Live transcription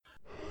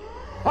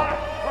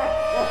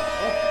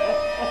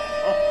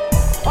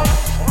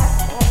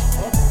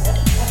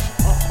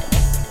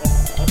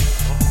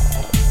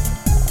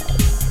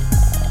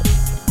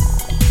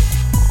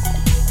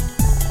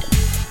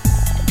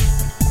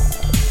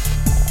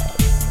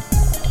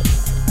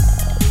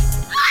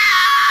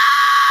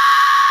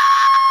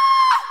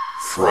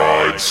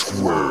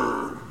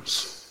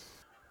Squirms.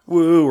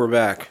 Woo, we're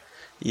back.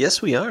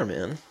 Yes, we are,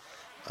 man.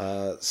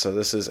 So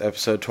this is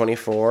episode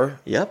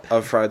 24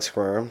 of Fried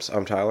Squirms.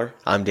 I'm Tyler.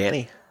 I'm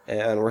Danny.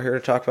 And we're here to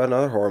talk about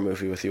another horror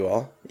movie with you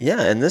all.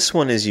 Yeah, and this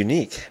one is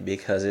unique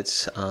because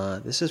it's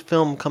this is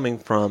film coming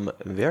from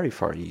very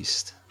far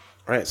east.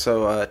 Right,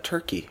 so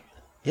Turkey.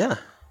 Yeah,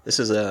 this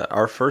is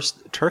our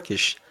first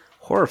Turkish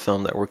horror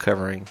film that we're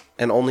covering.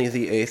 And only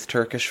the 8th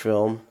Turkish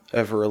film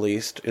ever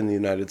released in the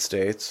United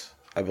States,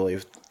 I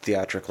believe,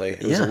 theatrically.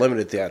 It was a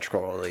limited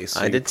theatrical release.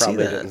 So I did see that. You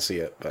probably didn't see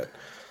it, but...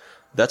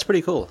 That's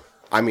pretty cool.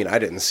 I mean, I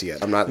didn't see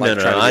it. I'm not trying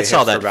to be I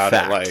saw that about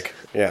fact.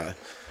 it.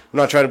 I'm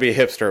not trying to be a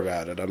hipster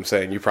about it. I'm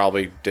saying you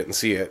probably didn't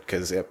see it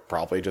because it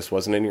probably just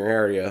wasn't in your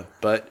area.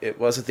 But it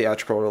was a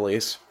theatrical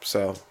release,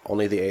 so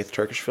only the 8th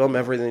Turkish film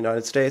ever in the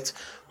United States.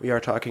 We are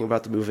talking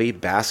about the movie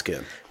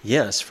Baskin.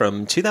 Yes,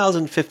 from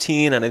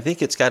 2015, and I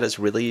think it's got its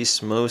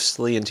release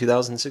mostly in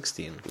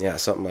 2016. Yeah,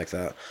 something like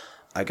that.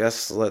 I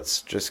guess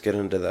let's just get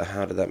into the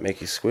How Did That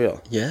Make You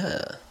Squeal?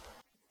 Yeah.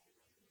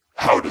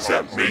 How does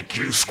that make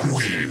you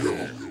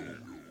squeal?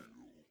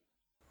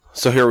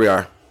 So here we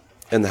are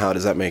in the How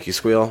Does That Make You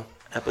Squeal?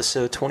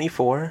 Episode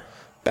 24.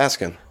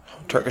 Baskin,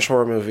 Turkish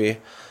horror movie.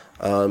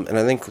 And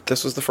I think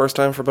this was the first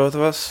time for both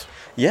of us.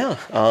 Yeah.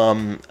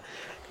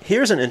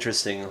 Here's an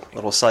interesting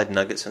little side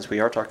nugget since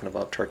we are talking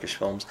about Turkish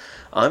films.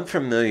 I'm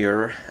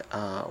familiar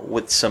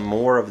with some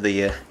more of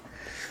the,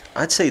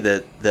 I'd say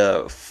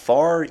the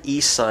far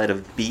east side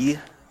of B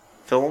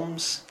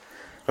films.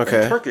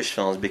 Okay. Turkish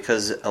films,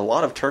 because a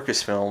lot of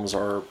Turkish films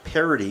are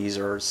parodies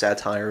or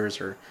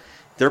satires or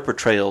their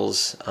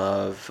portrayals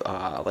of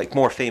like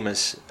more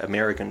famous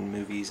American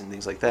movies and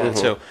things like that. Mm-hmm.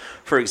 So,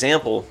 for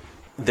example,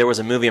 there was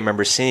a movie I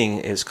remember seeing.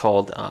 It was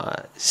called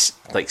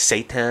like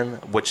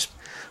Seitan, which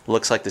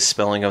looks like the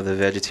spelling of the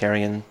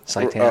vegetarian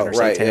Seitan or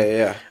right, Seitan.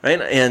 yeah.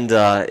 Right, and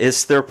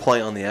it's their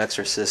play on The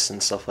Exorcist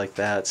and stuff like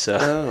that. So,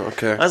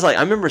 okay. I was like,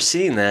 I remember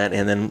seeing that,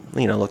 and then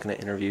looking at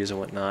interviews and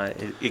whatnot,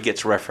 it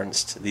gets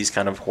referenced, these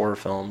kind of horror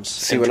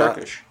films in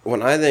Turkish.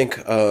 When I think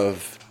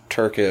of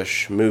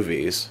Turkish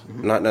movies,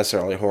 not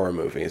necessarily horror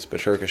movies,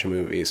 but Turkish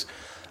movies,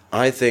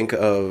 I think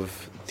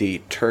of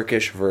the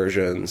Turkish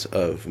versions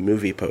of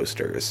movie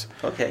posters,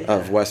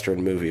 of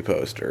Western movie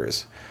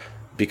posters,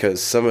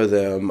 because some of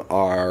them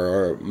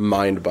are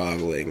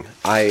mind-boggling.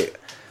 I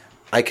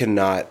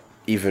cannot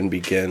even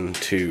begin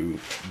to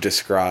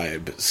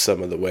describe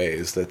some of the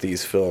ways that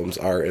these films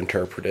are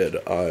interpreted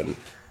on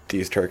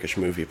these Turkish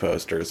movie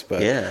posters,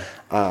 but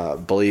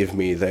believe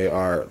me, they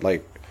are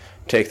like.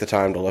 Take the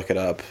time to look it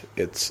up.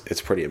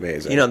 It's pretty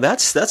amazing.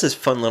 That's a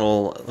fun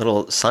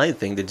little side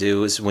thing to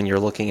do is when you're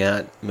looking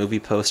at movie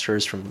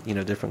posters from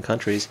different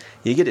countries,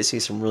 you get to see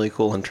some really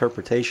cool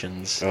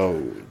interpretations.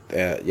 Oh,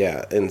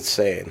 yeah,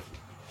 insane.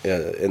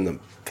 In the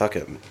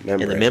fucking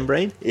membrane. In the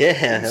membrane? Yeah,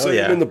 hell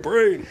yeah. In the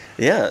brain.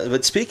 Yeah,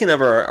 but speaking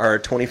of our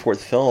 24th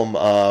film,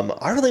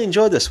 I really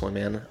enjoyed this one,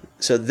 man.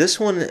 So this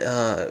one,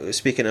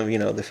 speaking of,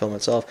 the film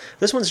itself,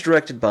 this one's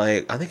directed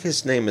by, I think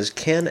his name is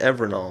Ken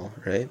Evernall,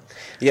 right?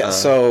 Yeah,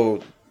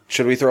 so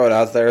should we throw it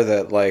out there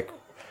that, like,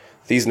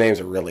 these names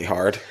are really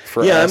hard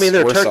for us? Yeah, I mean,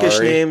 they're Turkish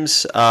sorry.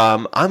 names.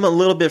 I'm a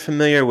little bit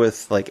familiar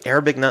with, like,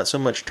 Arabic, not so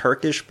much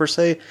Turkish per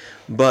se,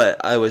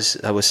 but I was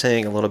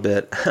saying a little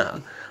bit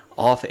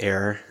off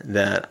air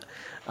that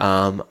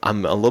I'm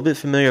a little bit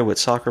familiar with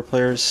soccer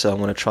players, so I'm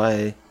going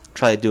to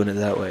try doing it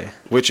that way.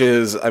 Which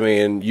is, I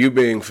mean, you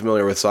being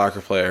familiar with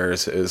soccer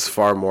players is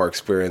far more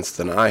experienced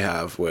than I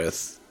have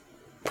with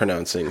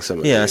pronouncing some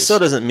of these. Yeah, it still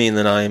doesn't mean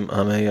that I'm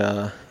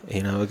a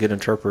good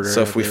interpreter.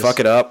 So if we fuck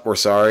it up, we're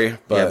sorry.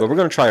 But we're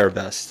going to try our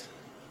best.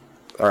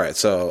 All right,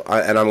 so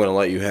I'm going to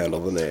let you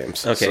handle the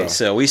names. Okay,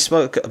 so we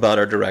spoke about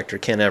our director,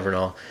 Ken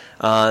Evernall.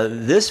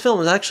 This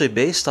film is actually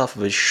based off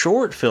of a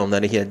short film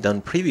that he had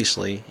done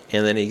previously,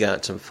 and then he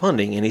got some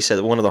funding, and he said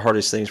that one of the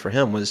hardest things for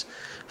him was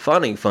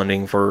finding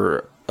funding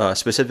for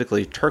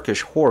specifically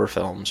Turkish horror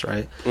films,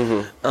 right?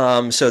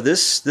 Mm-hmm. So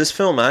this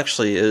film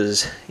actually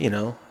is,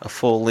 a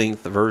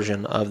full-length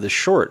version of the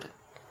short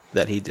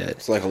that he did.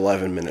 It's like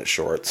 11-minute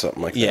short,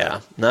 something like that.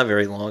 Yeah, not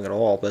very long at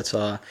all, but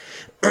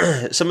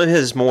some of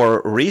his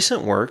more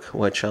recent work,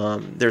 which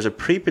there's a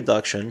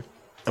pre-production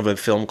of a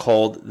film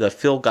called The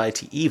Field Guide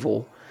to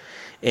Evil,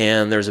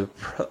 and there's a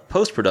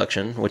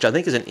post-production, which I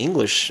think is an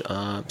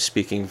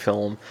English-speaking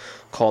film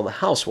called The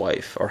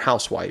Housewife.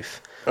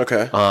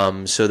 Okay.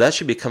 So that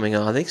should be coming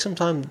out, I think,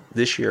 sometime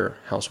this year.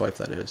 Housewife,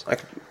 that is.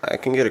 I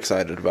can get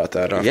excited about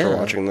that after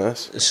watching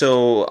this.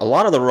 So a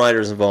lot of the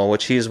writers involved,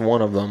 which he's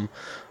one of them,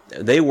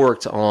 they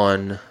worked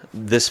on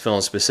this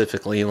film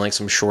specifically, and like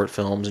some short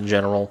films in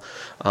general.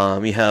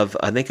 You have,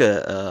 I think,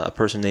 a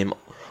person named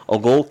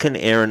Ogolkan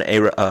Aaron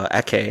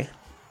Ake.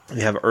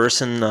 You have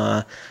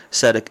Ersin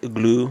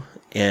Sedikoglu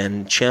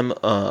and Cem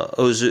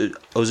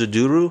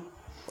Ozuduru.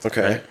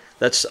 Okay. Right?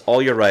 That's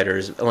all your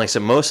writers. And like I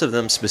said, most of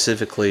them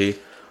specifically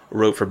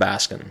wrote for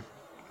Baskin.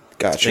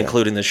 Gotcha.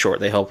 Including the short.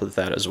 They helped with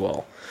that as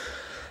well.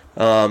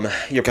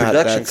 Your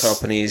production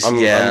companies, I'm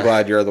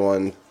glad you're the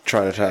one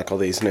trying to tackle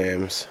these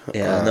names.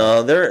 Yeah,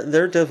 no,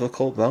 they're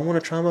difficult, but I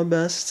want to try my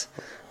best.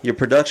 your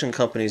production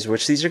companies,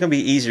 which these are going to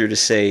be easier to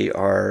say,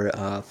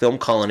 are Film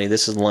Colony,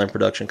 this is the line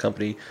production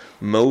company,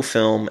 Mo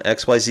Film,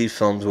 XYZ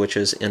Films, which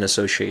is in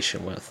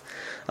association with.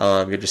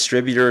 Your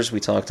distributors, we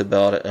talked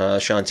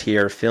about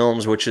Shantier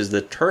Films, which is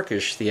the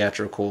Turkish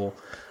theatrical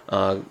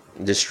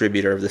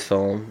distributor of the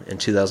film in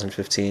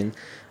 2015.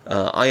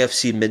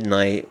 IFC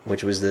Midnight,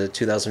 which was the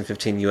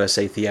 2015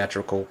 USA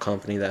theatrical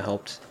company that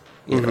helped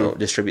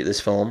distribute this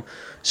film.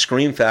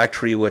 Scream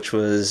Factory, which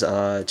was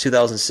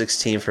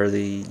 2016 for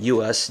the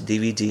US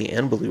DVD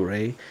and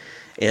Blu-ray.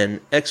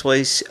 And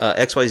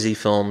XYZ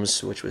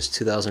Films, which was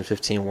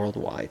 2015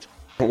 worldwide.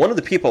 One of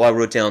the people I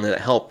wrote down that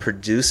helped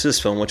produce this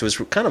film, which was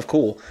kind of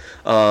cool,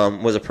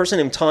 was a person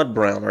named Todd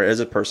Brown, or is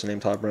a person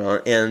named Todd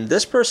Brown. And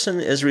this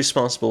person is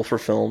responsible for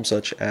films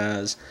such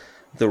as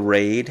The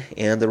Raid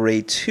and The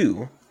Raid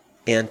 2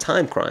 and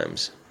Time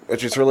Crimes.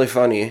 Which is really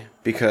funny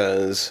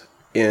because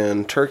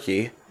in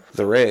Turkey,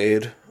 The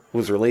Raid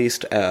was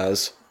released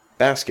as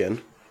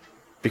Baskin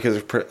because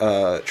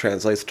it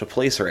translates to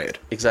police raid.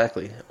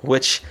 Exactly.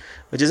 Which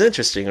is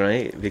interesting,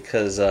 right?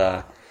 Because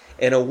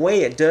in a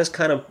way it does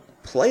kind of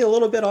play a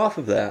little bit off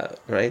of that,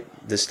 right?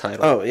 This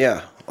title. Oh,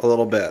 yeah, a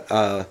little bit.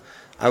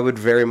 I would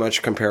very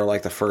much compare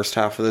like the first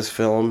half of this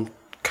film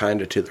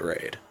kind of to The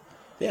Raid.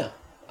 Yeah,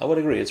 I would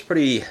agree. It's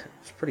pretty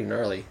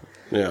gnarly.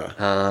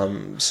 Yeah.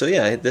 So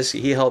yeah,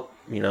 he helped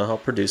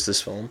produce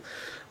this film.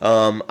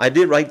 I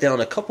did write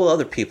down a couple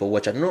other people,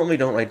 which I normally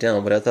don't write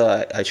down, but I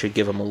thought I should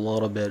give them a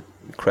little bit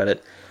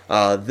credit.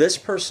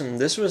 This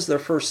was their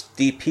first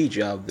DP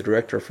job, the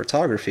director of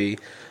photography,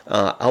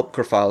 Alp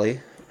Grafali,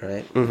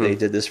 right? Mm-hmm. They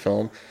did this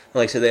film.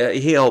 Like I said,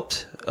 he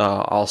helped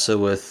also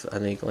with, I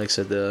think, like I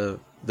said,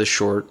 the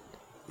short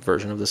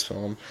version of this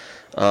film.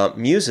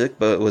 Music,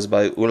 but it was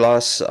by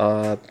Ulas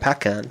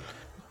Pakan.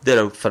 Did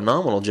a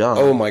phenomenal job.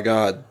 Oh my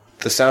God.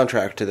 The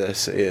soundtrack to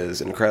this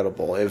is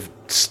incredible. It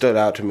stood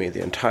out to me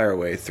the entire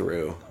way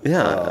through.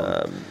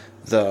 Yeah.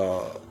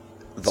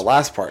 The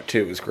last part,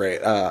 too, was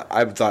great.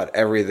 I thought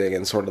everything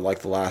in sort of like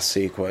the last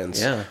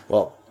sequence. Yeah.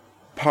 Well,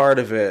 part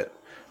of the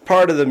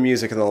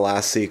music in the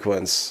last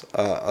sequence,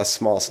 a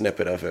small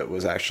snippet of it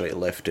was actually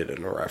lifted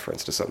in a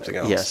reference to something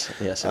else.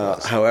 Yes, it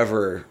was.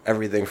 However,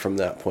 everything from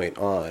that point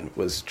on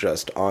was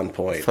just on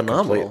point.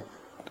 Phenomenal.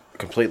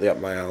 Completely up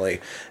my alley.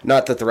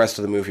 Not that the rest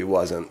of the movie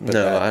wasn't, but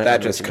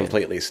that just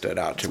completely stood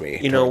out to me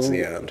towards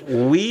the end.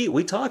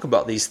 We talk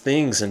about these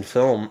things in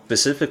film,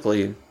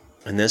 specifically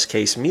in this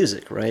case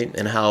music, right?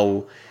 And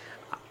how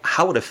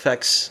it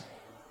affects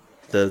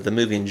the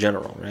movie in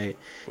general, right?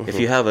 Mm-hmm. If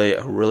you have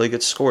a really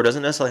good score, it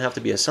doesn't necessarily have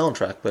to be a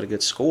soundtrack, but a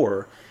good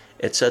score,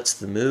 it sets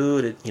the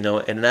mood,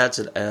 and it adds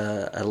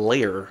a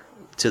layer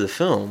to the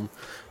film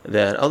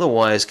that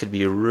otherwise could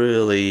be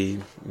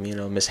really,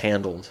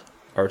 mishandled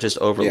or just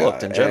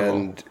overlooked in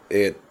general.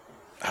 And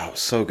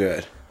so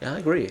good. Yeah, I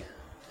agree.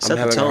 I'm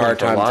having a hard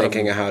time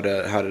thinking of how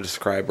to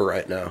describe it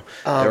right now.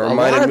 It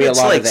reminded me a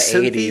lot of the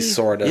synthy, 80s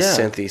sort of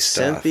synthy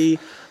stuff. Synthy,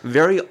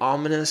 very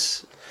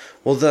ominous,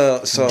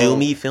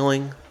 doomy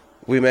feeling.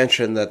 We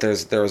mentioned that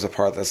there was a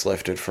part that's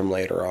lifted from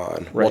later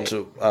on. Right.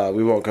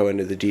 We won't go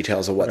into the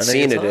details of what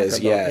scene it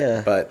is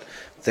yet, but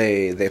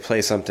they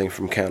play something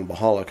from Cannibal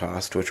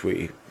Holocaust, which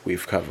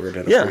we've covered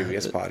in a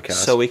previous podcast.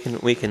 So we can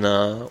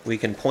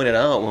point it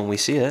out when we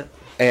see it,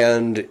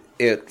 and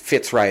it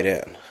fits right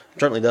in.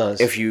 Certainly does.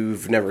 If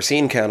you've never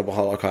seen Cannibal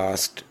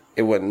Holocaust,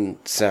 it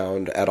wouldn't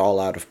sound at all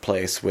out of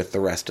place with the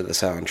rest of the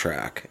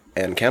soundtrack.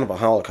 And Cannibal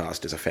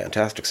Holocaust is a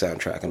fantastic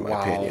soundtrack, in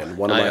my opinion.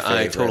 One of my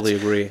favorites. I totally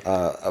agree.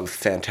 A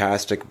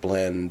fantastic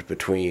blend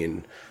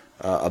between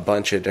a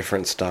bunch of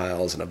different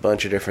styles and a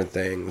bunch of different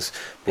things,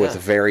 with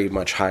very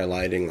much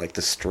highlighting like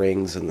the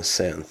strings and the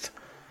synth.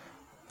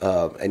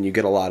 And you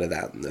get a lot of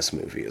that in this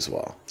movie as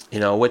well.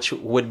 Which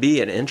would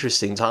be an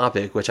interesting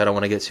topic, which I don't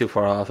want to get too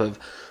far off of.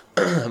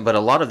 But a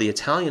lot of the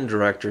Italian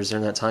directors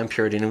during that time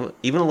period, and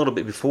even a little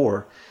bit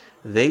before,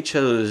 they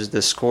chose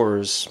the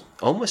scores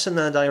almost in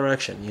that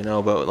direction,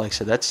 But like I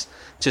said, that's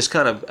just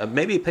kind of,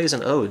 maybe it pays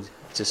an ode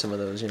to some of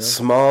those,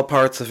 Small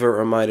parts of it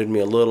reminded me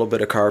a little bit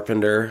of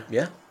Carpenter.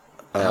 Yeah,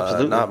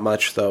 absolutely. Not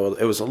much, though.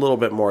 It was a little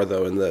bit more,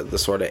 though, in the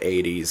sort of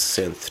 80s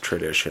synth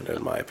tradition,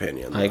 in my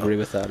opinion. I agree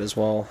with that as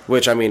well.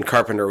 Which,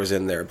 Carpenter was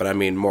in there, but I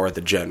mean more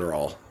the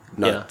general,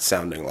 not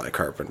sounding like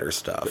Carpenter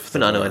stuff.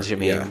 But I know what you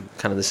mean,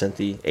 kind of the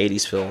synthy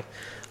 80s feel.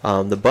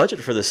 The budget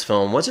for this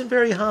film wasn't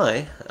very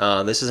high.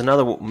 This is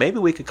another, maybe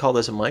we could call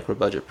this a micro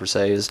budget per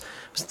se. It was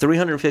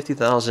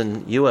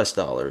 $350,000 US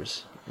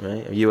dollars,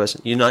 right?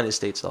 United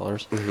States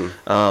dollars.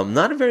 Mm-hmm.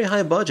 Not a very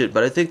high budget,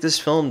 but I think this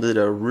film did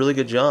a really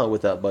good job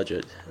with that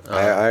budget.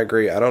 I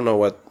agree. I don't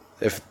know I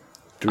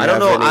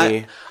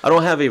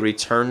don't have a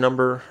return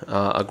number,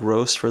 a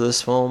gross for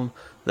this film.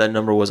 That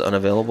number was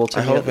unavailable to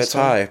me. I hope it's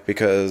high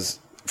because,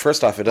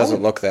 first off, it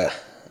doesn't look that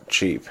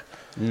cheap.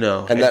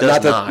 No, and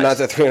not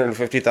that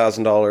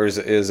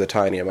 $350,000 is a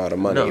tiny amount of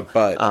money,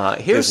 but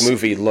this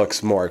movie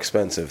looks more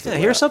expensive than that.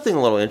 Here's something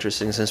a little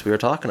interesting, since we were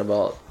talking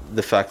about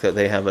the fact that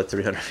they have a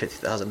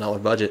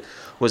 $350,000 budget,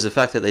 was the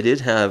fact that they did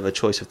have a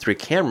choice of 3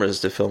 cameras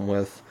to film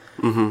with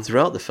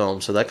throughout the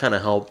film, so that kind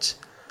of helped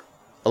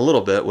a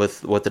little bit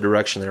with what the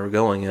direction they were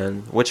going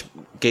in, which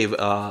gave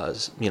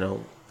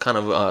kind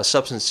of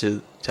substance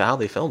to how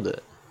they filmed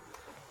it.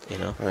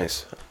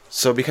 Nice.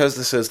 So because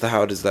this is the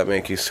How Does That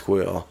Make You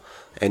Squeal,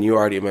 and you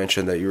already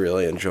mentioned that you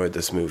really enjoyed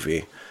this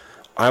movie,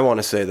 I want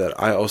to say that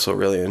I also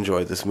really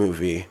enjoyed this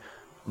movie,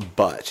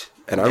 but,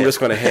 and I'm just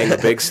going to hang a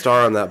big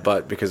star on that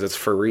but because it's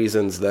for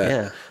reasons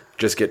that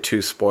just get too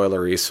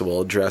spoilery, so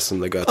we'll address in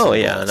the guts. Oh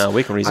yeah, no,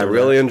 we can reason. I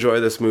really enjoy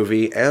this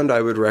movie, and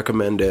I would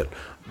recommend it,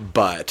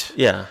 but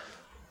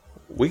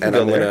we can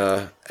go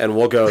there, and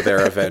we'll go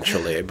there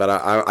eventually. But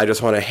I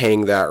just want to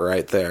hang that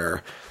right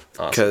there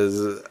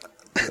because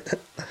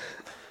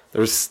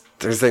there's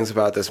things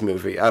about this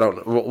movie.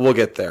 We'll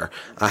get there.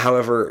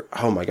 However,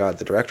 oh my God,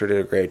 the director did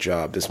a great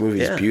job. This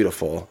movie is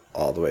beautiful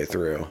all the way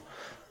through.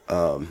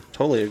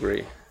 Totally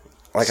agree.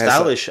 Like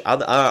stylish.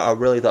 I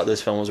really thought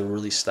this film was a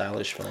really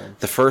stylish film.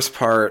 The first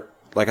part,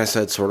 like I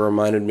said, sort of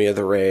reminded me of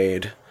The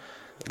Raid.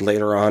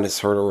 Later on, it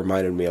sort of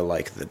reminded me of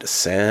like The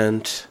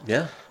Descent.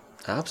 Yeah,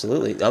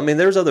 absolutely. I mean,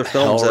 there's other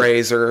films.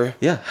 Hellraiser.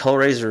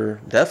 Hellraiser,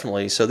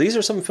 definitely. So these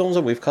are some films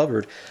that we've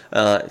covered.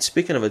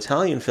 Speaking of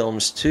Italian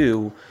films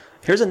too,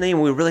 here's a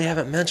name we really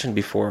haven't mentioned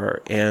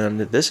before,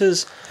 and this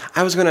is.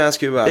 I was going to ask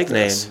you about big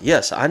this. name.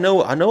 Yes, I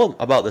know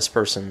about this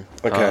person.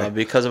 Okay.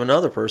 Because of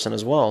another person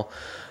as well.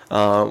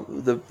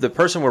 The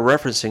person we're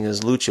referencing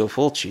is Lucio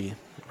Fulci,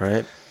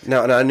 right?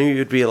 Now, and I knew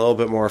you'd be a little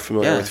bit more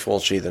familiar with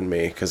Fulci than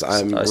me, because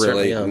I'm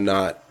really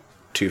not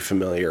too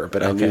familiar,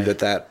 but I knew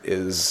that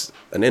is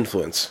an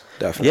influence,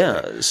 definitely.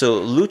 Yeah, so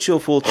Lucio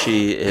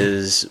Fulci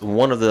is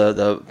one of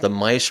the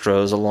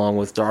maestros, along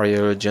with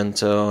Dario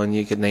Argento, and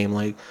you could name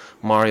like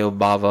Mario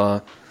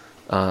Bava,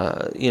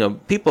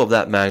 people of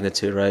that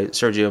magnitude, right?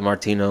 Sergio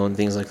Martino and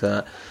things like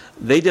that.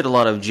 They did a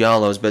lot of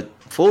giallos, but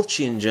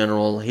Fulci in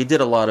general, he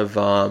did a lot of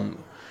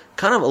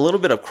kind of a little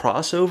bit of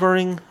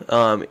crossovering.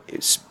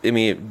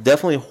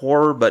 Definitely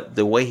horror, but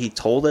the way he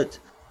told it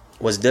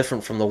was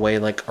different from the way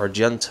like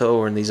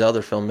Argento and these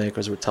other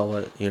filmmakers would tell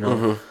it,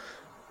 Mm-hmm.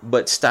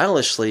 But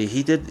stylishly,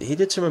 he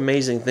did some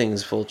amazing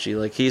things, Fulci.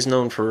 Like, he's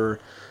known for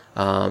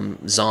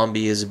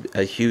Zombie is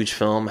a huge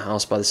film,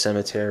 House by the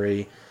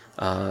Cemetery,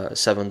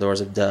 Seven Doors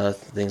of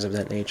Death, things of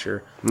that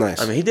nature. Nice.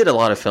 I mean, he did a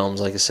lot of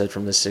films, like I said,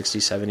 from the 60s,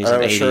 70s, and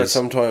 80s. I'm sure at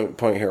some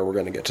point here we're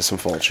going to get to some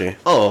Fulci.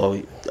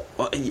 Oh,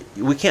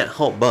 we can't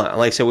help but.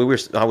 Like I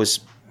said, I was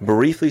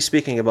briefly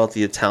speaking about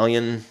the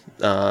Italian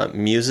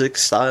music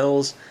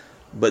styles,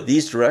 but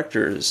these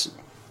directors,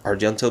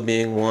 Argento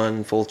being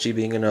one, Fulci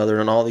being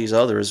another, and all these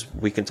others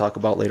we can talk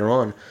about later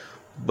on,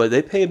 but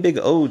they pay a big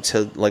ode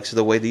to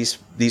the way these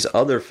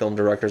other film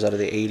directors out of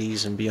the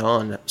 80s and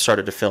beyond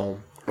started to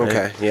film. Right?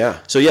 Okay, yeah.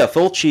 So yeah,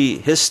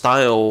 Fulci, his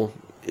style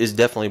is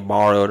definitely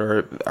borrowed,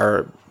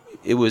 or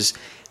it was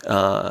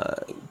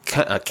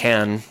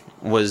Cannes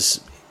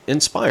was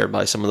inspired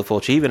by some of the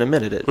Fulci. He even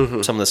admitted it.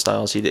 Mm-hmm. Some of the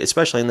styles he did,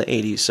 especially in the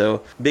 80s.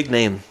 So big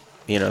name.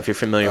 If you're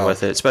familiar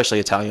with it, especially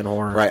Italian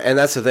horror. Right, and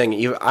that's the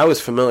thing. I was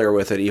familiar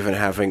with it, even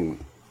having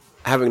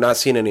not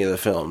seen any of the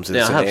films.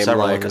 It's I have name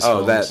several like, of his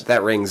films.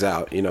 that rings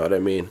out. You know what I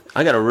mean?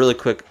 I got a really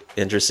quick,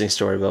 interesting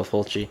story about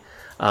Fulci.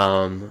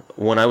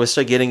 When I was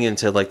getting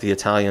into like the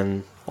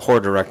Italian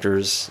horror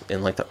directors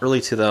in like the early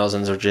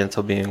 2000s,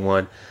 Argento being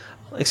one,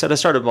 like I said, I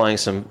started buying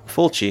some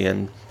Fulci,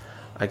 and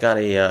I got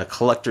a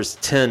collector's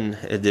tin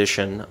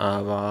edition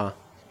of, I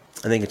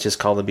think it's just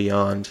called The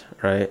Beyond,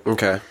 right?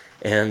 Okay.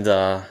 And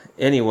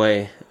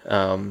anyway,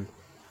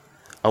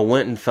 I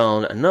went and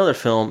found another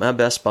film at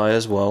Best Buy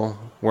as well,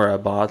 where I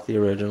bought the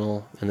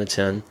original in the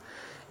tin.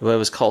 It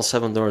was called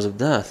Seven Doors of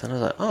Death, and I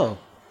was like, oh,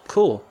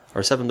 cool,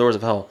 or Seven Doors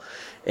of Hell.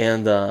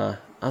 And I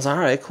was like,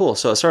 all right, cool.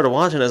 So I started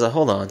watching it. I was like,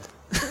 hold on.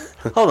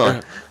 Hold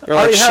on. I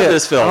already have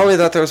this film. I only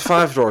thought there was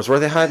 5 doors. Where are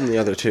they hiding the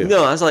other 2?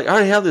 No, I was like, I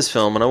already have this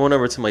film. And I went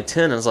over to my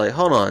tin and I was like,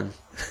 hold on.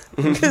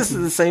 This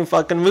is the same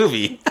fucking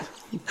movie.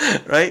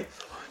 Right?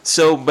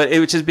 So, but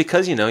it was just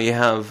because, you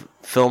have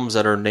films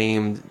that are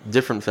named,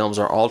 different films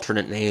are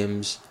alternate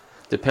names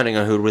depending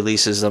on who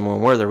releases them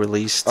and where they're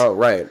released. Oh,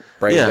 right.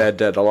 Brain Dead,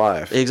 Dead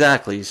Alive.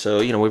 Exactly. So,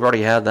 we've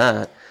already had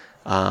that.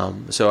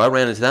 So I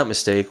ran into that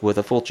mistake with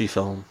a Fulci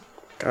film.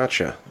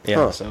 Gotcha. Yeah,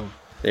 huh. So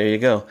there you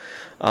go.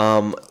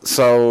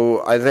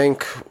 So I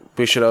think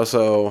we should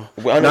also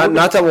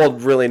not that we'll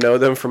really know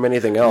them from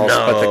anything else,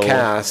 but the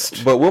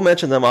cast. But we'll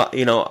mention them. I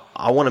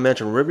want to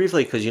mention real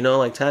briefly because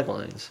like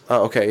taglines.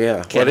 Oh, okay,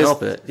 yeah. Can't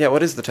help it. Yeah,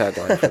 what is the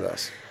tagline for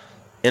this?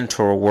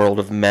 Enter a world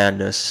of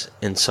madness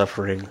and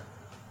suffering.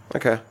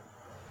 Okay.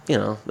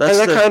 That's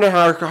and that kind of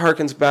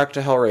harkens back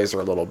to Hellraiser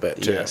a little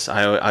bit too. Yes,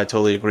 I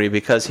totally agree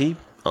because he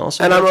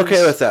also. And I'm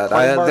okay with that.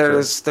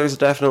 There's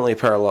definitely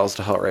parallels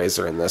to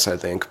Hellraiser in this, I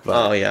think.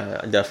 But. Oh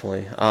yeah,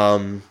 definitely.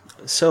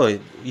 So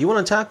you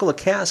want to tackle a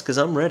cast? Because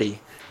I'm ready.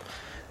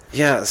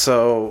 Yeah.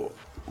 So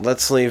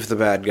let's leave the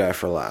bad guy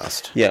for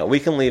last. Yeah, we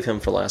can leave him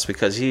for last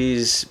because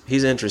he's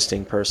an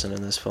interesting person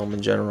in this film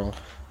in general.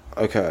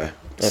 Okay.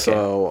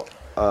 So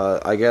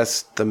I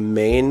guess the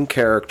main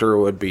character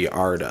would be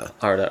Arda.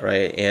 Arda,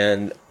 right?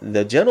 And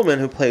the gentleman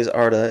who plays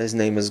Arda, his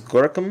name is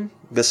Görkem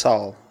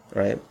Gürsoy,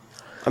 right?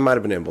 I might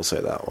have been able to say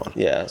that one.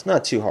 Yeah, it's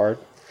not too hard.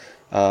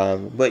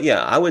 But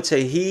yeah, I would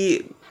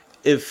say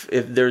if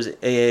there's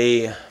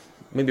a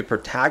maybe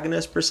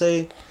protagonist per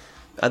se,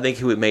 I think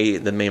he would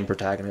make the main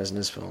protagonist in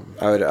this film.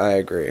 I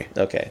agree.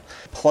 Okay.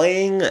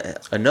 Playing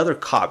another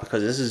cop,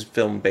 because this is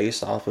film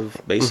based off of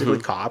basically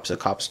cops, a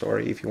cop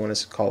story, if you want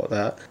to call it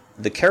that.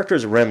 The character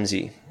is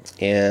Remzi,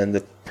 and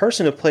the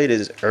person who played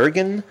is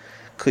Ergen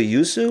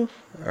Kuyusu,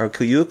 or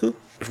Kuyuku.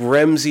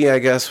 Remzi, I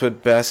guess,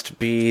 would best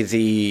be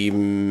the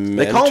mentor?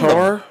 They call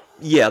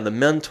him the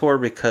mentor,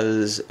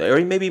 because, or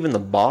maybe even the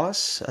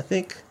boss, I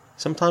think.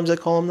 Sometimes they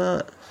call him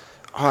that.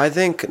 Oh, I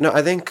think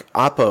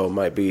Apo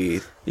might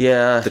be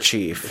the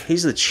chief.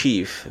 He's the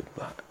chief.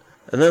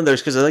 And then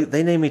there's, because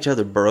they name each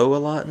other bro a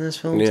lot in this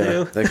film,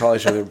 too. They call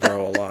each other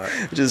bro a lot.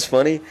 Which is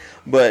funny.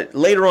 But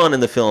later on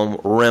in the film,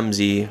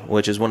 Remzi,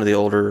 which is one of the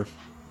older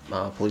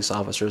police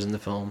officers in the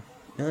film,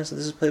 this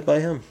is played by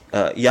him.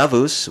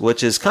 Yavuz,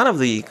 which is kind of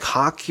the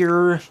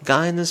cockier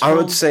guy in this film. I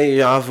would say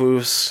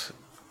Yavuz.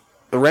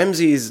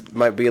 Remzi's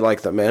might be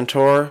like the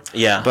mentor.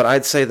 Yeah. But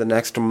I'd say the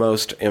next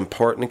most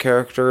important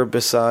character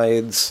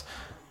besides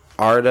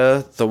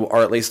Arda,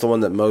 or at least the one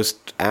that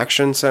most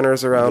action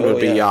centers around,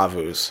 would be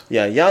Yavuz.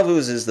 Yeah,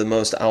 Yavuz is the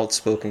most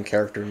outspoken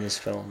character in this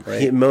film,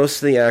 right?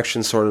 Most of the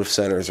action sort of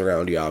centers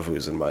around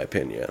Yavuz, in my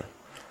opinion.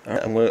 All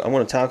right, I'm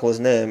going to tackle his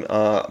name.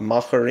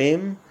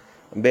 Maharim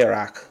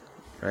Berak,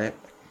 right?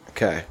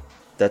 Okay.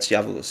 That's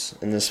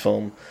Yavuz in this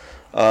film.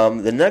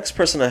 The next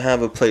person I have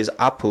who plays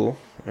Apu,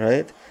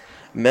 right?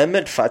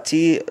 Mehmet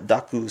Fatih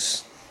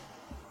Dakus.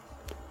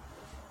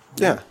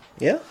 Yeah.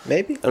 Yeah,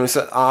 maybe. And we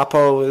said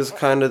Apo is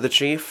kind of the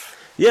chief?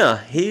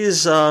 Yeah,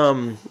 he's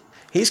kind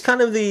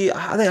of the,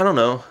 I don't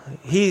know.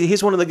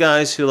 He's one of the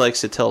guys who likes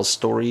to tell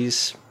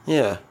stories.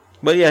 Yeah.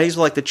 But yeah, he's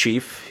like the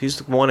chief. He's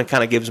the one that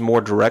kind of gives more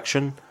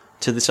direction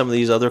to some of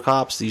these other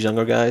cops, these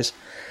younger guys.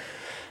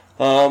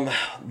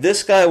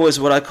 This guy was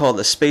what I call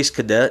the space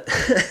cadet.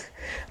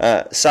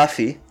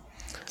 Safi.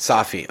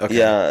 Safi, okay.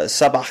 Yeah,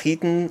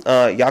 Sabahitin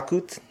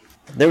Yakut.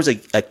 There was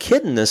a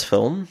kid in this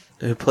film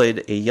who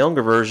played a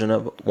younger version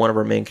of one of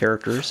our main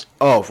characters.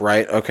 Oh,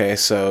 right. Okay,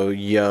 so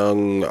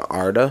young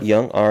Arda.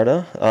 Young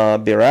Arda.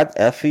 Birat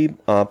Efi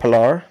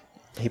Pilar.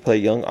 He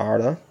played young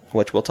Arda,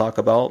 which we'll talk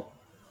about.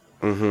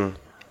 Mm-hmm.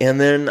 And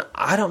then,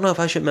 I don't know if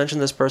I should mention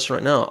this person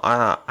right now.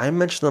 I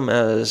mention them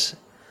as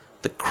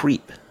the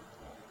creep.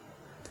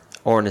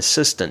 Or an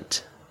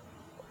assistant.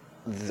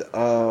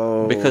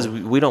 Because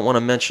we don't want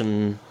to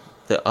mention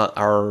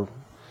our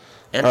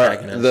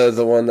antagonist.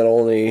 The one that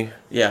only...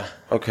 Yeah.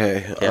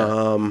 Okay.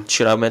 Yeah.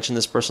 Should I mention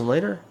this person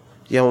later?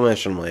 Yeah, we'll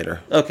mention him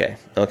later. Okay.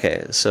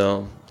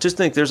 So just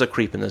think there's a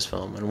creep in this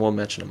film, and we'll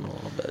mention him in a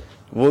little bit.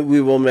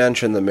 We will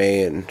mention the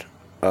main...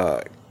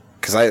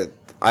 Because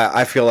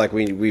I feel like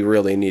we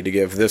really need to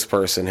give this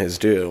person his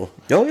due.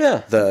 Oh,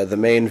 yeah. The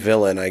main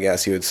villain, I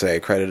guess you would say,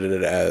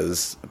 credited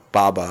as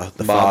Baba,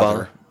 the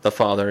father. The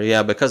father,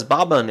 yeah, because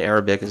Baba in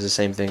Arabic is the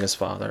same thing as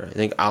father. I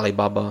think Ali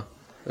Baba,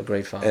 the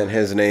great father. And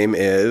his name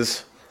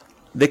is?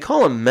 They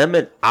call him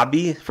Mehmet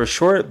Abi for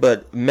short,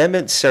 but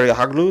Mehmet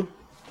Serihaglu.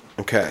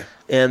 Okay.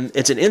 And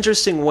it's an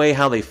interesting way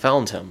how they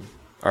found him,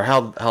 or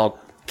how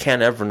Ken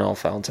Evernall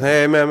found him.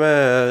 Hey,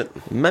 Mehmet.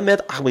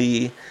 Mehmet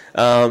Ali.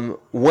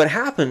 What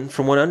happened,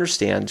 from what I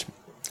understand,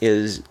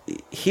 is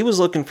he was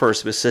looking for a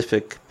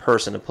specific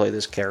person to play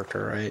this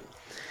character, right?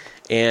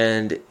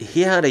 And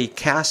he had a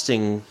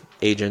casting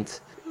agent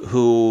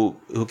who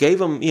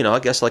gave him, I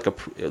guess like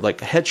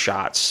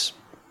headshots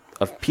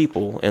of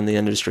people in the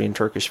industry in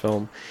Turkish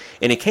film,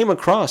 and he came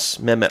across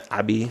Mehmet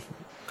Abi,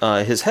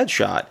 his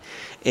headshot,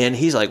 and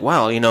he's like,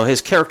 wow,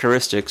 his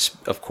characteristics,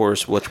 of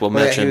course, which we'll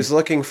mention. He was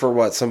looking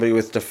for somebody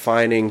with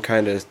defining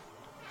kind of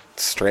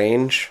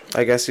strange,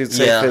 I guess you'd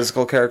say,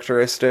 physical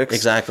characteristics.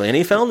 Exactly, and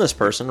he found this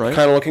person, right?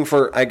 Kind of looking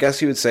for, I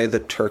guess you would say, the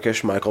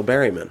Turkish Michael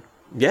Berryman.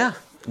 Yeah,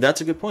 that's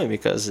a good point,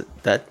 because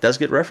that does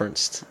get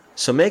referenced.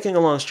 So making a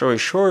long story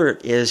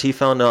short is he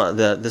found out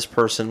that this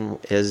person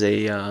is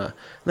I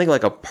think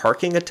like a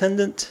parking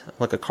attendant,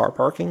 like a car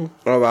parking.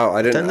 Oh wow,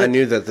 attendant. I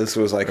knew that this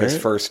was like his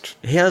first.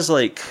 He has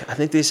I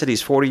think they said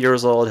he's 40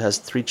 years old, has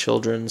 3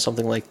 children,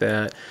 something like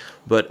that.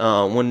 But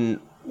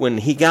when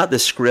he got the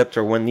script,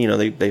 or when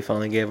they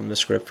finally gave him the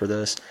script for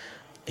this,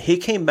 he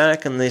came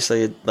back and they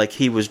said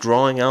he was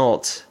drawing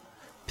out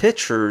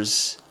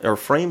pictures or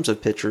frames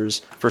of pictures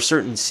for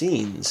certain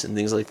scenes and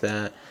things like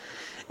that.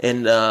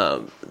 And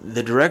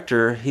the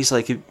director, he's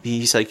like, it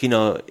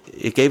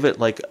gave it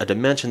like a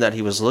dimension that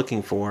he was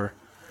looking for, right?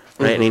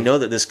 Mm-hmm. And he knew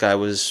that this guy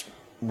was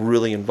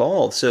really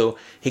involved, so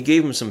he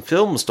gave him some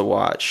films to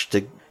watch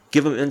to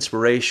give him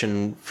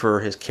inspiration for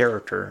his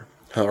character.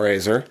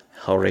 Hellraiser,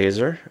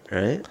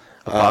 right?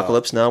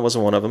 Apocalypse Now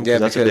wasn't one of them. Yeah,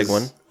 that's a big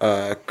one.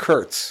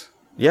 Kurtz.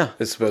 Yeah,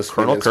 it's supposed to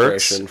Colonel be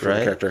inspiration Kurtz, for right?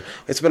 the character.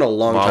 It's been a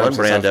long time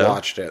since I've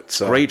watched it.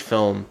 So. Great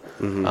film.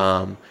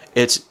 Mm-hmm.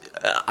 It's.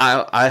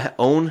 I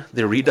own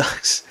the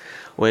Redux,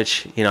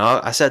 which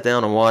I sat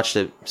down and watched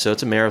it, so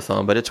it's a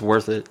marathon, but it's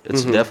worth it.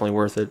 It's definitely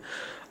worth it.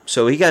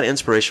 So he got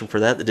inspiration for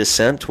that. The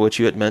Descent, which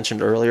you had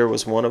mentioned earlier,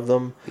 was one of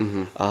them.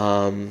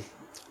 Mm-hmm.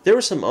 There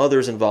were some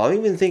others involved. I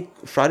even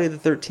think Friday the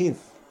 13th.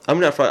 I'm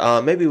not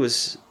Friday. Maybe it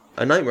was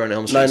A Nightmare on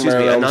Elm Street.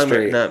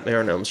 Nightmare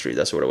on Elm Street.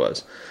 That's what it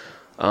was.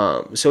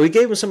 So he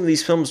gave him some of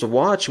these films to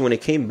watch, and when he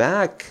came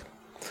back,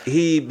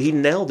 he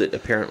nailed it,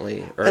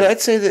 apparently. And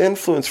I'd say the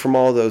influence from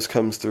all of those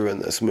comes through in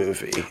this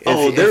movie.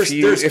 There's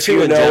if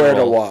you know where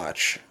to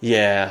watch.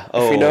 Yeah.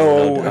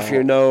 If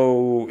you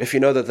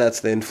know that that's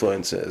the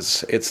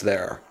influences, it's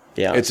there.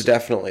 Yeah, it's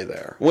definitely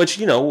there. Which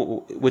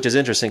is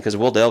interesting because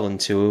we'll delve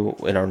into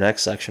in our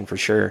next section for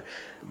sure.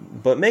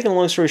 But making a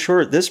long story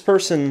short, this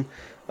person,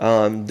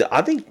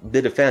 I think,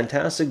 did a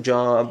fantastic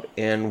job,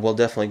 and we'll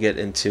definitely get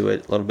into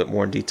it a little bit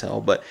more in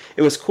detail. But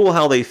it was cool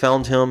how they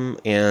found him,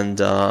 and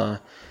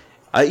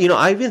I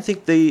even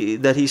think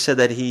that he said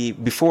that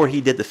before he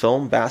did the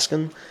film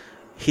Baskin,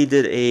 he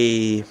did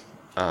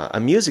a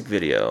music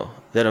video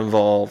that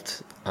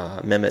involved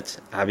Mehmet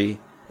Abi.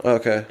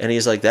 Okay. And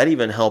he's like, that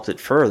even helped it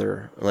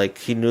further. Like,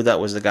 he knew that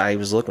was the guy he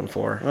was looking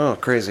for. Oh,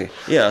 crazy.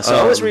 Yeah, so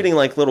I was reading,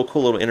 like, cool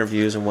little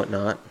interviews and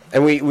whatnot.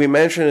 And we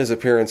mentioned his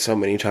appearance so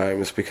many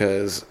times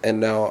because, and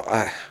now,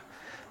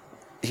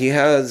 he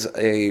has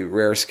a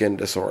rare skin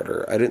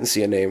disorder. I didn't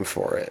see a name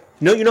for it.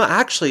 No,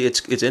 actually,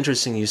 it's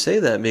interesting you say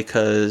that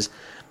because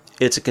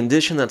it's a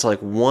condition that's like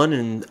one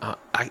in,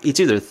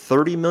 it's either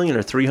 30 million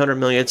or 300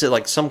 million. It's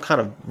like some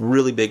kind of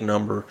really big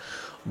number.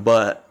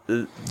 But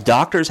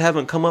doctors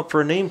haven't come up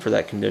for a name for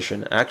that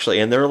condition, actually,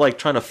 and they're like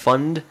trying to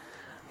fund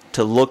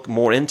to look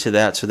more into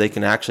that so they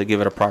can actually give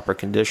it a proper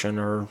condition,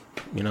 or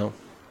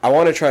I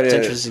want to try to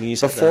interesting you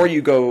said before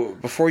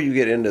you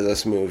get into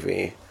this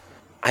movie.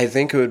 I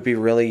think it would be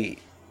really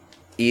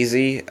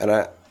easy,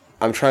 and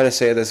I'm trying to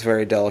say this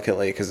very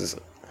delicately because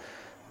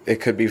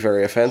it could be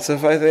very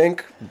offensive. I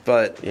think,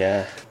 but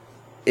yeah.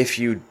 If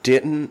you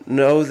didn't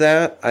know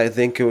that, I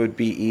think it would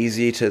be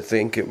easy to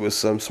think it was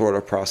some sort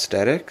of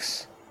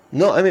prosthetics.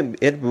 No, I mean,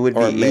 it would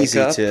be easy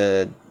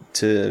makeup.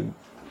 to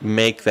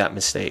make that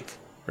mistake,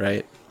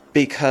 right?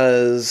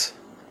 Because,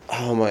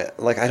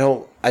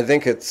 I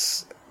think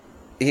it's,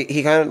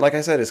 he kind of, like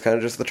I said, it's kind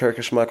of just the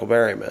Turkish Michael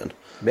Berryman.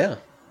 Yeah.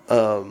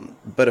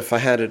 But if I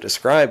had to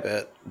describe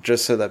it,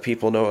 just so that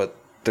people know what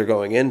they're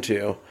going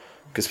into,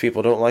 because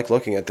people don't like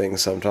looking at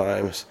things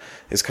sometimes,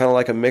 it's kind of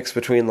like a mix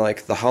between,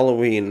 like, the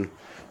Halloween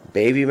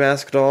baby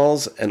mask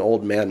dolls and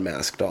old man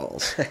mask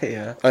dolls.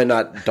 Yeah.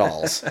 Not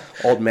dolls.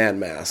 Old man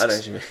masks. I know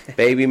what you mean.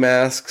 Baby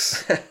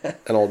masks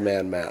and old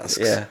man masks.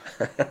 Yeah.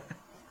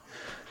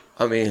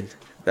 I mean,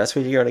 that's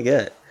what you're going to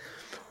get.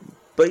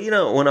 But,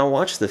 when I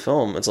watched the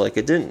film, it's like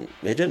it didn't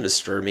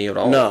disturb me at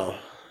all.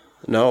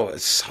 No,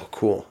 it's so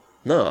cool.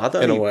 No, I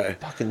thought in a way.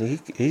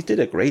 He did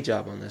a great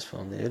job on this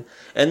film, dude.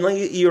 And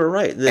like you were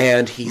right,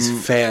 and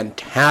he's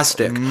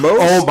fantastic.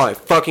 Oh my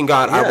fucking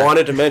god! Yeah. I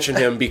wanted to mention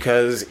him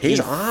because he's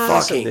awesome,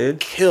 fucking dude.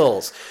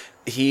 Kills.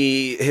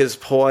 His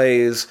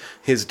poise,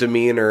 his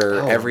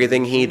demeanor,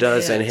 everything he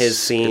does in his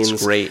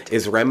scenes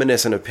is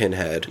reminiscent of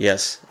Pinhead.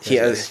 Yes,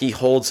 he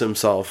holds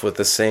himself with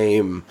the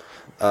same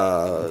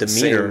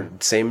demeanor,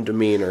 same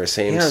demeanor,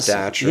 same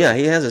stature. Yeah,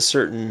 he has a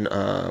certain,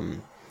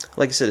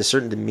 like I said, a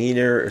certain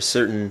demeanor, a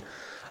certain.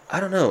 I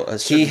don't know.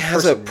 He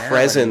has a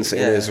presence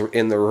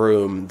in the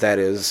room that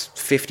is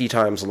 50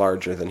 times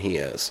larger than he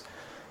is.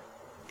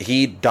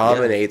 He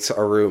dominates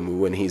a room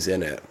when he's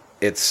in it.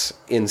 It's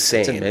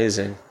insane. It's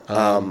amazing.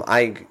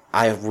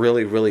 I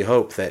really, really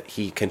hope that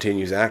he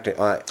continues acting.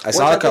 I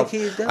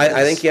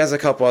think he has a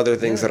couple other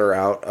things that are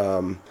out.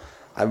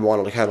 I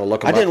wanted to kind of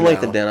look them up. I didn't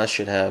write them down. I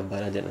should have,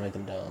 but I didn't write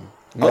them down.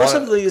 Most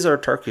of these are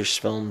Turkish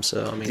films,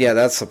 so I mean. Yeah,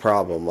 that's the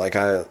problem. Like,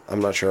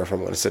 I'm not sure if I'm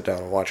going to sit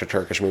down and watch a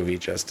Turkish movie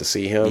just to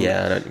see him.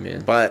 Yeah, I know what you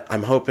mean. But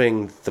I'm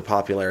hoping the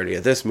popularity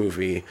of this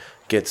movie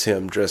gets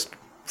him just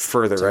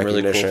further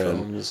recognition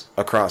really cool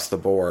across the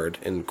board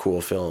in cool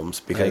films,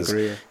 because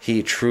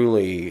he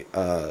truly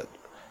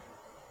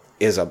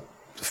is a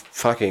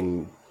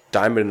fucking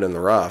diamond in the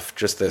rough,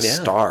 just this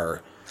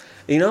star.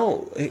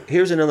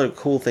 Here's another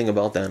cool thing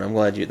about that, and I'm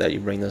glad that you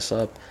bring this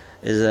up,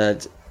 is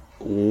that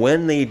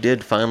when they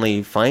did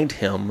finally find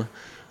him,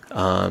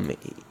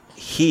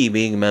 he,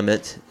 being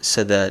Mehmet,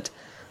 said that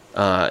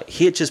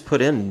he had just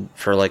put in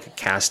for like a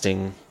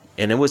casting,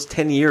 and it was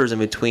 10 years in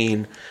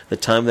between the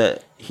time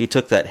that he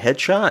took that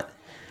headshot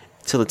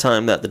to the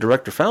time that the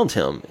director found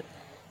him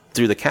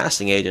through the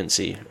casting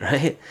agency,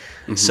 right?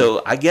 Mm-hmm.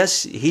 So I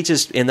guess he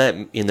just in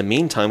the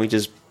meantime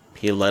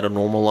he led a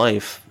normal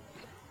life,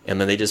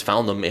 and then they just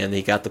found him and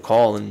he got the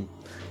call, and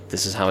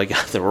this is how he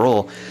got the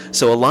role.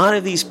 So a lot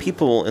of these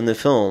people in the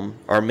film,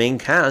 our main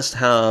cast,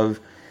 have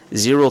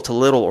zero to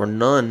little or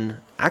none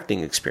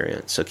acting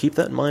experience. So keep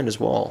that in mind as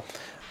well.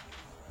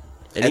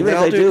 And even if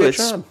they do, it's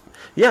job.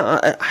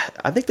 Yeah,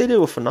 I think they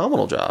do a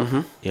phenomenal job.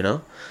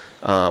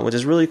 Mm-hmm. Which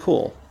is really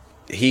cool.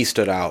 He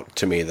stood out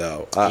to me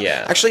though.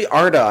 Actually,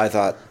 Arda, I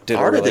thought did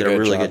a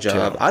really good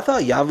job. I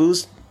thought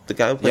Yavuz, the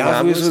guy who played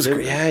Yavuz was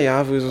great. Yeah,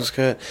 Yavuz was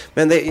good.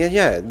 Man,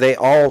 they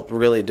all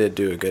really did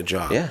do a good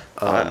job. Yeah,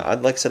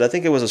 like I said, I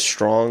think it was a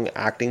strong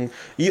acting.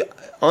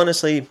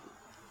 Honestly,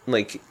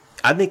 like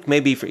I think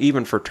maybe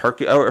for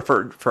Turkey or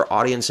for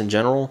audience in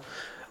general,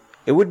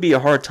 it would be a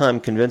hard time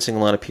convincing a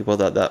lot of people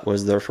that that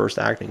was their first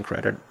acting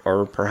credit,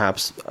 or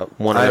perhaps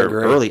one of their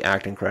early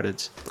acting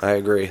credits. I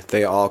agree.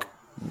 They all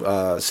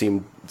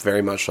seem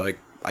very much like,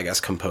 I guess,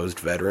 composed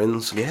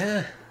veterans.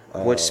 Yeah,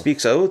 which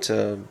speaks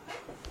to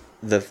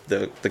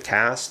the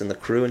cast and the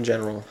crew in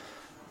general.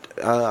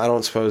 I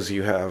don't suppose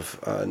you have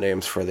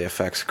names for the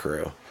effects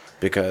crew,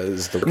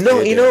 because the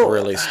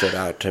really stood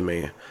out to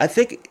me. I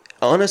think,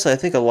 honestly,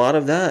 a lot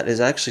of that is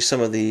actually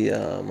some of the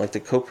like the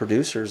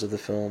co-producers of the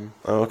film.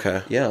 Oh,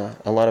 okay. Yeah,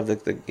 a lot of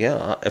the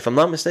if I'm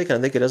not mistaken,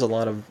 I think it is a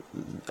lot of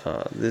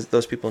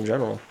those people in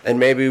general. And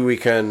maybe we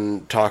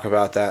can talk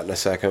about that in a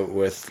second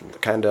with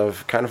kind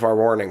of our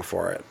warning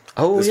for it.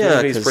 Oh, this yeah,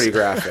 movie's pretty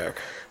graphic.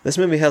 This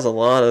movie has a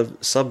lot of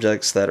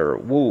subjects that are,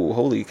 whoa,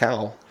 holy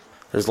cow.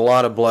 There's a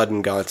lot of blood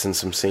and guts in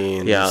some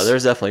scenes. Yeah,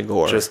 there's definitely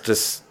gore.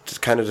 Just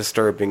kind of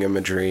disturbing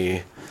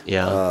imagery.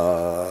 Yeah.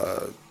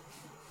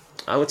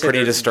 I would say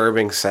pretty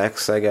disturbing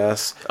sex, I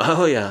guess.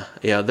 Oh yeah,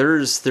 yeah.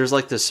 There's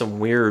like this some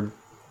weird,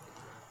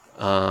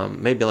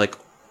 maybe like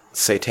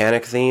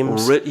satanic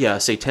themes.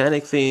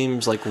 Satanic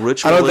themes, like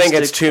ritualistic. I don't think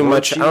it's too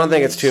much. orgies. I don't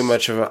think it's too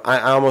much of a.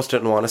 I almost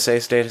didn't want to say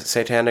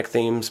satanic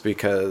themes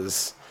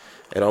because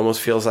it almost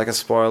feels like a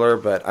spoiler.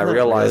 But I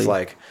realize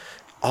like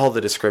all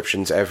the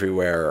descriptions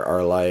everywhere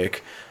are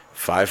like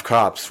 5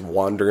 cops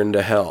wander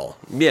into hell.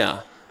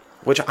 Yeah,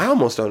 which I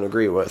almost don't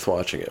agree with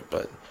watching it,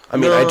 but. I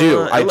mean, I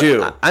do.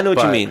 I know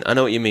what you mean. I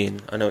know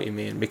what you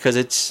mean. Because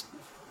it's,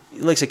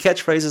 like, so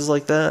catchphrases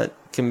like that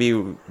can be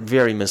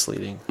very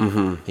misleading.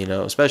 Mm-hmm. You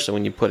know, especially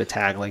when you put a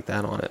tag like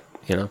that on it,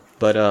 you know.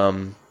 But,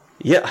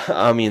 yeah,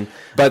 I mean.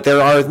 But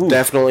there are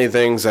definitely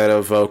things that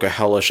evoke a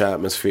hellish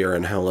atmosphere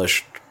and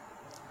hellish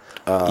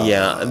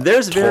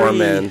there's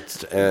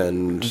torment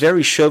and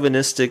very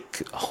chauvinistic,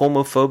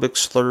 homophobic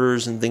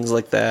slurs and things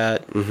like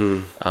that.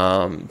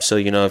 Mm-hmm. So,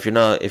 you know, if you're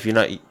not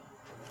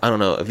I don't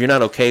know, if you're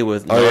not okay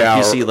with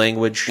non-PC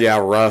language. Yeah,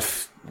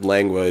 rough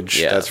language,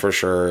 that's for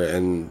sure.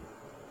 And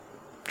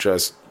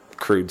just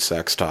crude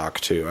sex talk,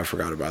 too. I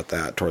forgot about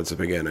that towards the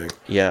beginning.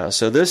 Yeah,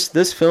 so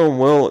this film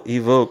will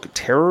evoke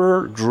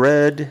terror,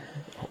 dread,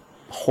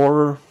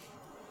 horror.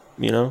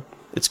 You know,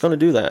 it's going to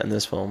do that in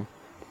this film.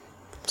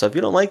 So if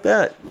you don't like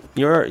that,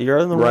 you're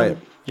in the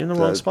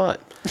wrong spot.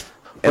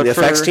 And the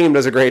effects team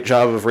does a great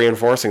job of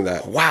reinforcing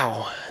that.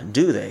 Wow,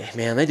 do they?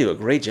 Man, they do a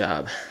great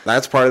job.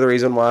 That's part of the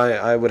reason why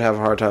I would have a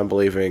hard time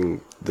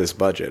believing this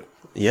budget.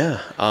 Yeah.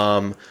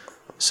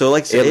 So,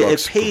 like I said,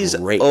 it pays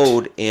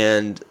ode,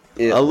 and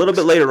a little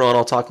bit later on,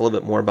 I'll talk a little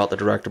bit more about the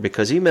director,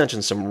 because he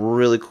mentioned some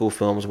really cool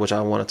films, which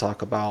I want to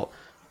talk about,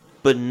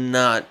 but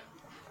not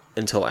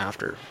until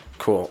after.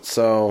 Cool.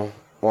 So,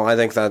 well, I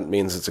think that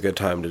means it's a good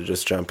time to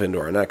just jump into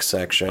our next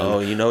section. Oh,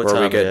 you know what where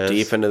time we get it is.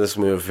 deep into this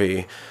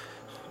movie.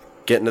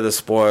 Get into the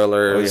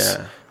spoilers,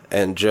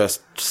 and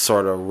just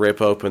sort of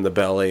rip open the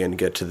belly and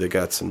get to the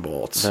guts and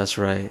bolts. That's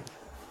right.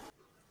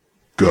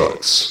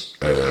 Guts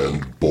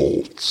and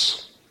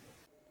bolts.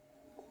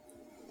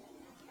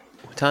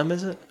 What time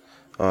is it?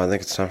 Oh, I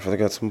think it's time for the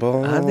guts and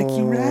bolts. I think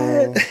you're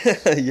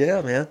right.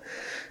 Yeah, man.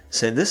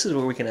 So this is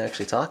where we can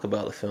actually talk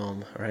about the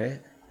film, right?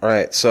 All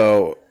right,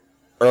 so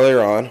earlier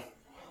on,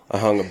 I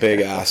hung a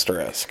big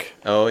asterisk.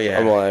 Oh, yeah.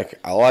 I'm like,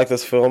 I like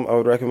this film, I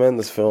would recommend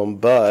this film,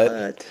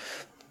 but...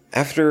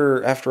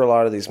 After a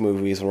lot of these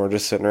movies, and we're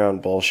just sitting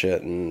around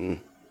bullshit,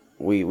 and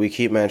we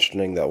keep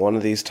mentioning that one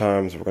of these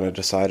times we're going to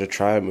decide to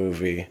try a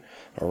movie,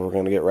 or we're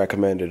going to get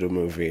recommended a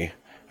movie,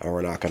 and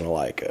we're not going to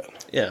like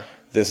it. Yeah.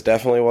 This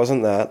definitely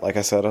wasn't that. Like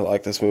I said, I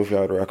like this movie,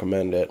 I would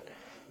recommend it.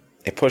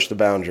 It pushed the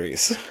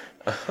boundaries.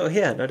 Oh,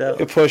 yeah, no doubt.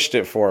 It pushed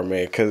it for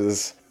me,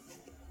 because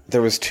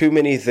there was too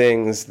many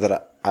things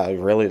that I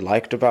really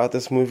liked about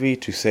this movie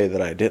to say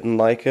that I didn't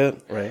like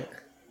it. Right.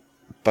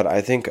 But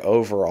I think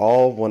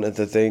overall, one of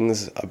the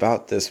things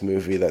about this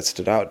movie that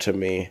stood out to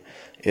me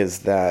is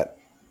that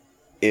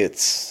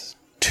it's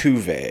too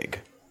vague.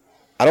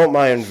 I don't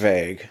mind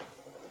vague.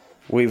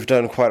 We've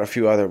done quite a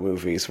few other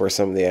movies where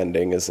some of the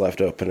ending is left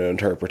open to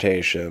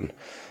interpretation,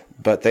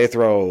 but they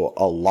throw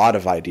a lot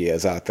of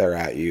ideas out there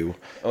at you,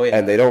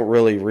 and they don't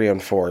really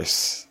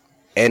reinforce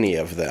any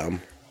of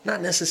them.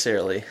 Not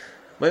necessarily.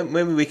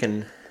 Maybe we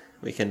can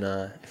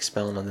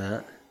expound on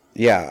that.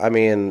 Yeah, I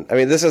mean,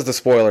 this is the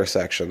spoiler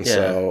section,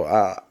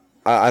 so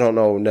I don't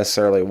know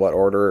necessarily what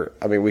order.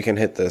 I mean, we can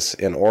hit this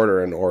in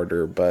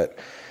order, but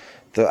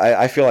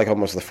I feel like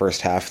almost the first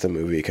half of the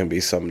movie can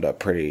be summed up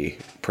pretty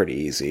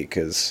easy,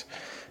 because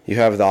you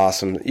have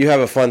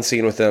a fun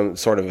scene with them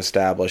sort of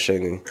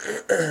establishing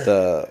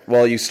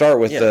you start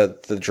with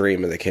the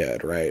dream of the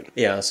kid, right?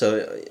 Yeah,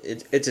 so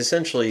it's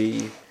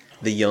essentially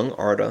the young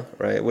Arda,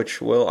 right?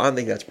 Which, well, I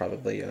think that's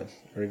probably a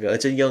reveal.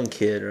 It's a young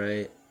kid,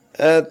 right?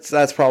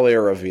 That's probably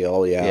a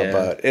reveal,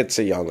 but it's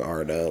a young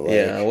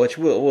Arda. Which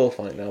we'll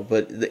find out.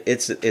 But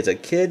it's a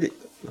kid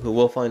who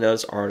we'll find out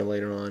is Arda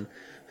later on,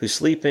 who's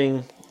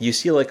sleeping. You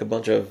see like a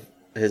bunch of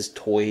his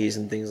toys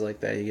and things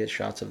like that. You get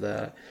shots of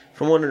that.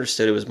 From what I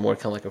understood, it was more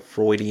kind of like a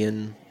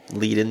Freudian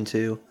lead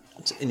into.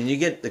 And then you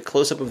get the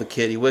close up of the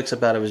kid. He wakes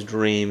up out of his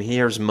dream. He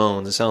hears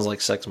moans. It sounds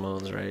like sex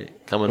moans, right?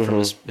 Coming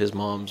from his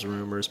mom's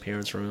room or his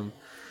parents' room.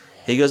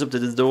 He goes up to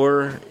the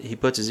door. He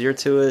puts his ear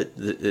to it.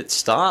 It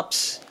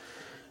stops.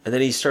 And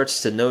then he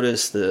starts to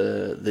notice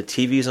the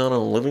TV's on in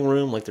the living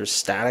room. Like there's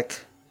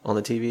static on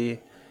the TV.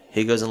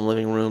 He goes in the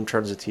living room,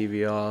 turns the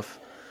TV off.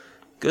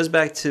 Goes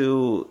back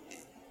to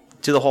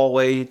the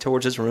hallway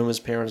towards his room, his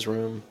parents'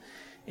 room.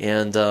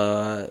 And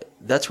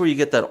that's where you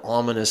get that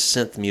ominous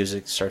synth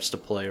music starts to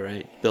play,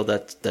 right? Build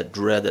that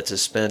dread, that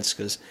suspense,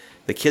 because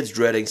the kid's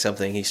dreading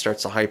something. He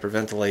starts to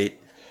hyperventilate,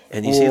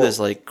 and you see this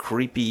like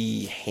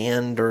creepy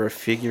hand or a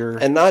figure.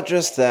 And not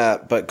just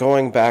that, but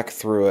going back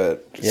through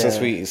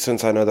it,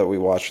 since I know that we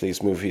watched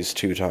these movies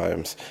 2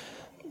 times,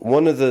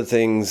 one of the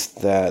things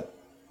that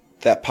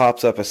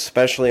pops up,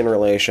 especially in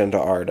relation to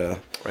Arda,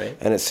 right?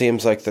 And it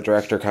seems like the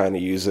director kind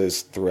of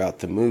uses throughout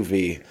the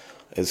movie,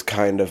 is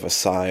kind of a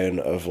sign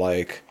of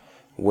like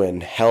when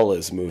hell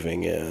is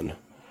moving in,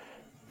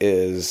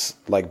 is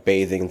like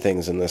bathing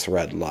things in this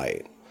red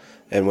light.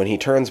 And when he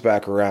turns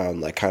back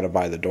around, like kind of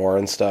by the door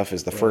and stuff,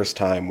 is the first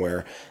time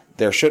where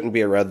there shouldn't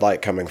be a red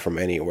light coming from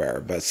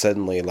anywhere, but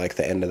suddenly like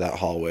the end of that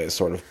hallway is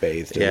sort of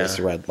bathed in this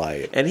red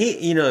light. And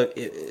he,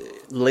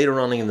 later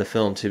on in the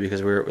film too,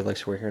 because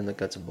we're hearing the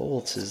guts and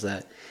bolts, is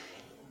that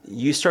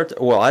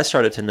I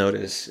started to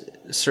notice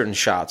certain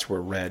shots where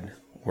red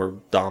were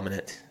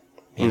dominant.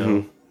 You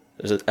know,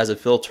 as a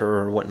filter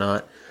or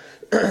whatnot.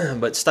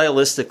 But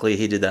stylistically,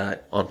 he did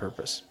that on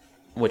purpose,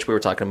 which we were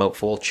talking about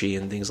Fulci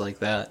and things like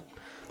that.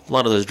 A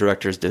lot of those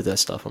directors did that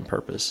stuff on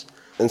purpose.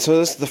 And so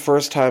this is the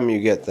first time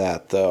you get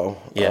that, though.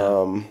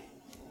 Yeah.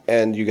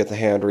 And you get the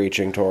hand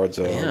reaching towards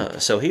him. Yeah,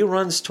 so he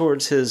runs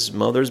towards his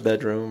mother's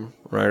bedroom,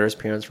 right, or his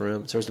parents'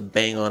 room, starts to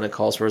bang on it,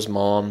 calls for his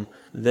mom.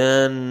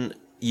 Then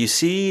you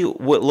see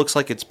what looks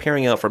like it's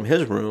peering out from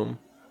his room,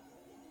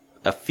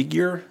 a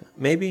figure,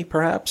 maybe,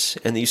 perhaps,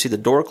 and then you see the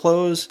door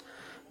close.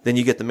 Then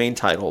you get the main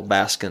title,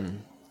 Baskin,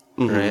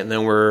 right? And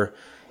then we're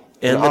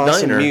in the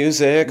awesome diner.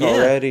 Music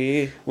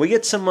already. We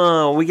get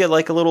some. We get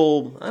like a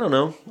little, I don't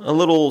know, a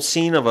little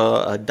scene of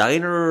a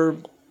diner,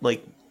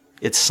 like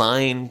its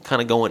sign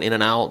kind of going in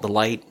and out, the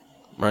light,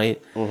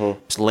 right?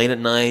 It's late at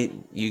night.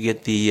 You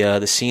get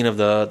the scene of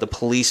the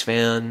police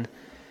van.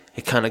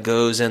 It kind of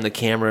goes in the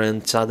camera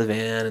inside the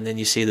van, and then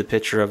you see the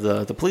picture of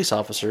the police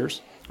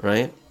officers,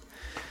 right?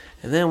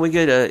 And then we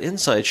get an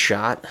inside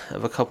shot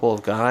of a couple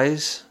of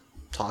guys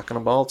talking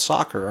about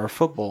soccer or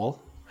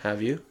football.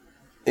 Have you?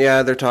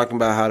 Yeah, they're talking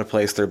about how to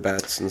place their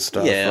bets and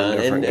stuff. Yeah,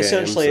 and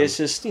essentially games.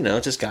 it's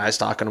just guys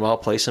talking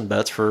about placing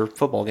bets for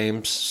football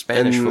games,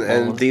 Spanish football.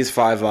 And these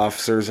 5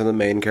 officers are the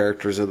main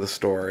characters of the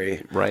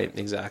story. Right,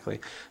 exactly.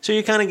 So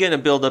you're kind of getting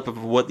a build-up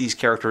of what these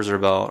characters are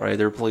about, right?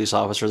 They're police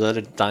officers at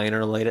a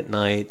diner late at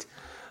night.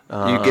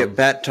 You get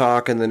bet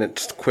talk, and then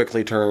it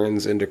quickly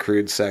turns into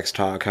crude sex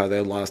talk, how they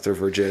lost their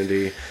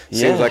virginity.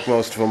 Seems like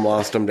most of them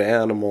lost them to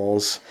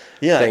animals,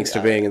 thanks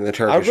to being in the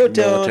Turkish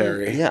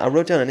military. I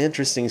wrote down an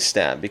interesting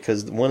stat,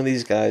 because one of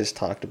these guys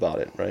talked about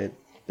it, right?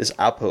 This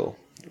Apo.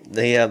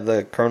 They have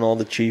the colonel,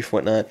 the chief,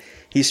 whatnot.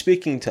 He's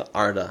speaking to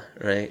Arda,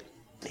 right?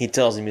 He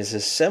tells him, he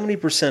says,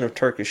 70% of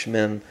Turkish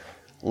men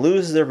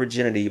lose their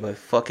virginity by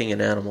fucking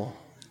an animal,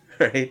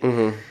 right?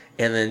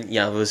 And then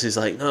Yavuz is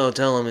like, no,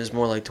 tell him it's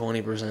more like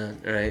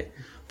 20%, right?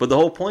 But the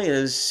whole point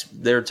is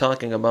they're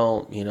talking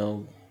about,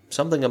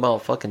 something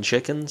about fucking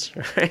chickens,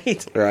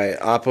 right? Right.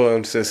 Apo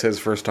insists his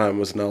first time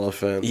was an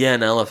elephant. Yeah,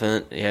 an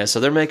elephant. Yeah, so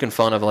they're making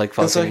fun of like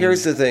fucking so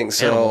here's the thing.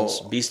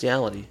 Animals,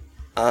 bestiality.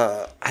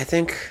 I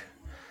think,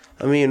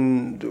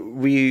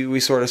 we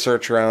sort of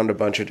search around a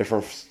bunch of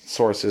different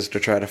sources to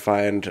try to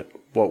find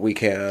what we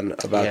can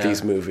about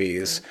these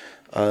movies.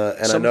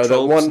 And some I know tropes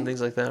that one, and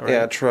things like that, right?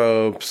 Yeah,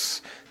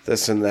 tropes,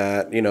 this and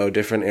that,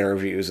 different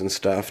interviews and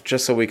stuff,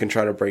 just so we can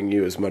try to bring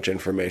you as much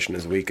information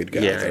as we could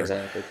gather. Yeah,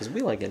 exactly, because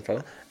we like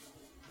info.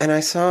 And I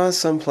saw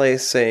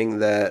someplace saying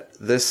that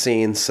this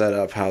scene set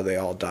up how they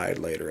all died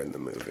later in the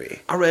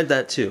movie. I read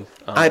that too.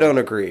 I don't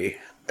agree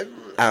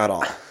at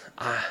all.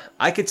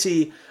 I could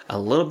see a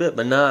little bit,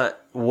 but not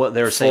what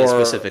they were saying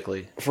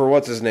specifically. For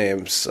what's his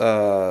name's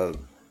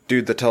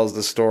dude that tells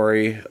the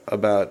story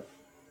about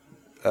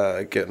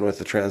getting with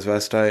the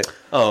transvestite.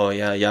 Oh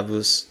yeah,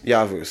 Yavuz.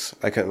 Yavuz.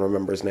 I couldn't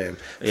remember his name.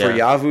 Yeah. For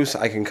Yavuz,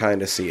 I can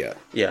kind of see it.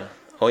 Yeah.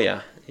 Oh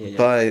yeah. Yeah.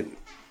 But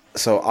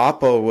so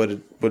Apo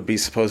would be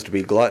supposed to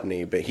be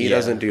gluttony, but he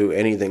doesn't do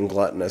anything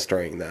gluttonous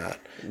during that.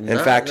 In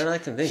fact,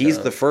 he's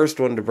the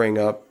first one to bring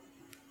up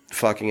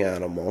fucking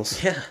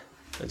animals. Yeah.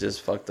 It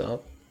just fucked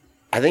up.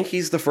 I think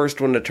he's the first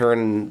one to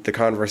turn the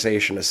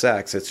conversation to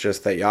sex. It's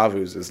just that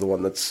Yavuz is the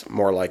one that's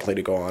more likely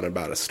to go on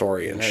about a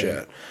story and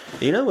shit.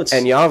 And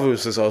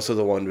Yavuz is also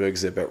the one to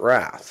exhibit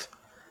wrath.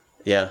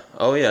 Yeah.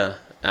 Oh, yeah.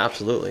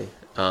 Absolutely.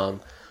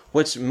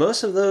 Which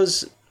most of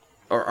those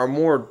are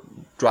more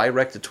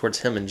directed towards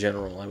him in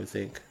general, I would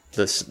think.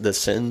 The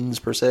sins,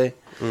 per se.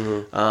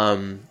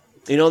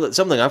 That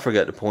something I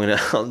forgot to point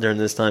out during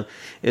this time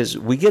is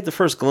we get the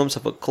first glimpse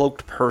of a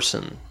cloaked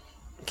person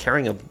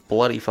carrying a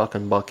bloody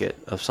fucking bucket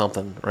of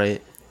something,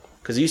 right?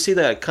 Because you see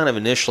that kind of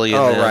initially in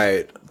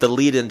the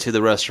lead into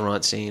the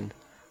restaurant scene,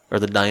 or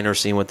the diner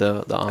scene with the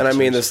officers. And I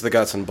mean, this is the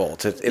guts and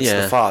bolts. It's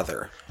the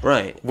father,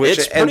 right? Which,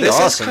 it's and pretty this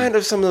awesome. is kind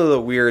of some of the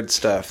weird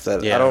stuff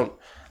that I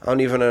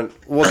don't even.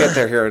 We'll get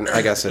there here,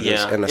 I guess, in a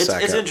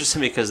second. It's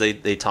interesting because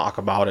they talk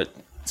about it.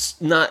 It's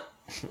not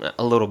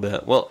a little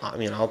bit. Well, I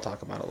mean, I'll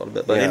talk about it a little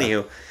bit, but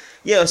anywho,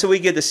 so we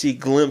get to see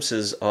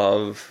glimpses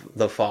of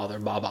the father,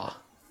 Baba,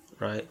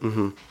 right?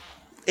 Mm-hmm.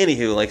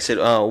 Anywho, like I said,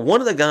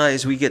 one of the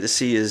guys we get to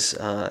see is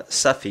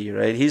Safi,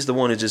 right? He's the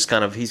one who just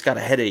he's got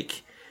a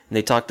headache, and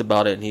they talked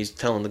about it, and he's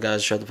telling the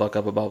guys to shut the fuck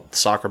up about the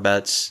soccer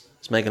bets.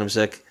 It's making him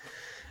sick.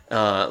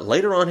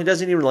 Later on, he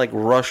doesn't even like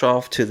rush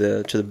off to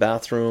the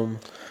bathroom,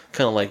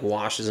 kind of like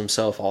washes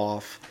himself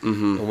off,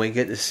 and we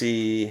get to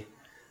see,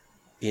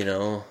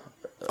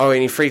 Oh,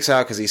 and he freaks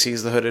out because he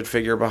sees the hooded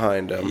figure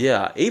behind him.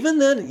 Yeah, even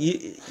then,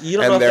 you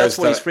don't know if that's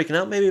what he's freaking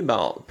out maybe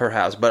about,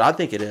 perhaps, but I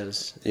think it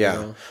is.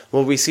 Yeah.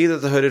 Well, we see that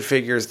the hooded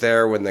figure's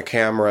there when the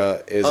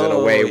camera is in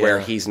a way where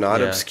he's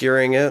not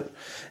obscuring it,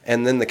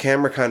 and then the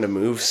camera kind of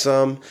moves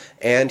some,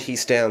 and he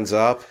stands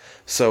up,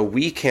 so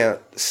we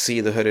can't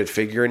see the hooded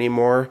figure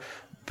anymore.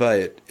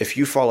 But if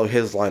you follow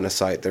his line of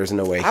sight, there's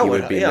no way he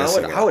would be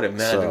missing it. I would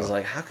imagine. It's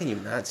like, how can you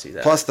not see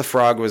that? Plus, the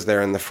frog was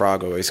there, and the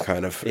frog always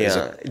kind of is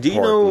important. Do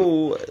you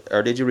know,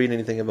 or did you read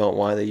anything about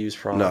why they use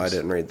frogs? No, I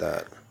didn't read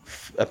that.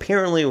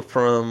 Apparently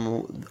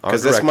from our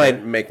because this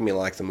might make me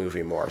like the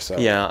movie more. So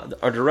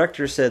our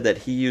director said that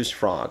he used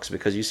frogs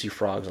because you see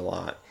frogs a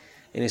lot.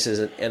 And he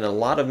says, in a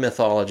lot of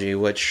mythology,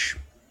 which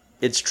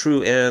it's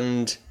true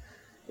and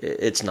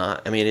it's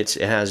not. I mean, it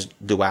has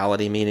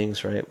duality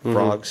meanings, right? Mm-hmm.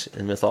 Frogs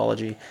in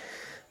mythology.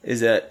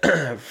 Is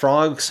that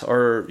frogs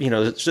are,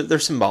 they're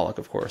symbolic,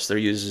 of course. They're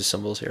used as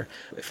symbols here.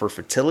 For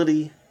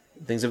fertility,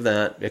 things of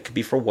that. It could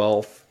be for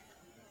wealth.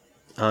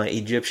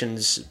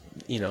 Egyptians,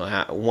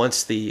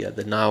 once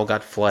the Nile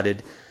got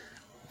flooded,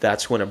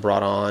 that's when it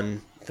brought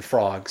on the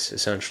frogs,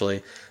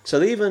 essentially.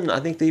 So I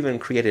think they even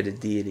created a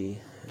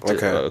deity,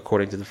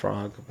 according to the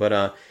frog.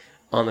 But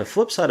on the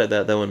flip side of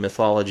that, though, in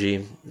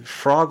mythology,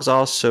 frogs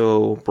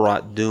also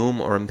brought doom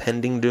or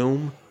impending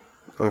doom.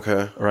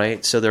 Okay.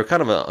 Right? So they're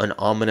kind of an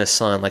ominous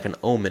sign, like an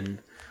omen,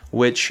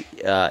 which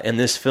in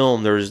this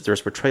film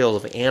there's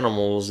portrayals of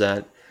animals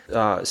that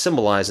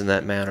symbolize in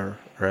that manner,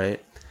 right?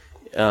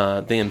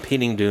 The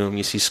impending doom,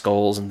 you see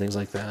skulls and things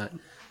like that.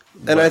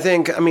 And I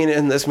think,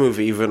 in this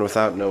movie, even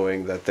without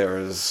knowing that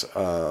there's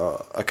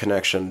a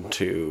connection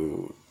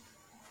to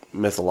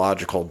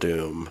mythological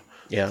doom,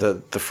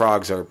 the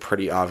frogs are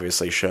pretty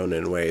obviously shown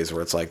in ways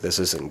where it's like, this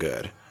isn't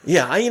good.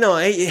 Yeah,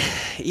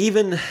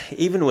 even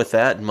with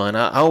that in mind,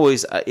 I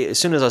always, as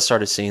soon as I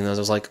started seeing those,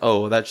 I was like,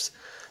 oh, there's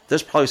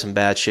probably some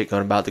bad shit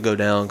about to go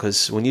down,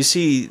 because when you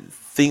see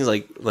things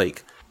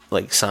like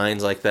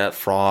signs like that,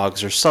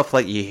 frogs or stuff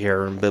like you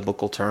hear in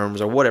biblical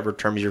terms or whatever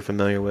terms you're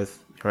familiar with,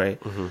 right?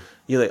 Mm-hmm.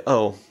 You're like,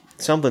 oh,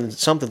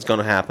 something's going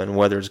to happen,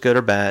 whether it's good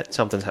or bad.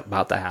 Something's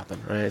about to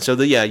happen, right? So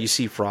you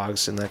see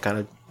frogs and that kind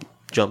of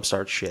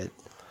jumpstart shit.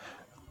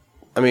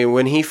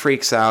 When he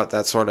freaks out,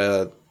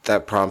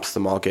 that prompts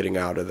them all getting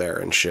out of there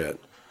and shit.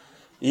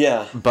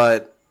 Yeah.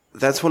 But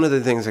that's one of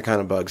the things that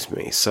kind of bugs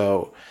me.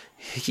 So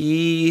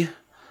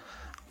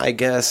I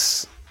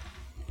guess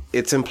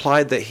it's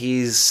implied that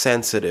he's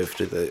sensitive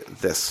to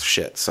this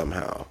shit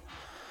somehow.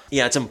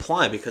 Yeah, it's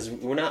implied because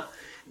we're not.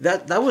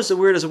 That was the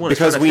weirdest one.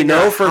 Because we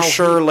know for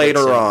sure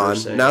later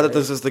on, now that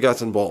this is the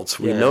guts and bolts,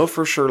 we know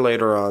for sure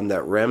later on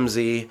that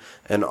Remzi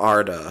and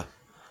Arda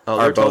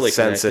are both totally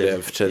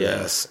sensitive to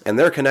this. And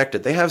they're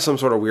connected. They have some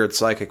sort of weird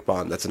psychic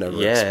bond that's never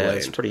explained. Yeah,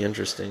 it's pretty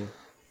interesting.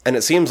 And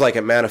it seems like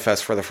it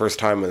manifests for the first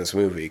time in this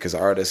movie, because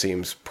Arda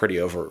seems pretty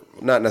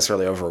not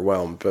necessarily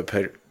overwhelmed, but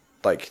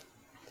like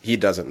he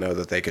doesn't know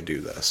that they could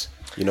do this.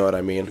 You know what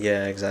I mean?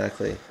 Yeah,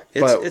 exactly.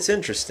 It's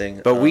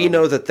interesting. But we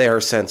know that they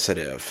are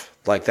sensitive.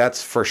 Like,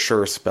 that's for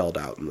sure spelled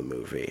out in the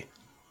movie.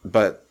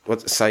 But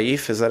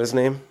Saif, is that his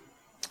name?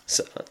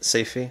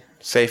 Saifi?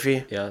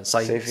 Saifi? Yeah,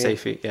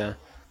 Saifi, yeah.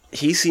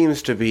 He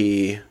seems to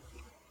be,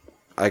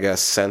 I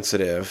guess,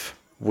 sensitive,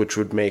 which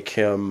would make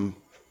him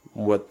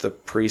what the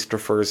priest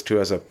refers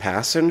to as a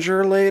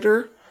passenger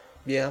later.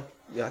 Yeah,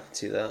 I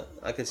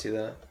can see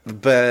that.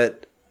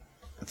 But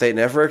they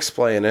never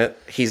explain it.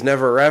 He's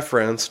never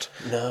referenced.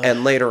 No.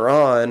 And later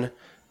on,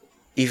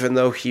 even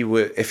though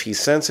if he's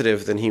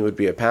sensitive, then he would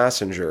be a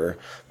passenger.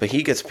 But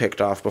he gets picked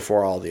off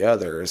before all the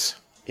others.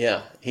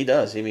 Yeah, he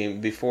does.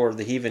 Before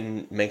he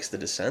even makes the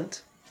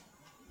descent.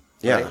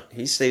 Yeah, right?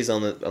 He stays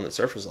on the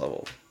surface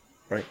level,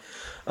 right?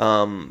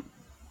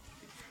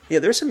 Yeah,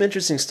 there's some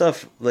interesting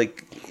stuff.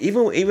 Like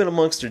even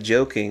amongst their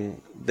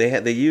joking,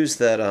 they use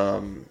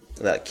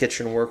that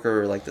kitchen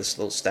worker, like this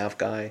little staff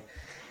guy,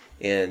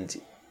 and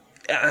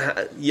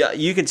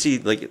you can see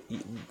like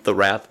the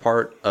wrath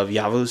part of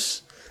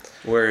Yavuz,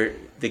 where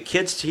the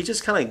kids, he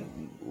just kind of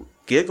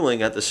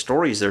giggling at the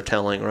stories they're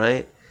telling,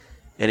 right?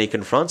 And he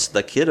confronts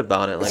the kid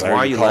about it, like, why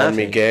are you laughing?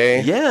 Me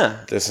gay?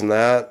 Yeah, this and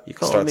that. You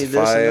calling me this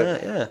and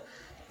that? Yeah.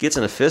 Gets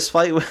in a fist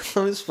fight with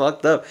him. It's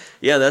fucked up.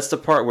 Yeah, that's the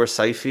part where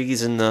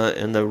Saifi's in the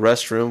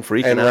restroom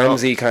freaking out. And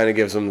Remzi kind of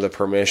gives him the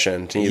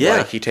permission.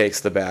 He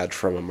takes the badge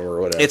from him or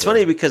whatever. It's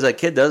funny because that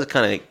kid does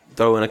kind of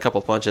throw in a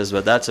couple punches,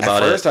 but that's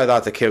about At first, it. I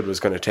thought the kid was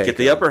going to take Get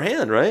the him. upper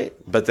hand, right?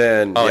 But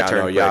then, Oh, yeah, it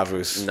turned no, quick.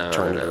 Yavuz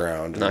turned it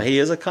around. No, he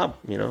is a cop,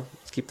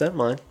 Let's keep that in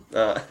mind.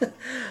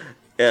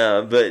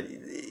 Yeah, but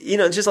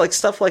just like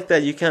stuff like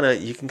that, you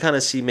can kind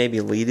of see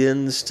maybe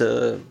lead-ins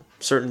to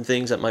certain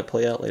things that might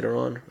play out later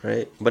on,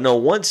 right? But no,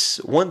 once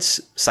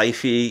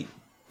Saifi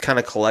kind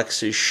of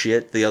collects his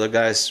shit, the other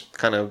guys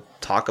kind of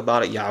talk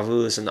about it.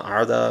 Yavuz and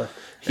Arda.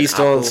 He and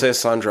still Apu.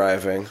 insists on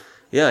driving.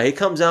 Yeah, he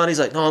comes out. He's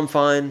like, "No, I'm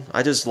fine.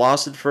 I just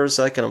lost it for a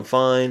second. I'm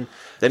fine."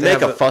 They make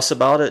have a fuss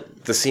about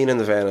it. The scene in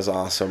the van is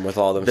awesome with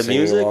all them The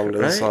singing music, along to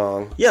right? the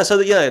song. Yeah, so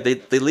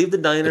they leave the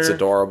diner. It's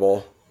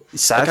adorable.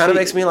 Saifi, It kind of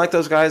makes me like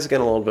those guys again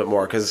a little bit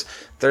more because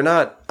they're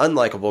not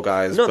unlikable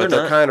guys, No, but they're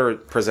they're not. kind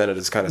of presented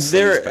as kind of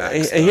They're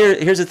sleazebags.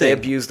 here's the They thing.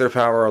 abuse their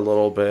power a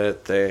little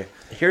bit.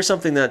 Here's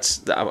something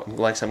I'm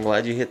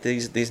glad you hit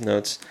these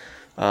notes.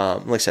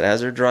 Like I said,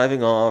 as they're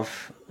driving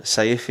off,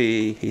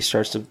 Saifi, he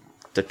starts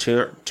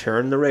to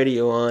turn the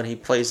radio on. He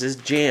plays his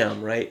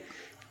jam, right?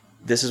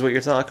 This is what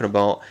you're talking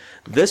about.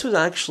 This was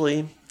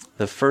actually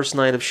the first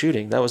night of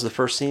shooting. That was the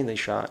first scene they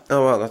shot.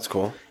 Oh wow, that's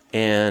cool.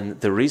 And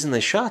the reason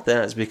they shot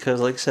that is because,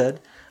 like I said,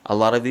 a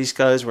lot of these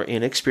guys were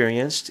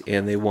inexperienced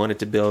and they wanted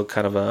to build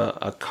kind of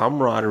a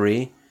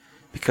camaraderie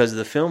because of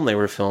the film they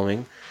were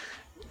filming.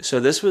 So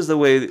this was the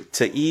way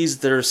to ease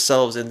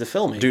themselves into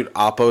filming. Dude,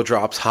 Oppo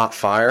drops hot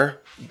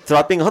fire.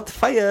 Dropping hot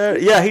fire.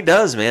 Yeah, he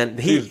does, man.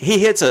 He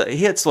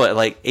hits what,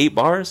 like 8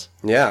 bars?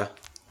 Yeah.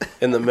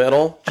 In the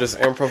middle, just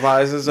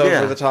improvises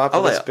over the top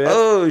of I'm this like, bit.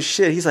 oh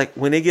shit. He's like,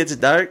 when it gets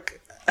dark.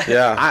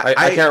 Yeah,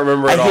 I can't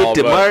remember it I all, hit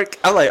the but mark.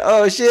 I'm like,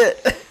 oh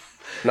shit.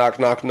 knock,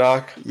 knock,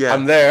 knock. Yeah.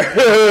 I'm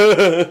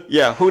there.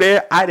 Yeah, who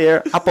there? I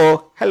there.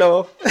 Apple.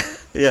 Hello.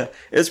 Yeah,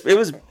 it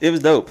was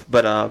dope.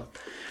 But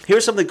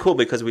here's something cool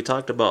because we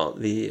talked about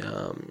the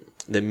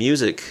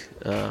music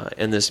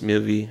in this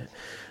movie.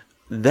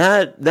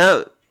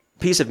 That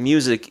piece of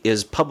music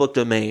is public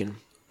domain,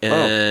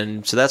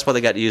 and so that's why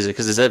they got to use it.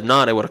 Because if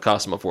not, it would have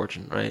cost them a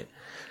fortune, right?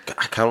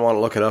 I kind of want to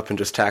look it up and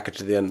just tack it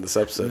to the end of this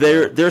episode.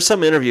 There's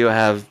some interview I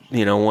have,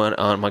 one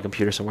on my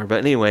computer somewhere. But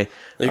anyway,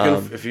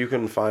 if you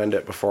can find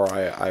it before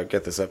I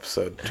get this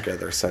episode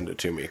together, send it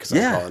to me because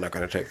I'm probably not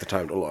going to take the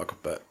time to look.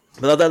 But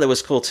I thought that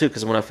was cool too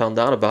because when I found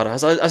out about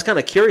it, I was kind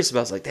of curious about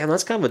it. I was like, damn,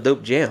 that's kind of a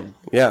dope jam.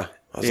 yeah,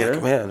 I was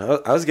like, man,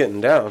 I was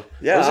getting down.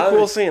 Yeah, it was a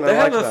cool scene. They're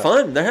I liked having that.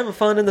 fun. They're having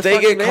fun in the. They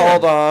fucking get van.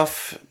 called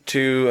off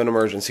to an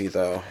emergency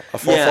though, a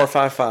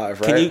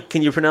 4455, right?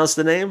 Can you pronounce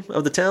the name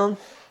of the town?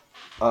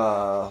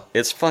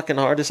 It's fucking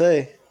hard to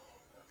say.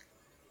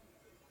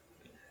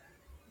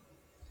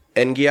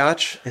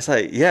 Engiach? It's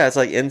like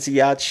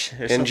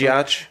Enziach.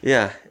 Engiach?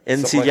 Yeah,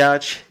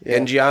 Enziach. Yeah.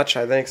 Engiach,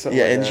 I think. Something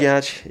Yeah, like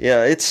that. Engiach.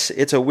 Yeah,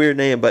 it's a weird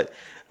name, but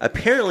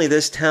apparently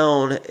this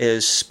town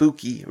is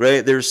spooky,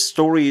 right? There's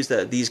stories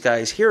that these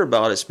guys hear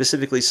about it,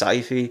 specifically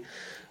Saifi,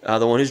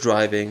 the one who's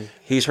driving.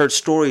 He's heard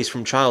stories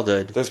from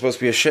childhood. There's supposed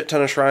to be a shit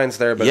ton of shrines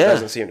there, but it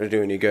doesn't seem to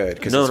do any good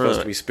because it's supposed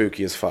to be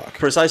spooky as fuck.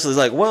 Precisely. He's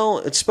like, well,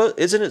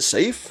 isn't it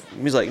safe?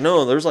 He's like,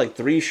 no, there's like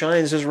 3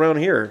 shrines just around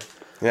here.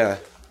 Yeah.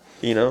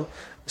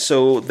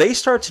 So they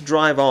start to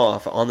drive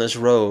off on this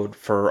road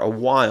for a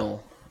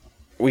while.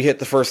 We hit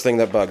the first thing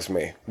that bugs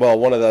me. Well,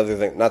 one of the other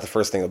things, not the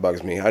first thing that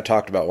bugs me. I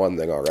talked about one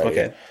thing already.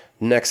 Okay.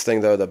 Next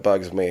thing, though, that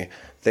bugs me.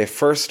 They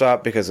first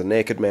stop because a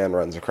naked man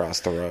runs across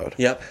the road.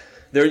 Yep.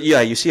 There,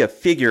 you see a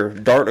figure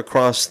dart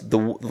across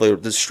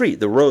the street,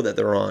 the road that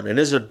they're on. It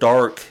is a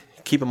dark.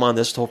 Keep in mind,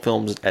 this whole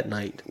film's at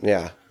night.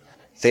 Yeah.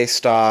 They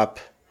stop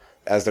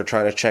as they're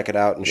trying to check it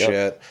out and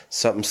shit.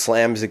 Something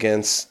slams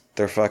against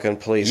their fucking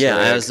police rig.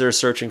 As they're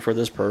searching for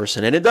this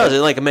person, and it does.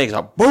 It makes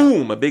a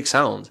boom, a big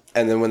sound.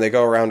 And then when they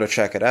go around to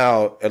check it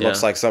out, it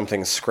looks like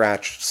something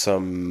scratched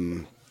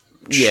some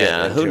shit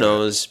Who into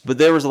knows? But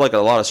there was like a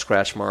lot of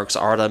scratch marks.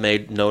 Arda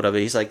made note of it.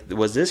 He's like,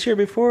 "Was this here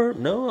before?"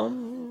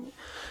 No.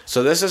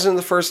 So this isn't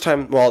the first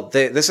time. Well,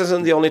 this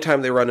isn't the only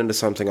time they run into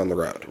something on the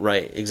road.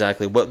 Right,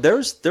 exactly. But there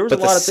was a lot But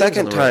the of things on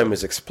second the time road.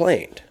 is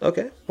explained.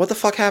 Okay. What the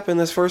fuck happened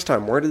this first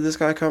time? Where did this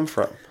guy come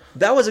from?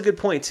 That was a good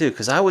point too,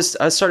 because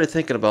I started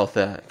thinking about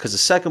that. Because the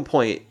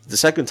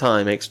second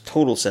time makes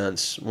total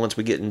sense once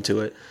we get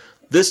into it.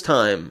 This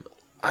time,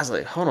 I was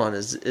like, hold on,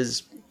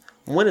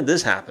 when did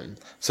this happen?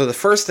 So the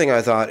first thing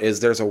I thought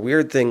is there's a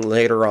weird thing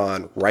later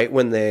on, right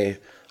when they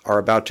are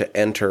about to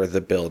enter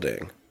the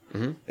building.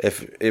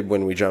 Mm-hmm.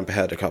 When we jump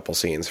ahead a couple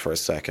scenes for a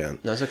second.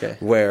 That's okay.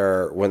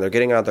 Where when they're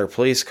getting out of their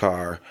police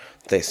car,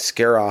 they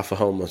scare off a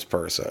homeless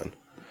person.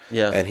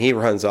 Yeah. And he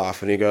runs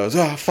off and he goes,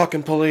 "Oh,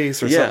 fucking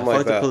police," or something like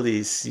fuck that. the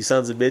police, you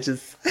sons of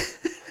bitches.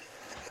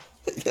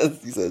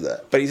 Yes, he said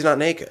that. But he's not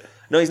naked.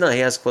 No, he's not. He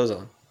has clothes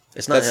on.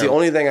 It's not That's him. the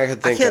only thing I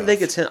could think of. I can't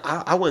think it's him.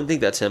 I wouldn't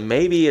think that's him.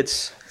 Maybe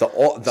it's... The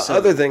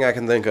other thing I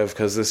can think of,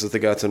 because this is the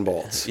guts and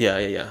bolts.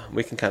 Yeah.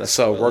 We can kind of...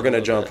 So we're going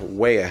to jump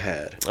way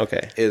ahead.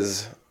 Okay.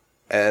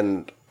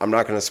 And I'm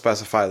not going to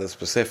specify the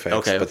specifics,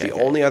 but the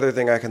only other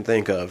thing I can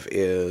think of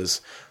is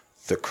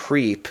the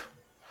creep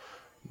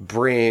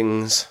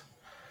brings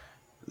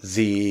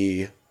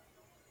the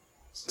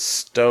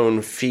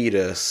stone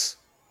fetus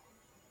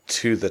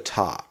to the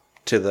top,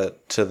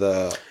 to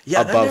the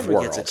Yeah, above that never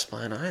world. gets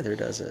explained either,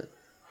 does it?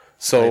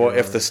 So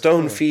if the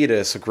stone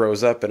fetus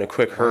grows up in a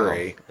quick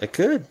hurry, It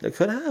could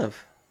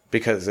have.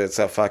 because it's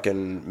a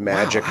fucking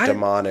magic Wow,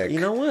 demonic. You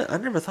know what? I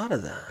never thought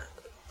of that.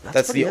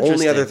 That's the pretty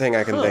only other interesting. thing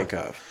I can Huh. think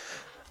of.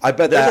 I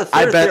bet There's that a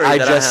I third bet theory I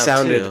that just have,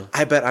 sounded too.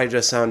 I bet I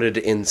just sounded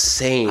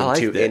insane I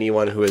liked to it.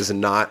 anyone who has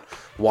not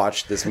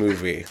watched this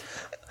movie.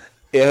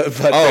 Yeah,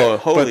 but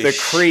holy the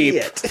creep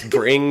shit.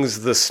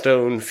 brings the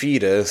stone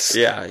fetus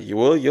Yeah, you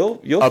will. You'll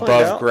find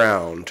above out.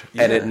 ground,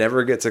 and it Yeah.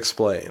 never gets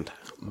explained.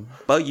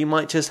 But you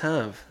might just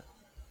have.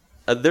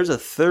 There's a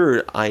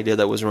third idea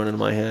that was running in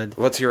my head.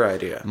 What's your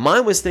idea?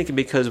 Mine was thinking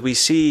because we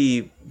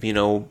see,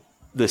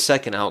 the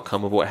second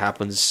outcome of what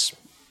happens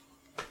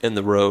in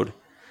the road.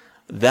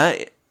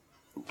 That,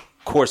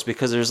 of course,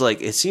 because there's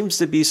it seems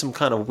to be some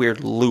kind of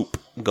weird loop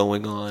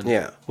going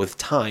on with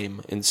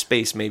time and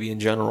space, maybe in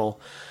general.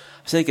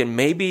 I was thinking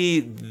maybe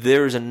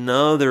there's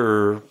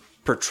another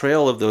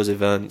portrayal of those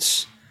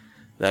events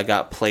that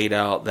got played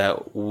out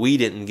that we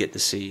didn't get to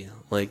see.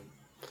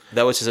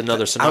 That was just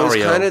another scenario. I was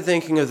kind of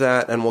thinking of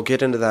that, and we'll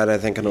get into that, I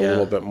think, in a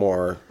little bit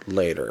more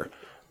later.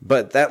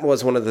 But that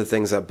was one of the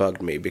things that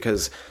bugged me,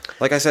 because,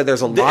 like I said,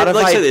 there's a lot of...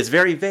 Like I said, it's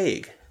very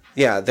vague.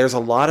 Yeah, there's a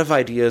lot of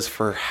ideas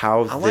for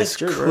how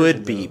this your could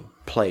version, be though.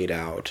 played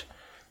out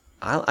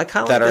I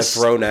kind of that like are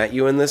thrown at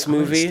you in this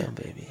movie,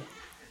 baby.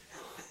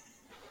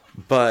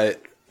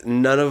 but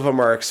none of them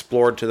are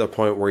explored to the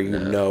point where you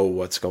know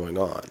what's going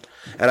on.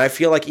 And I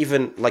feel like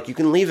even, you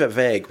can leave it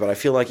vague, but I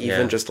feel like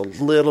even just a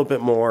little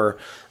bit more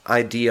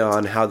idea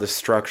on how the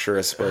structure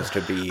is supposed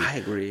to be I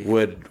agree.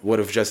 would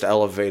have just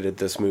elevated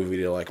this movie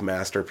to,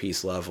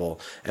 masterpiece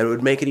level, and it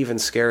would make it even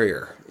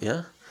scarier.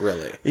 Yeah.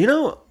 Really.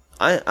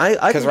 I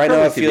Because right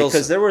now it feels...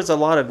 because there was a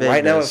lot of vagueness.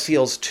 Right now it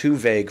feels too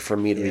vague for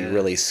me to be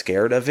really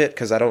scared of it,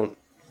 because I don't...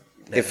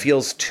 It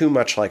feels too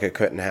much like it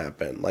couldn't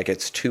happen.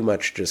 It's too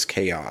much just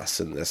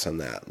chaos and this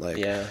and that.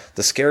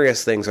 The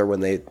scariest things are when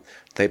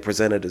they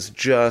present it as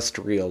just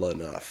real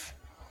enough.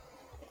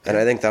 And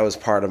I think that was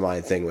part of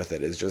my thing with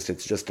it, it's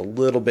just a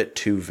little bit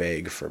too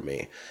vague for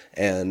me.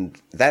 And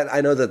that I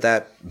know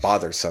that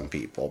bothers some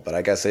people, but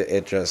I guess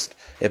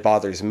it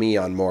bothers me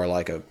on more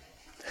a...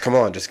 Come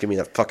on, just give me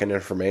that fucking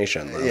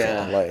information level.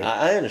 Yeah,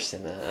 I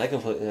understand that. I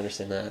completely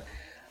understand that.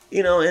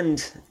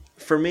 And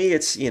for me,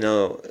 it's,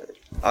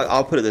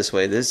 I'll put it this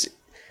way. This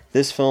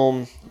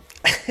film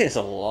is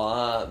a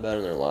lot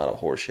better than a lot of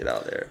horse shit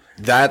out there.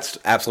 That's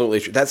absolutely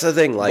true. That's the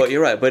thing. But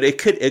you're right. But it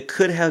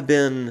could have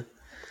been...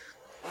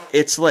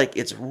 It's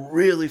it's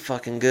really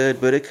fucking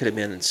good, but it could have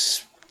been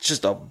just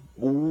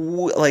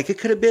it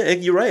could have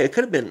been... You're right. It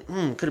could have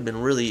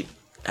been really...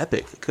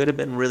 epic. It could have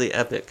been really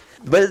epic,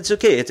 but it's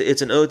okay.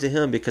 It's an ode to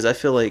him, because I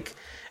feel like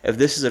if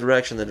this is the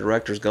direction the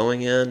director's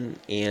going in,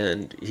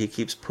 and he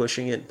keeps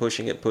pushing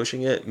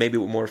it, maybe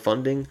with more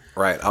funding.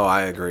 Right. Oh,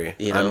 I agree.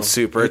 I'm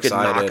super he could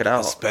excited, knock it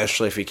out.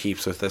 especially if he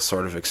keeps with this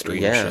sort of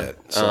extreme shit.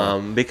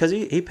 So. Because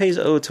he pays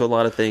ode to a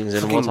lot of things,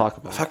 and we'll talk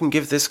about. Fucking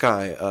give this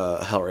guy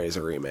a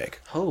Hellraiser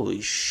remake.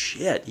 Holy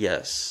shit!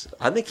 Yes,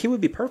 I think he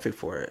would be perfect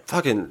for it.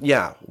 Fucking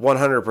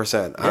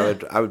 100%.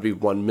 I would be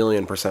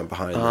 1,000,000%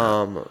 behind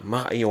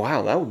that.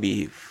 Wow, that would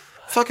be.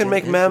 Fucking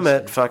make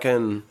Mehmet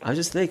fucking... I was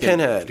just thinking,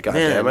 Pinhead,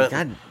 goddammit.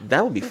 God,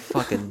 that would be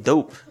fucking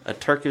dope. A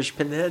Turkish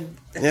Pinhead.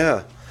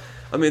 Yeah.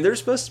 I mean, there's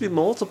supposed to be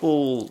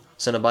multiple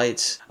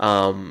Cenobites.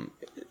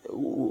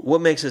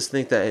 What makes us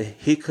think that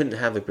he couldn't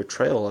have a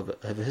portrayal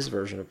of his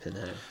version of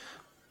Pinhead?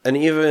 And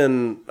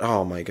even...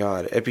 Oh my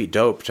god. It'd be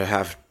dope to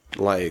have,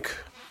 I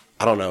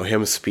don't know,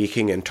 him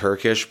speaking in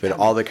Turkish, but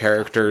all the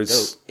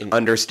characters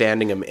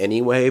understanding him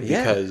anyway,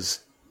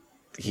 because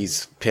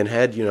he's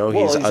Pinhead, he's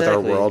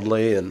exactly.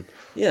 otherworldly and...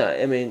 Yeah,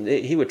 I mean,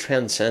 he would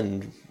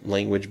transcend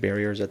language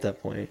barriers at that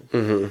point.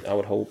 Mm-hmm. I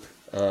would hope.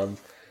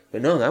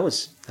 But no, that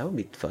would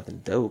be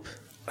fucking dope.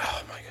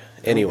 Oh my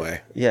god.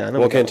 Anyway, yeah, I know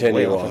we'll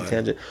continue on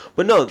tangent.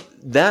 But no,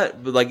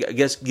 I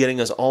guess getting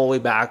us all the way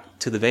back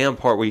to the van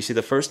part where you see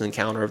the first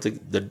encounter of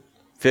the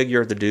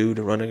figure of the dude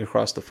running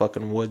across the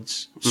fucking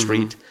woods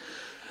street. Mm-hmm.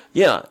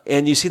 Yeah,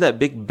 and you see that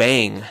big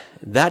bang.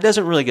 That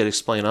doesn't really get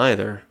explained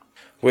either.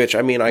 Which,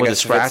 I mean, I guess the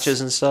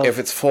scratches and stuff. If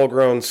it's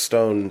full-grown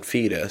stone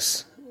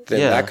fetus, then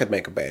that could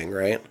make a bang,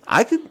 right?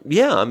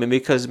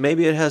 Because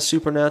maybe it has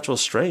supernatural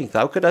strength.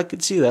 I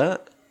could see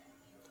that.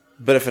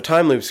 But if a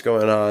time loop's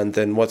going on,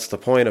 then what's the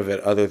point of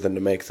it other than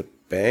to make the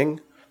bang?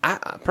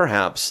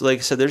 Perhaps. Like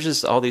I said, there's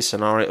just all these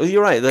scenarios.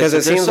 You're right. Because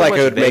it seems like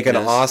it would make an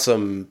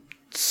awesome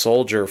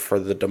soldier for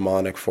the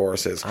demonic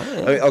forces.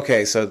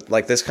 Okay, so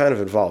this kind of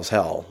involves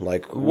hell.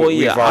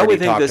 We've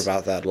already talked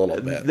about that a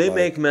little bit. They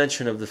make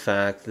mention of the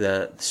fact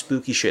that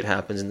spooky shit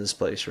happens in this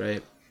place,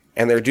 right?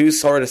 And there do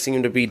sort of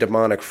seem to be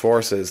demonic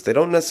forces. They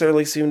don't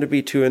necessarily seem to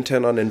be too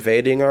intent on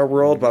invading our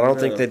world, but I don't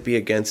think they'd be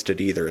against it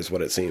either, is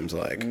what it seems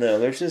like. No,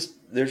 there's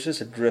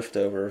just a drift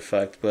over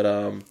effect.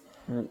 But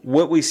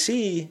what we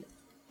see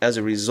as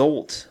a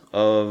result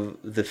of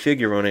the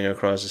figure running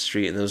across the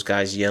street and those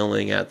guys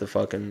yelling at the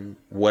fucking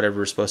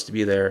whatever is supposed to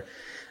be there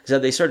is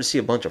that they start to see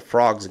a bunch of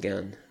frogs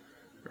again,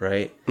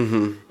 right?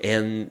 Mm-hmm.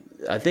 And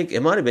I think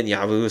it might have been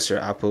Yavuz or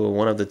Apu,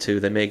 one of the two.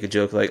 They make a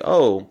joke like,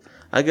 "Oh,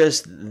 I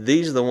guess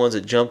these are the ones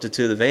that jumped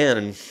into the van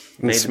and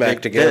made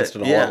smacked against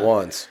it all at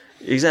once."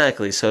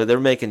 Exactly. So they're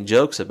making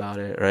jokes about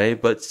it,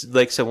 right? But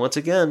like, so once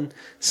again,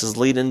 this is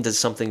leading to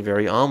something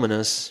very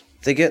ominous.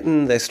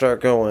 They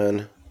start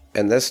going,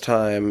 and this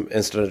time,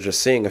 instead of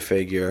just seeing a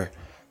figure,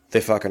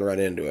 they fucking run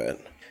into it.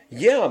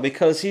 Yeah,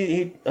 because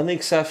I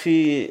think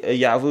Safi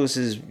Yavuz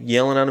is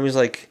yelling at him. He's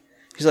like,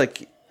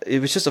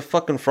 it was just a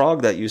fucking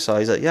frog that you saw.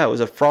 He's like, yeah, it was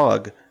a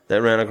frog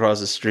that ran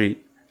across the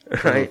street,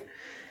 right?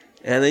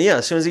 Mm-hmm. And then,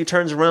 as soon as he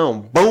turns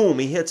around, boom,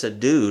 he hits a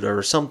dude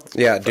or something.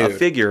 Yeah, dude. A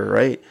figure,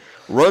 right?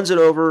 Runs it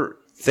over.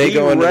 They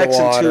go into the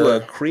water. Into a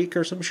creek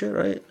or some shit,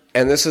 right?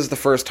 And this is the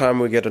first time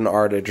we get an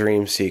Arda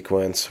dream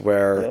sequence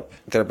where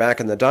they're back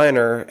in the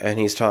diner and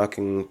he's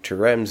talking to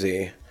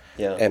Remzi.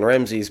 Yeah. And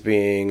Remzi's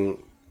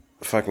being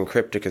fucking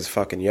cryptic as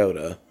fucking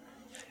Yoda.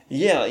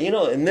 Yeah,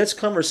 in this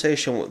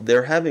conversation,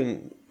 they're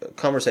having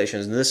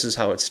conversations, and this is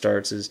how it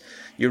starts. Is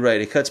you're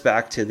right? It cuts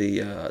back to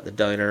the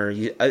diner.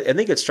 I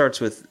think it starts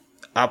with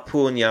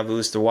Apu and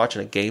Yavuz. They're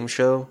watching a game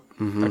show,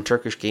 a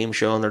Turkish game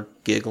show, and they're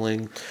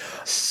giggling.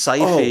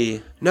 Saifi.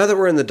 Oh, now that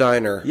we're in the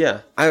diner,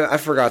 I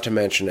forgot to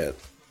mention it.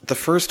 The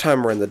first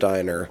time we're in the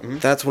diner,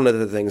 that's one of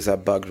the things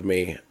that bugged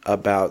me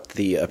about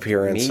the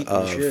appearance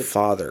of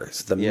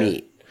fathers, the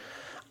meat.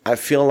 I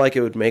feel like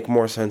it would make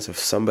more sense if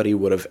somebody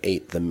would have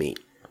ate the meat.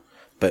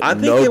 But I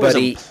think it was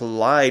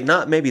implied,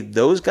 not maybe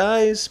those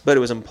guys, but it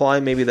was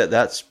implied maybe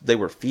that they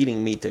were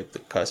feeding meat to the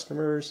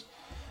customers.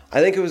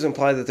 I think it was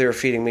implied that they were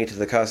feeding meat to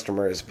the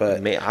customers,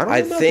 but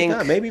I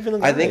think maybe even the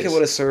guys. I think it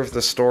would have served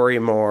the story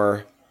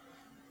more.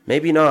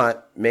 Maybe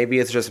not. Maybe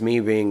it's just me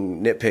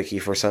being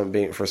nitpicky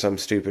for some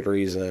stupid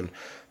reason.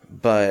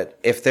 But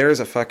if there's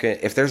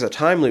a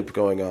time loop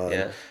going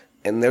on,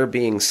 and they're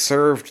being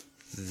served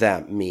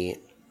that meat,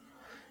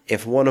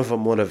 if one of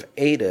them would have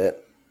ate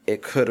it,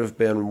 it could have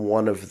been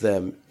one of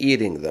them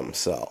eating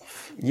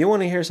themselves. You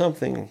want to hear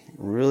something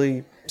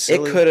really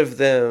silly? It could have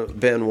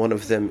been one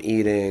of them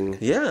eating...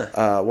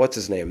 what's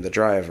his name? The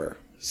driver.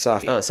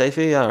 Safi. Oh,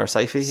 Saifi or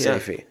Saifi?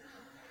 Saifi. Yeah.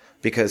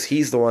 Because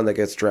he's the one that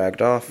gets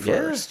dragged off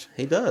first.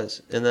 Yeah, he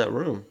does, in that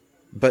room.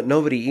 But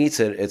nobody eats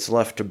it. It's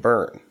left to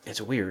burn.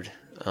 It's weird.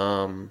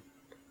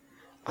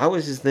 I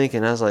was just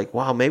thinking, I was like,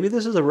 wow, maybe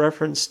this is a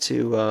reference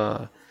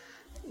to...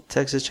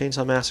 Texas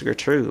Chainsaw Massacre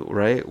 2,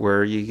 right?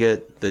 Where you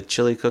get the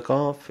chili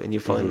cook-off and you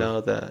find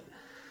out that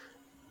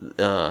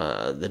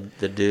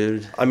the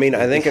dude. I mean,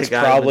 I think it's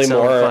probably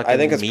more. I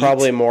think it's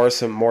probably more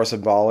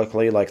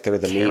symbolically like they're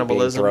the meat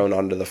being thrown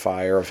onto the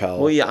fire of hell.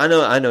 Well, yeah, I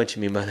know what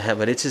you mean by that,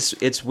 but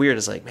it's weird.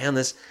 It's like, man,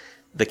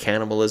 the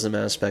cannibalism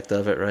aspect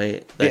of it,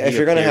 right? Yeah, if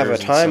you're gonna have a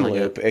time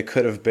loop, it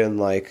could have been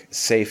like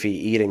Saifi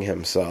eating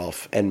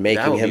himself and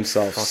making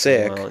himself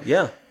sick. Wild.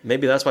 Yeah,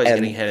 maybe that's why he's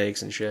getting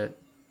headaches and shit.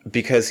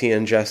 Because he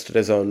ingested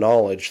his own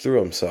knowledge through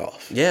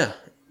himself. Yeah,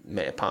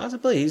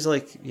 possibly. He's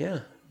like,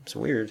 it's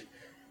weird.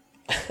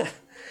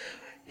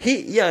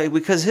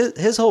 Because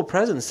his whole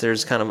presence there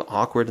is kind of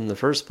awkward in the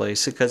first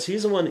place. Because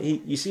he's the one,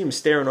 you see him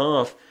staring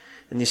off,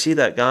 and you see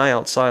that guy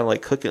outside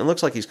like cooking. It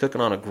looks like he's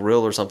cooking on a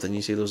grill or something.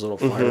 You see those little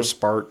fire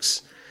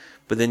sparks.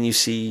 But then you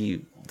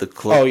see the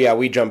cloak. Oh, yeah,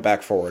 we jump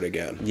back forward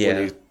again.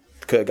 Yeah.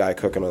 When guy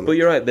cooking on the... But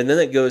you're right. But then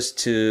it goes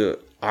to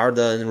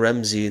Arda and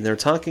Remzi, and they're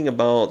talking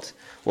about...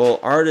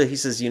 Well, Arda, he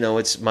says,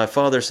 it's my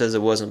father says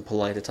it wasn't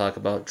polite to talk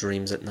about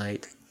dreams at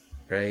night,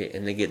 right?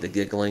 And they get the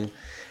giggling.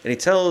 And he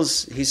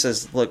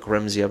says, look,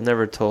 Remzi, I've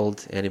never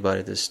told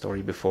anybody this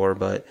story before,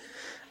 but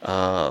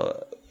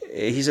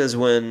he says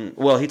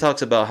he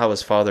talks about how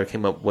his father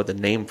came up with a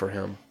name for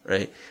him,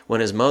 right? When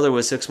his mother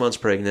was 6 months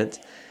pregnant,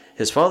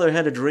 his father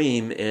had a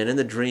dream, and in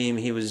the dream,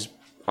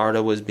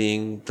 Arda was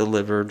being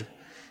delivered,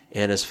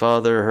 and his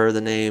father heard the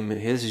name,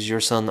 this is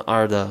your son,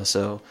 Arda,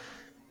 so...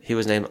 He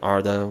was named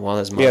Arda while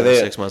his mother was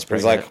 6 months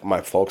pregnant. It was like,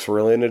 my folks were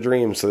really into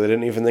dreams, so they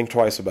didn't even think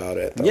twice about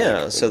it.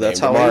 So that's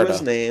how he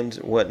was named,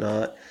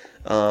 whatnot.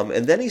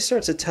 And then he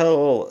starts to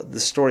tell the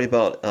story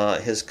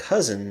about his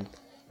cousin,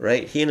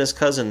 right? He and his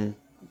cousin,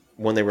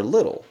 when they were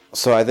little.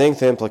 So I think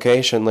the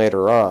implication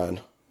later on,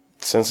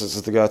 since it's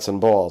the guts and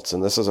bolts,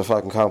 and this is a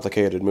fucking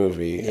complicated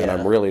movie, and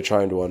I'm really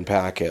trying to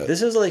unpack it.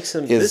 This is like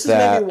this is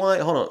maybe why.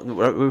 Hold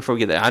on, before we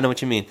get there, I know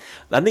what you mean.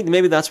 I think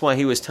maybe that's why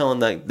he was telling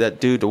that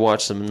dude to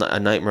watch A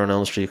Nightmare on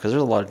Elm Street, because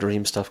there's a lot of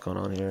dream stuff going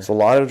on here. There's a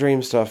lot of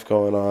dream stuff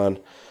going on,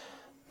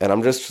 and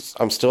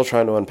I'm still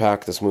trying to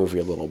unpack this movie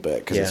a little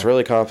bit because it's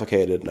really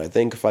complicated, and I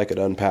think if I could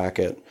unpack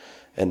it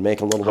and make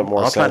a little bit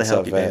more sense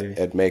of it,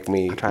 it'd make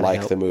me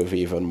like the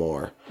movie even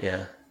more.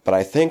 Yeah. But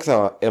I think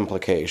the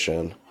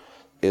implication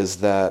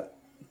is that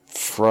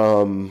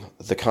from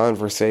the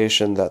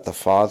conversation that the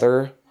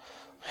father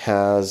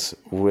has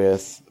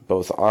with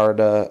both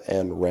Arda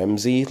and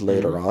Remzi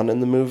later on in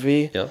the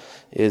movie,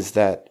 is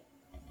that,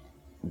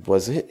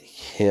 was it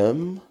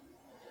him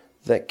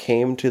that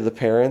came to the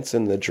parents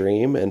in the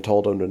dream and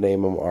told them to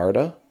name him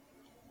Arda?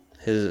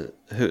 The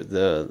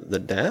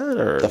dad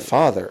or the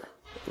father?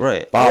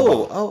 Right. Baba.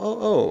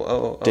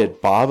 Oh.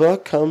 Did Baba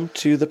come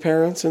to the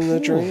parents in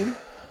the dream?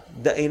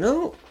 That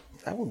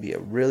would be a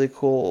really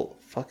cool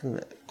fucking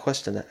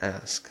question to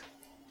ask.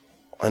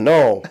 I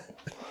know.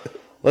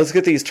 Let's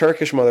get these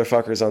Turkish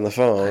motherfuckers on the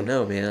phone. I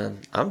know, man.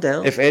 I'm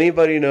down. If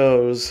anybody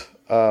knows,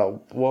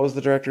 what was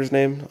the director's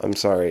name? I'm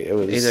sorry. It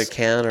was either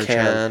Can or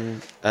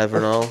Chan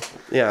Evernal.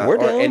 Yeah, We're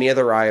or down. any of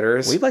the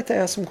writers. We'd like to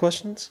ask some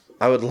questions.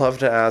 I would love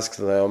to ask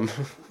them.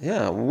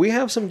 Yeah, we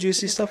have some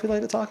juicy stuff we'd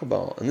like to talk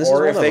about. And this is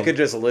Or one if of they them. could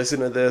just listen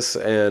to this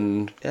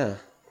and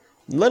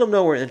let them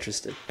know we're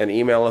interested. and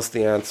email us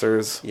the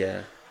answers.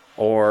 Yeah.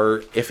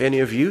 Or if any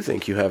of you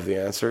think you have the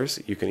answers,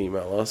 you can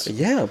email us.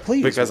 Yeah,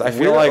 please. Because I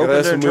feel We're like open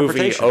this to movie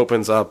interpretation.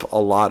 opens up a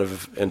lot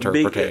of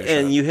interpretation.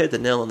 And you hit the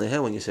nail on the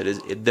head when you said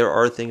there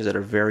are things that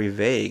are very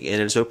vague,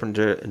 and it's open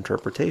to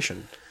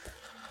interpretation.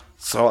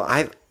 So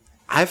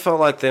I felt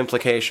like the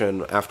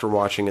implication after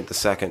watching it the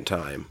second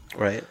time,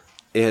 right,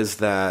 is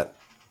that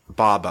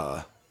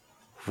Baba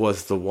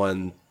was the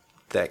one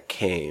that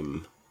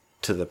came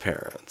to the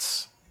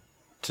parents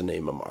to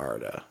name him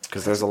Arda,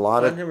 because there's a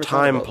lot of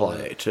time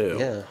play too.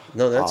 Yeah,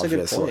 no, that's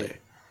obviously. a good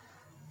point.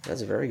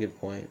 That's a very good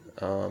point.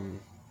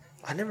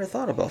 I never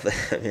thought about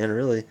that, man.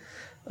 Really,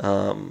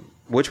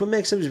 which would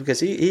make sense because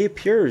he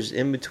appears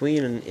in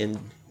between, and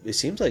it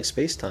seems like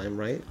space time,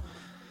 right?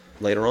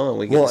 Later on,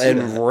 we get to see and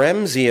that.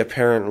 Ramsey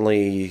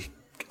apparently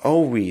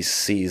always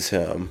sees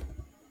him.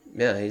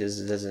 Yeah, he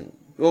just doesn't.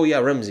 Oh yeah,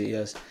 Ramsey.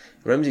 Yes,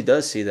 Ramsey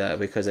does see that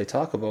because they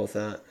talk about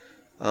that.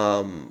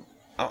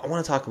 I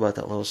want to talk about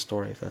that little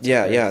story. If that's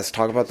okay. Let's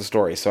talk about the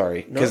story.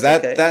 Sorry, No, because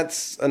it's okay.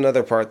 that's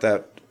another part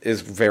that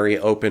is very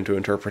open to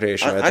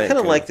interpretation. I kind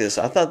of like this.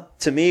 I thought,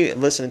 to me,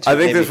 listening to I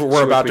think maybe this we're 2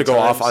 or about 3 to go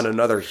off times- on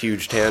another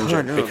huge tangent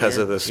I know, because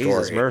man. of this story.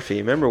 Jesus Murphy.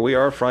 Remember, we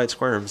are fried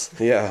squirms.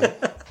 Yeah.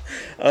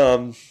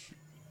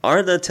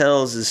 Arda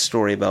tells this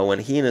story about when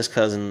he and his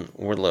cousin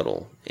were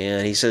little,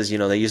 and he says,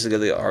 they used to go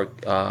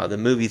to the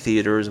movie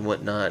theaters and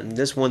whatnot. And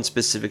this one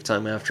specific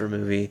time after a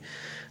movie,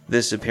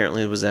 this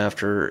apparently was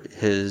after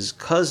his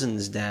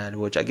cousin's dad,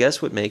 which I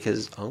guess would make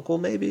his uncle,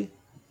 maybe.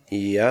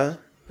 Yeah.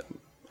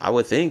 I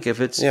would think if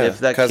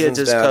that cousin's kid's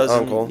his dad, cousin.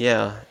 uncle.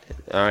 Yeah.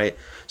 All right.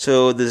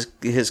 So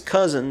his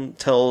cousin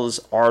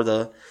tells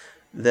Arda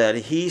that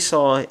he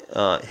saw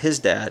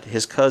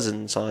his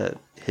cousin saw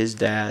his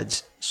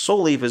dad's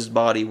soul leave his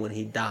body when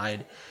he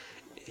died.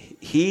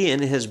 He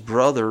and his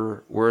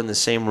brother were in the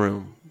same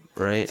room,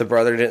 right? The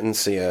brother didn't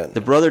see it.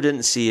 The brother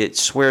didn't see it,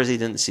 swears he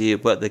didn't see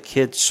it, but the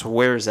kid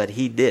swears that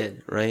he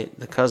did, right?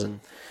 The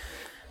cousin.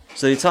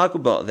 So they talk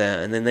about that,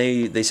 and then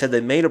they said they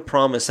made a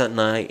promise that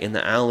night in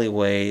the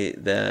alleyway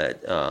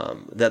that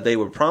that they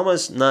would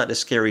promise not to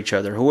scare each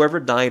other. Whoever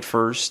died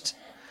first,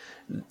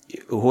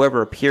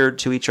 whoever appeared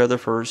to each other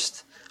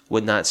first,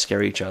 would not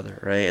scare each other,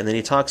 right? And then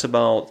he talks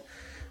about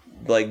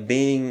like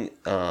being,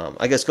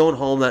 I guess, going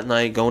home that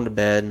night, going to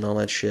bed, and all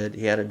that shit.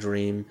 He had a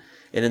dream,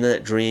 and in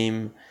that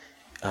dream,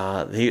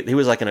 he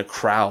was like in a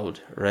crowd,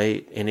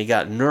 right? And he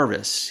got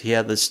nervous. He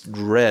had this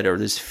dread or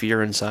this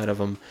fear inside of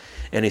him.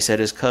 And he said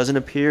his cousin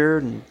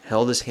appeared and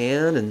held his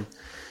hand, and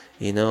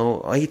he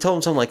told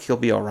him something like he'll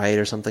be all right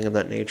or something of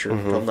that nature.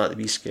 Told him not to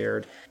be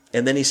scared.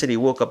 And then he said he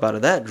woke up out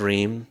of that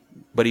dream,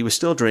 but he was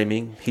still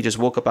dreaming. He just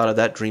woke up out of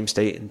that dream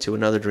state into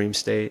another dream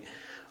state,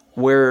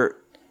 where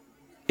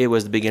it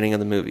was the beginning of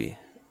the movie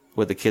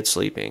with the kid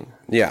sleeping,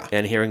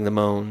 and hearing the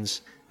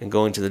moans and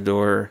going to the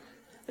door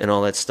and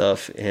all that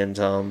stuff, and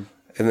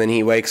then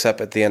he wakes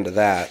up at the end of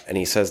that, and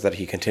he says that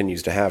he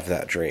continues to have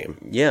that dream.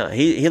 Yeah,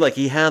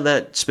 he had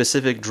that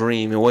specific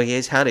dream, and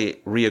he's had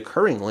it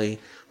reoccurringly,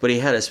 but he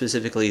had it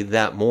specifically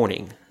that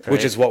morning, right?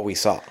 Which is what we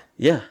saw.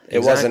 Yeah, exactly.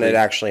 It wasn't it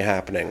actually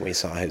happening. We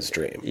saw his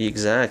dream.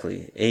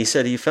 Exactly. And he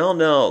said he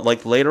found out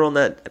like later on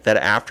that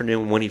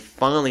afternoon when he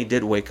finally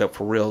did wake up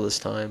for real this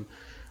time,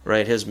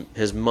 right?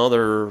 His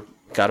mother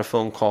got a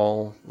phone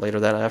call later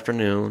that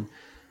afternoon.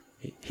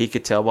 He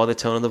could tell by the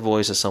tone of the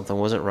voice that something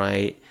wasn't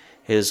right.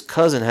 His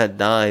cousin had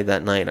died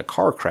that night in a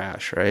car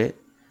crash, right?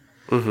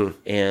 Mm-hmm.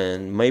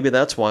 And maybe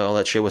that's why all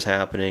that shit was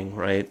happening,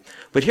 right?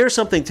 But here's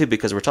something, too,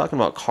 because we're talking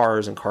about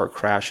cars and car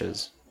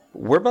crashes.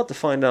 We're about to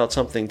find out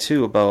something,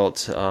 too,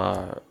 about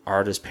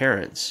Arda's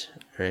parents,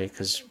 right?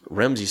 Because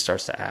Ramsey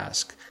starts to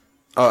ask.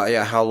 Oh,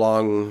 yeah, how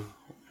long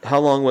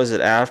was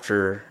it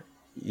after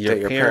your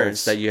parents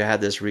parents that you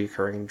had this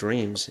recurring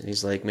dreams? And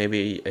he's like,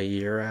 maybe a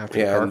year after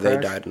the car and crash?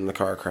 they died in the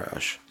car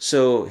crash.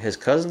 So his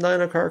cousin died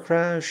in a car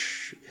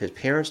crash. His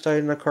parents died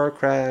in a car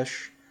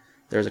crash.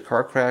 There's a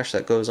car crash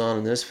that goes on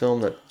in this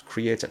film that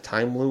creates a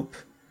time loop.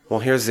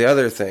 Well, here's the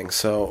other thing.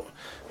 So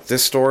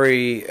this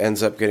story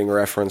ends up getting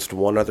referenced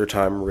one other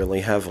time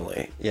really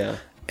heavily. Yeah.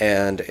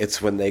 And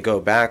it's when they go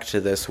back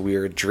to this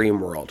weird dream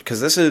world.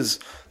 Because this is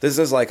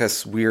like a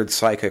weird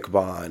psychic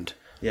bond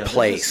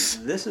place.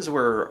 This is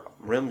where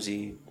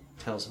Ramsey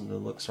tells him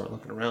to start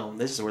looking around.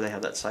 This is where they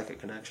have that psychic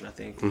connection, I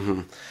think.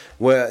 Mm-hmm.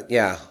 Well,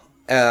 yeah.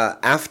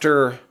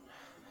 After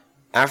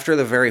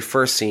the very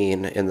first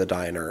scene in the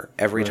diner,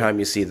 every time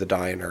you see the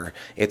diner,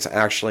 it's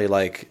actually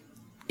like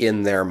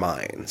in their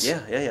minds. Yeah.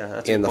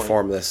 That's in the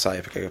form of this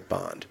psychic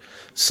bond.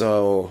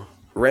 So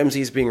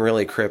Ramsey's being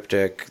really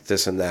cryptic,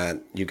 this and that.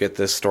 You get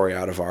this story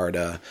out of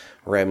Arda.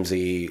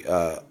 Ramsey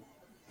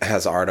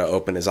has Arda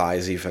open his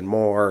eyes even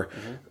more.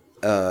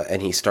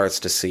 and he starts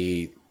to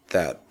see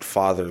that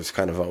father's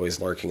kind of always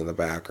lurking in the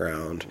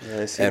background.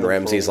 Yeah, I see and the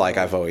Ramsey's full- like,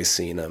 I've always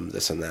seen him,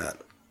 this and that.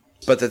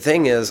 But the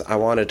thing is, I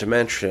wanted to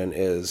mention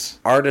is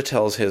Arda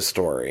tells his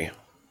story.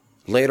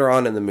 Later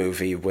on in the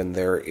movie, when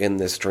they're in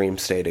this dream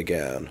state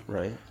again,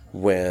 Right.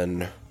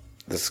 when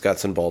this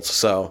guts and bolts,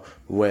 so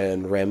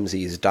when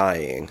Ramsey's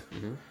dying,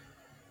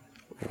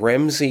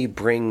 Ramsey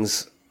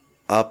brings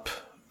up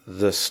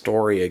the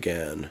story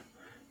again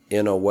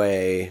in a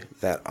way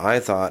that I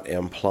thought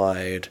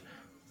implied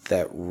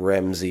that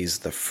Ramsey's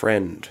the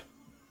friend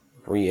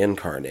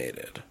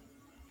reincarnated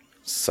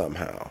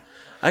somehow.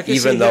 I can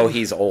Even see though him-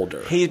 he's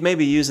older. He's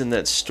maybe using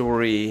that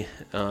story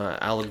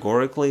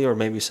allegorically or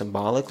maybe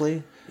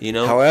symbolically, you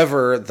know,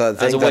 However, the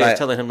as a thing way that of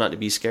telling him not to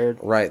be scared.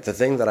 right, the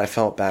thing that I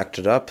felt backed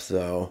it up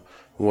though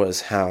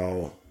was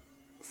how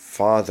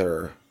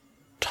father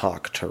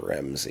talked to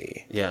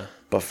Ramsey Yeah.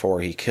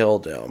 before he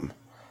killed him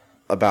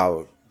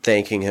about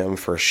thanking him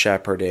for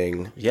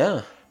shepherding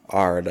Yeah.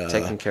 Arda,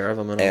 Taking care of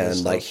him and all this and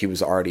stuff. like he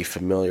was already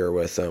familiar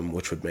with him,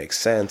 which would make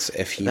sense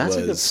if he That's a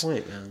good was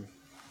point, man.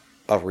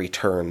 a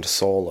returned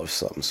soul of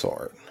some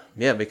sort.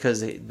 Yeah,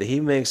 because he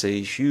makes a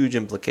huge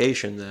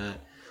implication that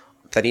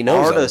That he knows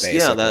him, Arda, basically.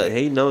 yeah, that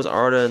he knows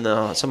Arda,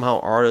 and somehow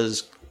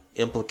Arda's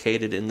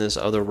implicated in this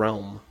other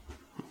realm.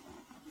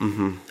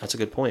 Mm-hmm. That's a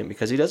good point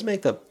because he does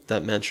make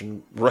that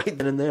mention right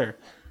then and there.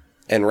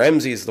 And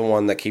Ramsey's the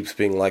one that keeps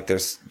being like,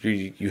 "There's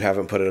you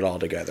haven't put it all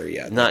together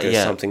yet. Not Like, there's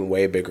yet. something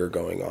way bigger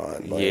going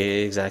on." Like, Yeah,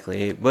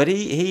 exactly. But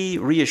he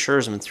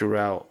reassures him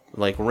throughout.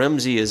 Like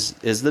Ramsey is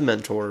the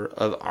mentor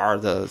of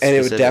Arda, and it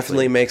would specifically.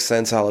 definitely make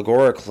sense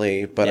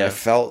allegorically, but I Yeah.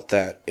 felt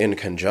that in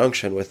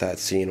conjunction with that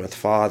scene with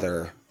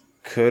Father,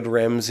 could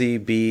Ramsey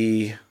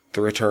be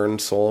the returned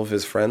soul of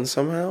his friend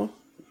somehow?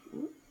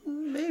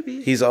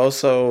 maybe He's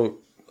also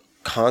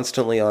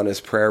constantly on his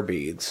prayer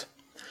beads.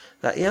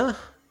 yeah,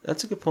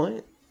 that's a good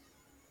point.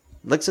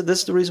 Like I said, this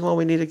is the reason why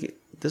we need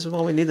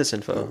this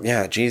info.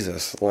 Yeah,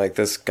 Jesus, like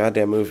this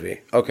goddamn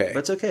movie. Okay, But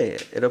it's okay.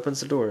 It opens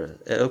the door.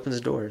 It opens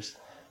doors.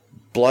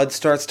 blood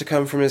starts to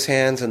come from his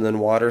hands, and then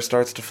water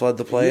starts to flood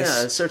the place.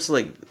 Yeah, it starts to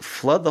like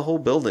flood the whole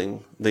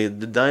building, the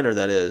diner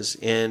that is,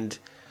 and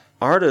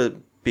Arda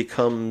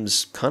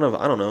becomes kind of,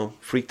 I don't know,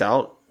 freaked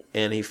out,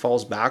 and he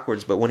falls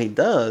backwards. But when he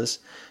does,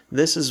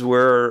 this is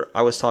where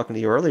I was talking to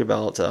you earlier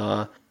about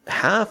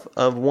half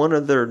of one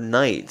of their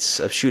nights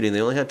of shooting.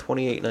 They only had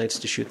 28 nights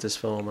to shoot this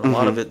film, and a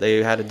lot of it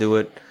they had to do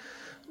it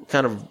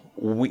kind of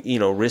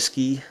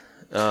risky.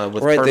 With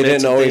Right, they permits didn't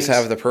and always things.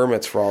 have the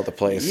permits for all the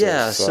places.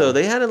 Yeah, so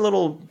they had a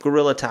little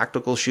guerrilla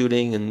tactical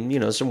shooting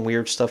and, some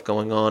weird stuff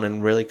going on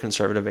in really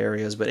conservative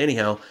areas. But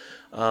anyhow,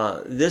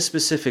 this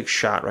specific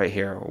shot right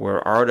here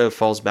where Arda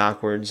falls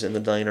backwards in the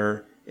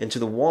diner into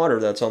the water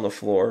that's on the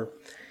floor,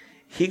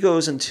 he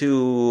goes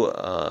into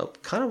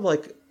kind of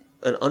like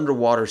an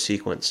underwater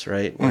sequence,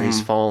 right? Where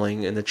he's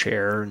falling in the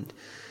chair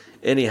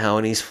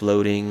and he's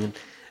floating.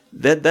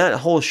 That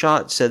whole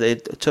shot said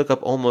it took up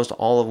almost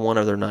all of one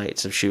of their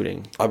nights of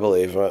shooting. I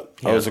believe it.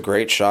 That was a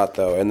great shot,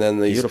 though. And then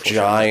these Beautiful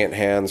giant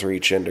hands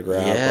reach in to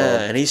grab Yeah,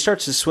 him. and he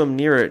starts to swim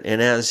near it, and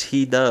as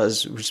he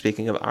does,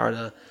 speaking of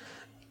Arda,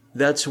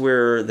 that's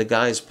where the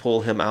guys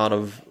pull him out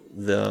of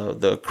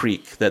the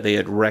creek that they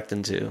had wrecked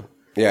into.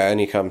 Yeah, and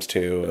he comes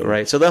to. And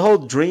Right, so the whole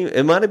dream,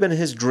 it might have been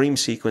his dream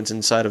sequence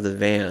inside of the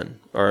van,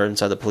 or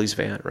inside the police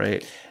van,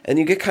 right? And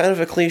you get kind of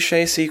a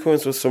cliche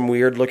sequence with some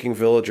weird-looking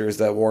villagers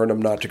that warn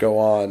him not to go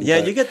on. Yeah,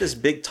 but- you get this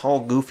big, tall,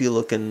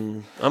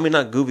 goofy-looking, I mean,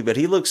 not goofy, but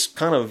he looks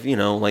kind of,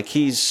 like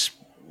he's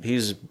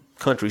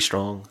country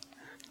strong.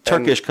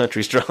 Turkish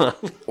country strong.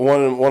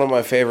 One of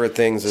my favorite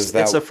things is It's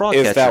that the frog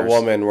that catchers.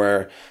 woman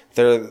where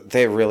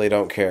they really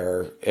don't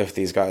care if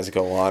these guys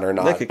go on or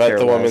not. could But care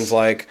the less. woman's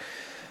like,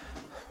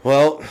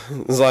 well,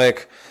 it's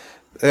like,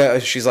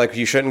 she's like,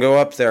 you shouldn't go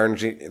up there, and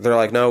they're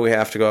like, no, we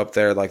have to go up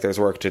there. Like, there's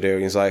work to do.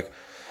 And he's like,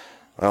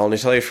 I only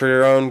tell you for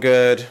your own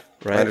good.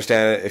 Right. I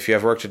understand it. If you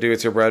have work to do,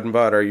 it's your bread and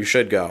butter. You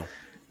should go.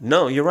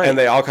 No, you're right. And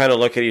they all kind of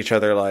look at each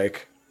other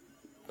like,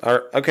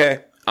 okay.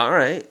 All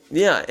right.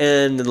 Yeah,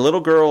 and the little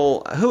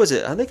girl, who was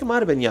it? I think it might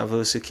have been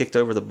Yavuz who kicked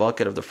over the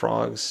bucket of the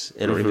frogs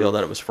and revealed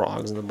that it was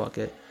frogs in the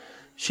bucket.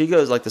 She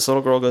goes, like, this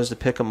little girl goes to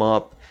pick them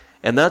up,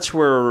 and that's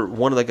where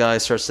one of the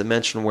guys starts to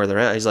mention where they're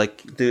at. He's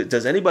like,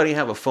 does anybody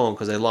have a phone?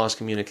 Because they lost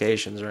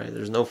communications, right?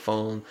 There's no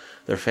phone.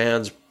 Their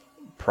fan's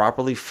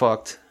properly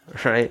fucked,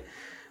 right?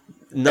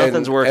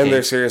 Nothing's working. And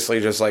they're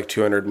seriously just like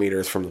 200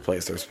 meters from the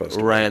place they're supposed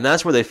to Right, and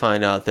that's where they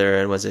find out there,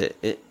 and was it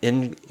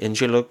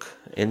Injiglak?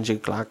 be.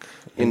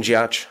 In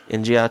Giach.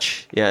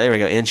 Inchiach. Yeah, there we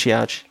go.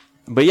 Inchiach.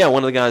 But yeah,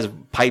 one of the guys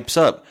pipes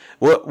up.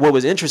 What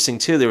was interesting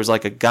too, there was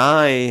like a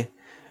guy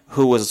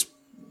who was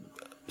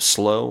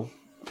slow,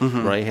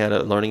 right? He had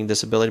a learning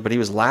disability, but he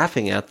was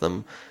laughing at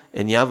them.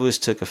 And Yavuz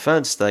took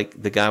offense,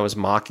 like the guy was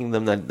mocking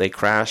them that they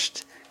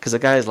crashed. Because the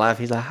guy is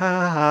laughing. He's like,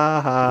 ha,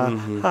 ha, ha,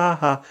 ha,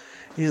 ha.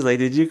 He's like,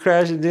 did you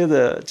crash into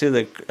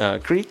the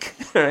creek?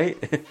 Right?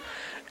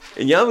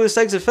 And Yavuz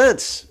takes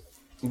offense.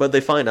 But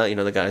they find out,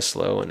 the guy's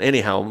slow. And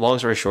anyhow, long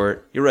story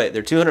short, you're right.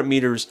 They're 200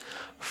 meters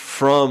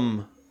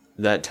from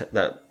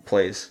that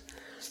place.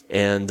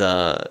 And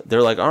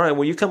they're like, all right,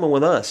 well, you coming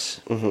with us.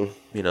 You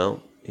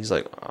know, he's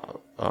like,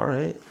 all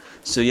right.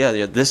 So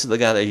yeah, this is the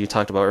guy that you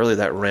talked about earlier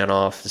that ran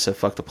off and said,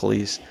 fuck the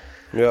police.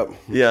 Yep.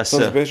 Yeah,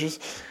 Sons so of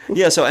bitches.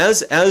 yeah, so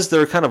as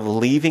they're kind of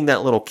leaving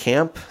that little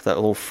camp, that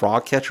little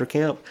frog catcher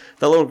camp,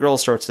 that little girl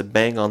starts to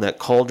bang on that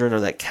cauldron or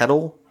that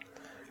kettle,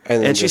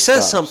 then and she just says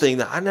stops. something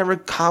that I never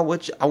caught.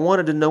 Which I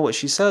wanted to know what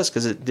she says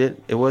because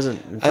it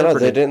wasn't. I know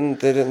they interpreted.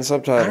 didn't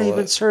subtitle I even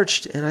it.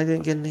 searched and I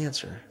didn't get an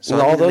answer. So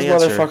And I all need an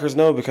those answer. motherfuckers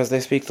know because they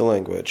speak the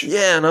language.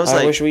 Yeah, and I was I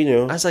like, wish we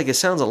knew. I was like, it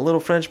sounds a little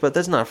French, but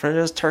that's not French.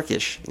 It's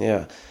Turkish.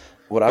 Yeah.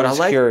 What But I was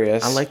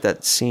curious. I like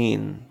that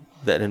scene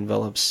that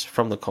envelops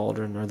from the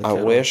cauldron or the. I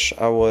kettle. wish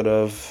I would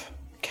have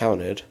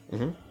counted,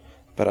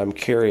 but I'm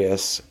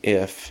curious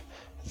if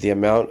the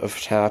amount of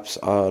taps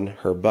on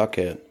her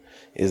bucket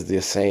is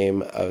the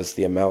same as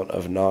the amount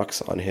of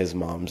knocks on his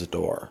mom's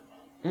door.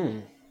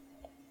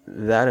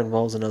 That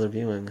involves another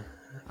viewing.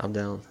 I'm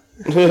down.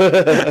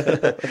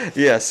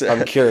 Yes,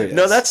 I'm curious.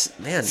 No, that's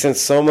man. Since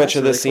so much that's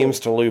of this really seems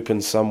to loop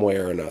in some way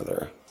or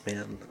another.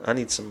 man, I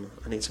need some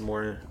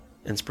more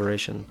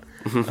inspiration.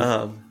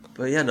 Mm-hmm.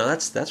 But yeah, no,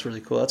 that's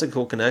really cool. That's a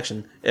cool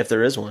connection if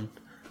there is one.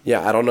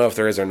 Yeah, I don't know if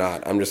there is or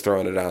not. I'm just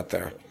throwing it out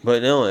there.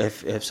 But no,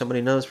 if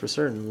somebody knows for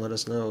certain, let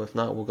us know. If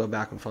not, we'll go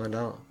back and find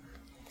out.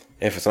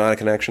 If it's not a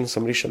connection,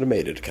 somebody should have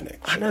made it a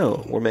connection. I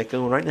know we're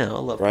making one right now. I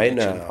love Right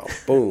connection. now.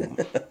 Boom.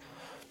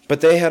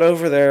 But they head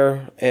over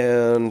there,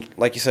 and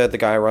like you said, the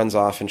guy runs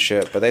off and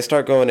shit. But they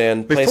start going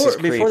in. Place is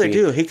Before they creepy.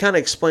 do, he kind of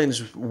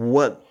explains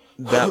what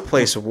that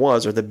place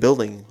was or the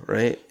building,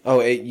 right? Oh,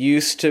 it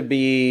used to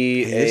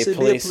be It used a to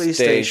police be a police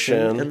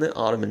station. in the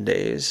Ottoman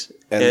days.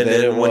 And And,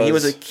 then then it when he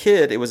was- was a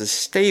kid, it was a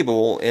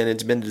stable, and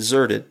it's been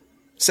deserted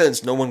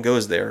since. No one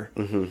goes there.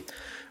 Mm-hmm.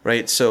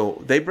 Right?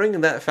 So they bring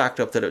that fact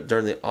up that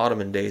during the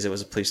Ottoman days, it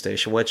was a police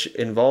station, which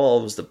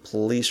involves the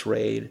police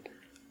raid,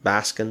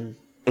 Baskin.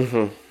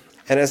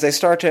 And as they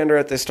start to enter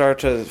it, they start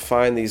to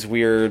find these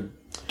weird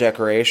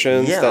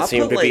decorations Yeah, that I'll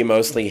seem put, to be like-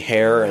 mosely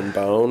hair and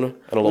bone and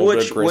a little bit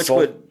of Which gristle.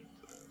 would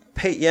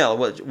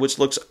which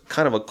looks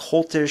kind of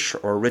occultish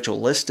or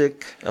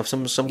ritualistic of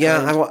some kind.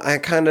 Yeah, I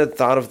kind of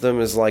thought of them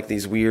as like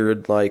these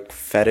weird like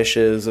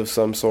fetishes of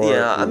some sort.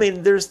 Yeah, I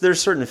mean, there's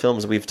certain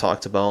films that we've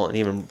talked about and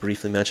even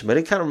briefly mentioned, but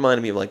it kind of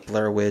reminded me of like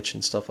Blair Witch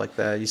and stuff like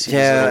that. You see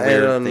Yeah, these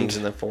little weird and- things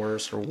in the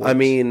forest or woods. I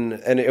mean,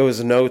 and it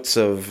was notes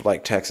of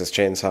like Texas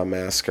Chainsaw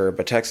Massacre,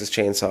 but Texas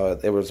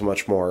Chainsaw, it was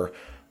much more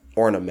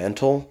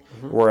ornamental,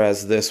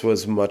 whereas this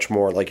was much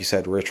more, like you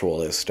said,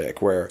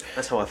 ritualistic, where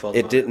That's how I felt it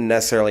about didn't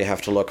necessarily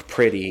have to look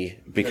pretty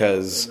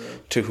because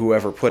to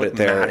whoever put it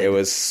there, matted. it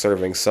was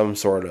serving some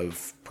sort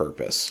of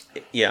purpose.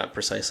 Yeah,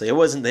 precisely. It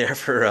wasn't there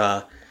for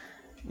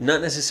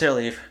not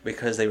necessarily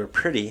because they were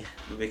pretty,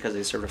 but because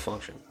they served a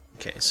function.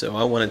 Okay, so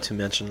I wanted to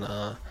mention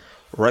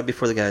right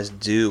before the guys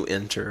do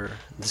enter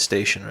the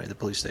station, right, the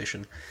police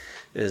station,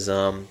 is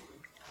I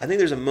think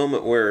there's a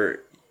moment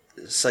where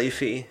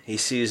Saifi, he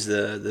sees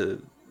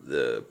the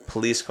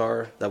police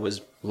car that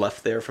was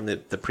left there from the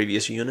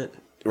previous unit,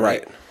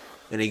 Right.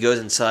 And he goes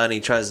inside and he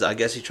tries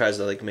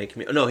to like make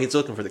me. No, he's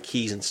looking for the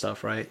keys and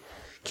stuff, right?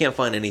 Can't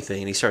find anything,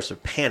 and he starts to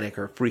panic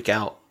or freak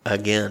out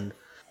again.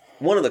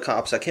 One of the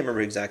cops, I can't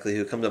remember exactly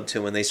who, comes up to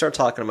him and they start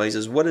talking about. He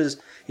says, "What is?"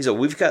 He said,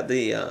 "We've got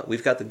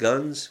the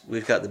guns,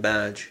 we've got the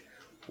badge.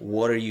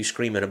 What are you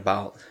screaming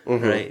about?"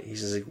 Right? He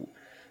says,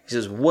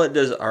 "What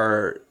does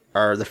are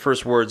the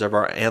first words of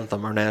our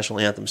anthem, our national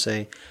anthem,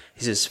 say?"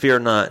 He says, "Fear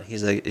not."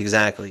 He's like,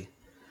 "Exactly."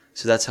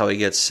 So that's how he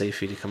gets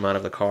Saifi to come out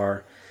of the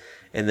car,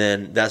 and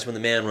then that's when the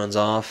man runs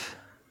off.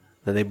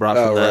 That they brought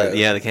from right.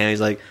 the can.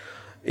 He's like,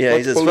 "Yeah." Fuck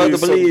He says, the "Fuck the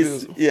police, police."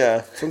 sons of-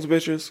 Yeah, Sons of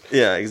bitches.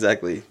 yeah,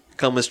 exactly.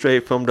 Coming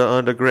straight from the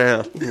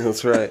underground.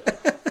 That's right.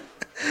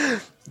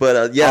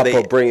 But yeah,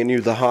 Papa bringing you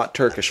the hot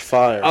Turkish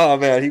fire. Oh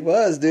man, he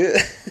was, dude.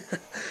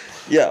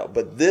 Yeah,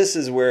 but this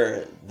is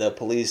where the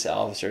police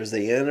officers,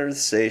 they enter the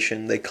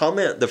station. They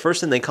comment. The first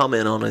thing they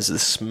comment on is the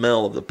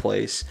smell of the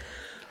place.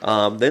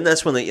 Then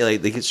that's when they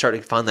start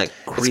to find that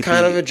creepy. It's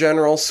kind of a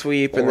general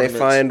sweep, and they ornaments.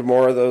 find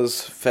more of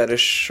those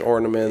fetish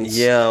ornaments.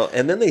 Yeah,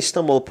 and then they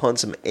stumble upon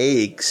some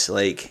eggs,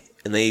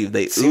 and they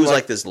ooze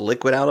like this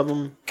liquid out of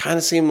them. Kind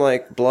of seem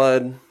like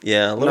blood.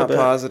 Yeah, a little Not bit.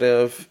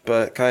 positive,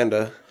 but kind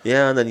of.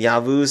 Yeah, and then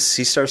Yavuz,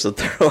 he starts to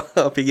throw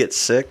up. He gets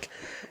sick,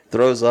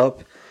 throws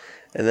up.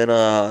 And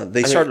then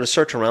they started to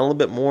search around a little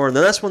bit more. And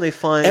then that's when they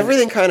find...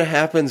 Everything kind of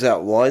happens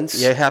at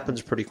once. Yeah, it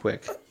happens pretty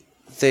quick.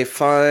 They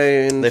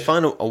find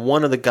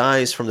one of the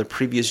guys from the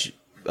previous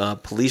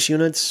police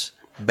units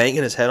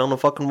banging his head on the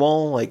fucking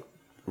wall, like,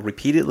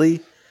 repeatedly.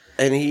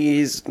 and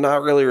he's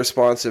not really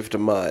responsive to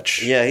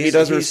much. Yeah, he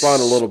does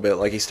respond a little bit.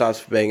 Like, he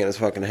stops banging his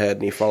fucking head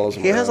and he follows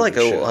him He has around like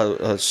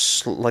and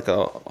shit.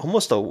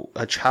 almost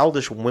a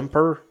childish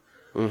whimper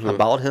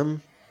about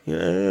him.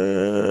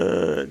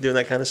 Yeah, doing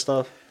that kind of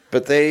stuff.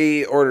 But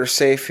they order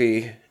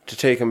Saifi to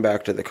take him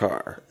back to the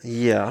car.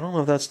 Yeah, I don't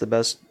know if that's the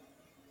best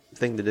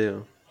thing to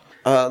do.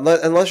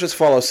 And let's just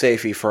follow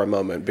Safey for a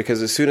moment,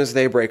 because as soon as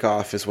they break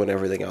off is when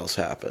everything else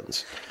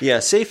happens. Yeah,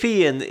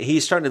 Safey, and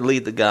he's starting to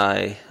lead the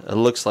guy, it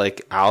looks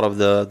like, out of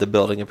the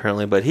building,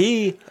 apparently. But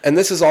And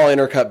this is all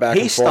intercut back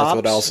and stops. forth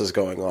what else is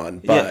going on.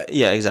 But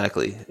yeah,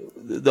 exactly.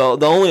 The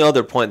only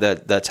other point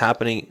that's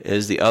happening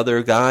is the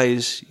other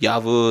guys,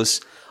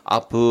 Yavuz,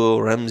 Apu,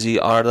 Remzi,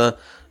 Arda,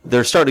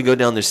 they're starting to go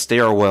down the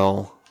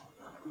stairwell.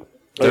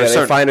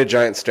 they find a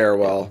giant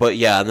stairwell. But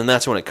yeah, and then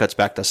that's when it cuts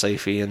back to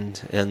Saifi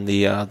and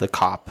the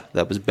cop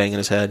that was banging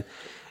his head.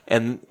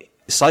 And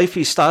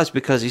Saifi stops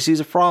because he sees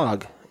a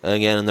frog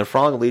again, and the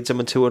frog leads him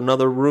into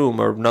another room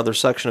or another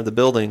section of the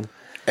building.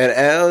 And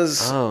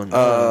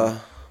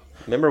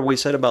remember what we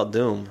said about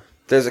Doom?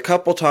 There's a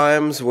couple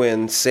times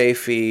when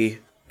Safey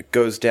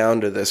goes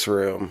down to this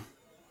room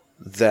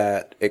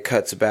that it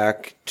cuts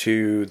back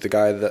to the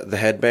guy, the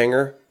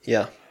headbanger.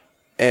 Yeah.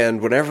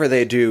 And whenever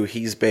they do,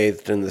 he's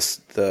bathed in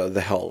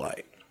the hell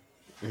light.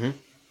 Mm-hmm.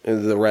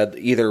 The red,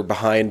 either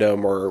behind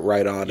him or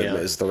right on him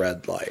is the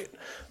red light.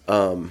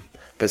 But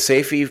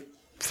Safey,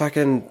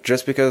 fucking,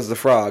 just because the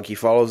frog, he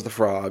follows the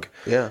frog.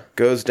 Yeah.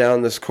 Goes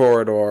down this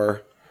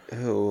corridor.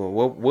 Ooh,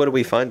 what do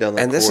we find down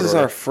that corridor? And this is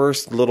our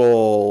first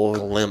little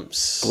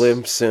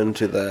glimpse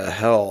into the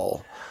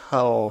hell.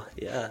 Oh,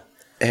 yeah.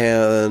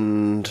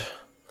 And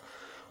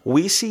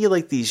we see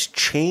like these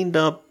chained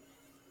up,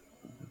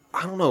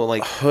 I don't know,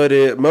 like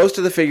hooded. Most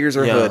of the figures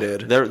are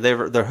hooded.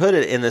 They're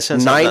hooded in the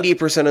sense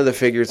 90% of the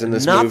figures in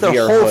this movie are hooded. Not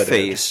their whole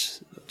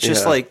face,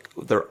 just like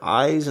their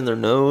eyes and their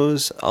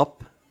nose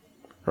up,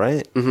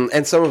 right? Mm-hmm.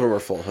 And some of them are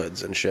full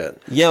hoods and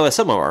shit. Yeah, well,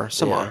 some are.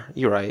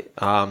 You're right.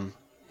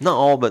 Not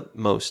all, but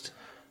most.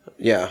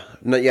 Yeah,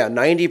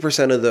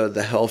 90% of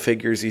the hell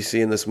figures you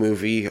see in this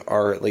movie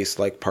are at least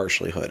like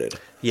partially hooded.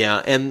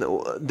 Yeah, and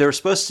they're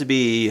supposed to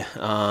be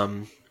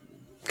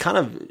kind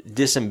of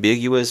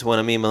disambiguous. What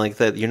I mean, like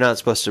that, you're not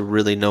supposed to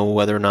really know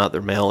whether or not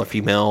they're male or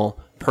female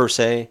per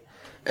se.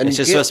 And it's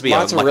just supposed to be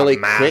lots of really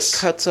quick mass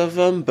cuts of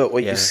them, but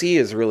what you see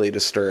is really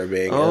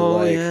disturbing.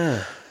 Oh, and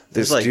yeah.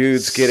 This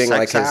dude's getting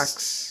like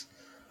his.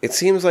 It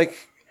seems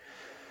like.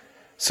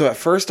 So at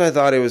first I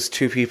thought it was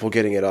two people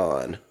getting it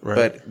on,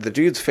 but the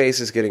dude's face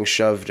is getting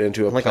shoved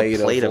into a plate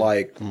of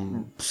like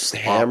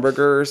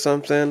hamburger or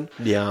something.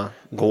 Yeah,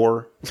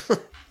 gore.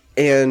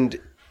 And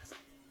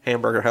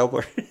hamburger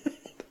helper.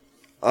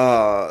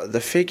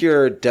 The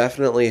figure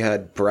definitely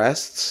had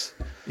breasts.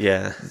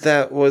 Yeah.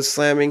 That was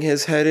slamming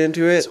his head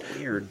into it. It's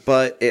weird.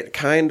 But it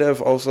kind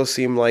of also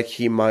seemed like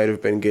he might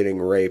have been getting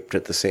raped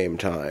at the same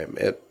time.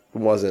 It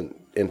wasn't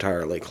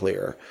entirely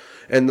clear.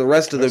 And the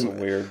rest of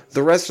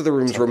the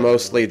rooms were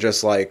mostly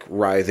just like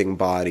writhing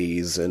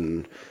bodies,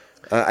 and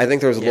I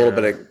think there was a little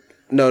bit of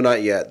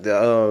not yet.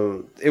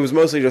 It was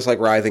mostly just like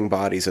writhing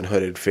bodies and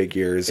hooded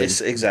figures, and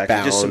exactly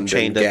bound just some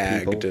chained and up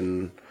gagged people.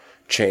 and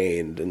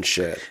chained and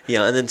shit.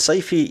 Yeah, and then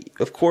Saifi,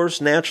 of course,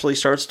 naturally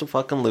starts to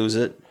fucking lose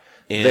it.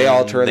 And they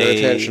all turn their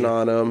attention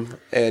on him,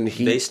 and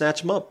they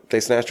snatch him up. They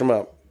snatch him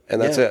up, and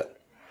that's it.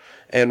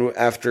 And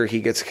after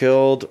he gets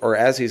killed, or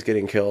as he's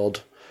getting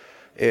killed,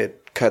 it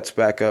cuts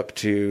back up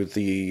to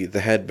the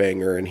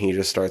headbanger, and he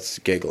just starts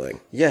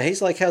giggling. Yeah,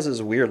 he's like has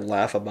this weird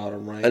laugh about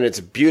him, right? And it's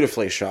a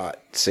beautifully shot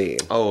scene.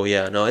 Oh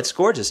yeah, no, it's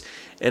gorgeous,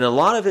 and a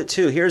lot of it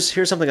too. Here's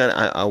something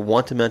I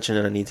want to mention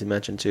and I need to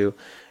mention too,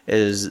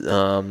 is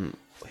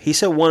he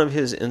said one of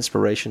his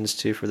inspirations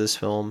too for this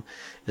film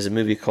is a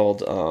movie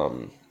called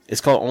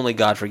it's called Only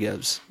God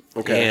Forgives.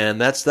 Okay,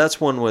 and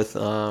that's one with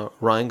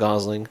Ryan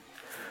Gosling.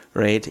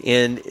 Right,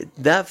 and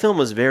that film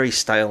was very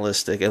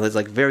stylistic. It was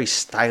like very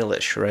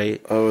stylish, right?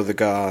 Oh, the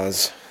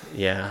gauze.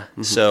 Yeah.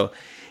 Mm-hmm. So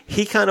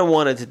he kind of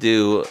wanted to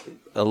do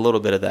a little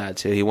bit of that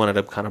too. He wanted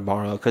to kind of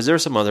borrow, because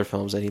there's some other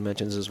films that he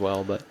mentions as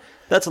well, but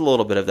that's a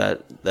little bit of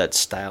that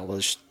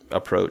stylish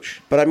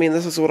approach. But I mean,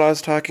 this is what I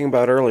was talking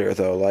about earlier,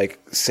 though.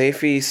 Like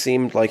Safey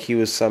seemed like he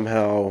was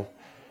somehow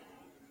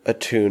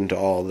attuned to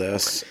all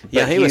this.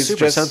 Yeah, he was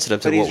super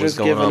sensitive to what was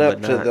going on. But he's just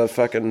given up to the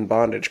fucking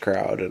bondage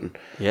crowd, and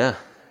yeah.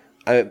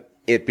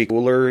 It'd be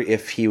cooler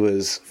if he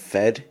was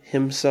fed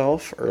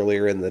himself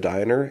earlier in the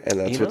diner, and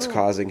that's what's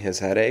causing his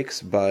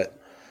headaches. But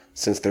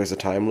since there's a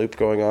time loop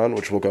going on,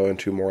 which we'll go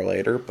into more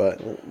later,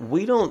 but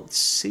we don't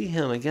see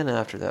him again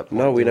after that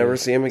point. No, we never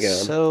see him again.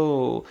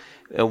 So,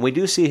 and we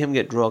do see him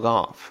get drug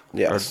off.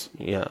 Yes.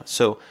 Yeah.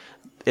 So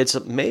it's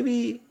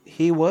maybe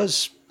he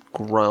was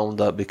ground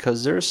up,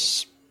 because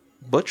there's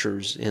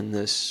butchers in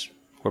this.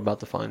 We're about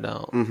to find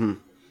out. Mm-hmm.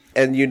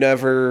 And you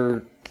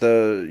don't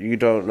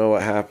know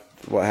what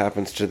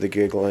happens to the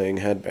giggling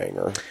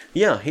headbanger.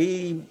 Yeah,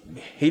 he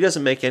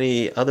doesn't make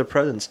any other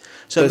presence.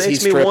 So does it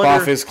makes he strip me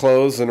wonder, off his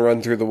clothes and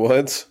run through the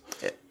woods?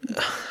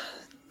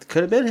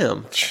 Could have been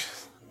him.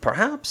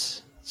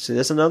 Perhaps. See,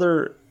 that's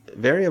another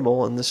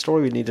variable in the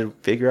story. We need to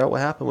figure out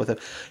what happened with him.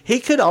 He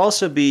could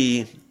also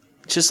be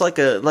just like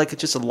a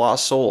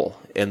lost soul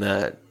in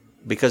that,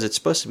 because it's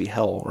supposed to be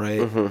hell, right?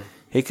 Mm-hmm.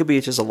 He could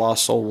be just a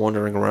lost soul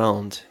wandering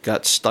around,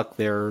 got stuck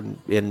there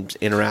and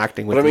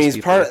interacting with. But I mean, these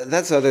people.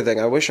 That's the other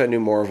thing. I wish I knew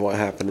more of what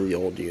happened to the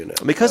old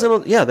unit. Because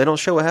they don't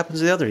show what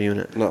happens to the other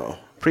unit. No.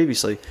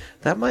 Previously,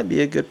 that might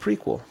be a good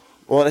prequel.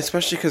 Well,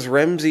 especially because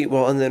Ramsey...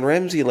 Well, and then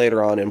Ramsey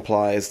later on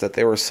implies that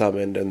they were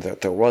summoned and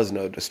that there was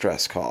no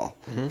distress call.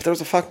 Mm-hmm. If there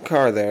was a fucking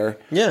car there,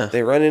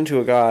 they run into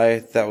a guy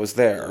that was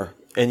there.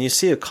 And you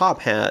see a cop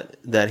hat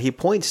that he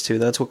points to.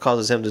 That's what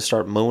causes him to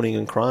start moaning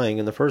and crying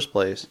in the first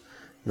place.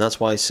 And that's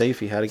why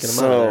Safey had to get him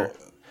out of there.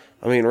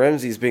 I mean,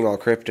 Ramsey's being all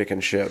cryptic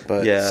and shit,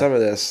 but some of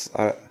this,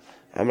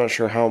 I'm not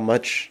sure how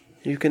much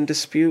you can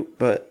dispute,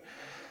 but,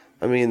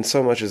 I mean,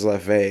 so much is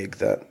left vague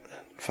that,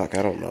 fuck,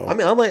 I don't know. I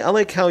mean, I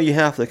like how you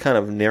have to kind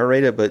of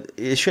narrate it, but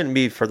it shouldn't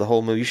be for the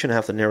whole movie. You shouldn't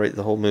have to narrate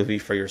the whole movie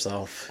for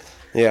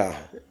yourself. Yeah.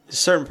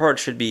 Certain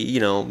parts should be,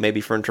 maybe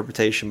for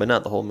interpretation, but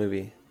not the whole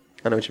movie.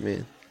 I know what you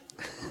mean.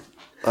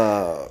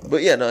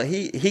 But yeah, no,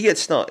 he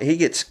gets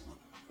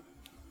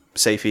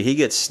Safey, he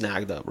gets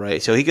snagged up,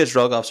 right? So he gets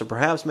drug off, so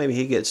perhaps maybe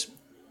he gets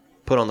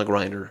put on the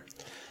grinder.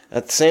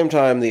 At the same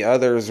time, the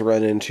others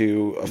run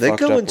into a They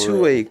fucked up go into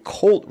room. a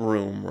cult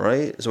room,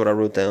 right? Is what I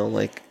wrote down.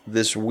 Like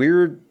this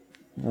weird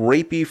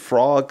rapey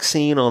frog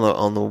scene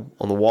on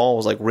the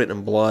walls, like written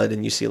in blood,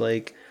 and you see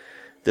like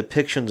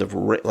depictions of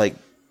like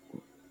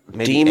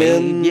maybe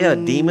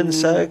demon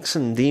sex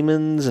and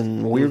demons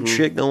and weird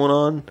shit going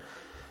on.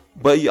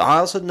 But I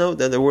also note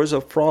that there was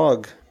a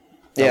frog.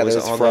 There's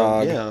a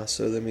frog.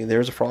 So I mean,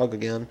 there's a frog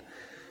again.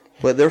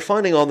 But they're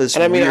finding all this.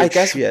 And I mean, I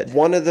guess shit.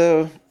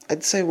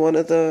 I'd say one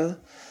of the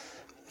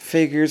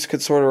figures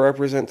could sort of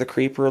represent the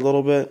creeper a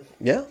little bit.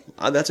 Yeah,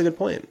 that's a good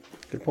point.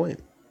 Good point.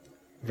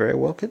 Very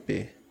well could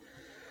be.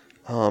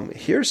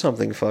 Here's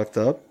something fucked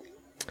up.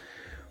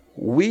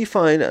 We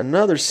find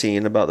another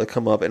scene about to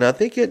come up, and I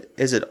think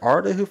is it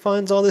Arda who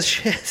finds all this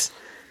shit.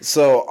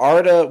 So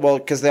Arda, well,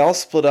 because they all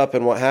split up,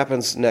 and what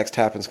happens next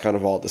happens kind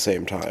of all at the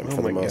same time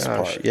for the most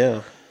part.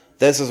 Yeah.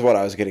 This is what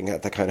I was getting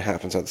at. That kind of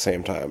happens at the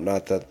same time.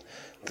 Not that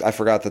I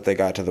forgot that they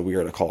got to the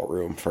weird occult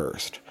room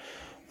first.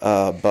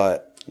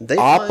 But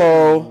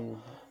Oppo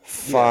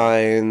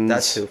finds...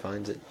 That's who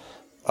finds it.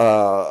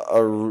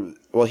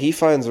 He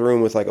finds a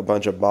room with like a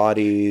bunch of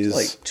bodies.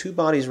 Like 2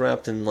 bodies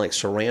wrapped in like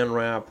saran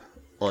wrap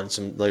on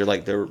some...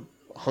 They're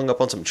hung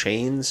up on some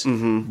chains.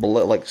 Mm-hmm.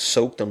 Blood, like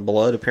soaked in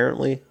blood,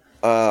 apparently.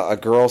 A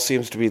girl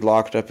seems to be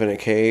locked up in a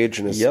cage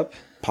and is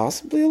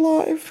possibly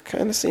alive,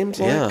 kind of seems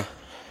like. Yeah.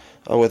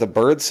 With a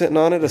bird sitting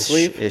on it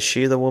asleep. Is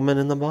she the woman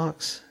in the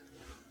box?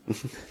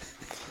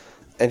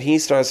 And he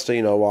starts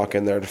to, walk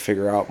in there to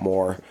figure out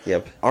more.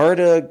 Yep.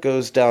 Arda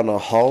goes down a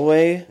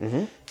hallway.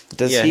 Mm-hmm.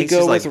 Does he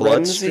go with blood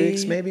Ramsey?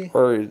 Streaks, maybe?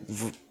 Or... I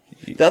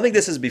think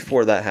this is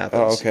before that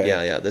happens. Oh, okay.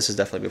 Yeah, this is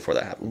definitely before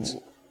that happens.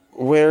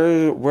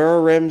 Where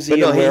are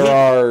Ramsey and where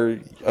are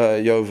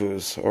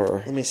Yovuz?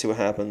 Or let me see what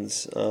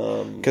happens.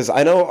 Because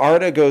I know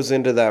Arda goes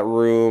into that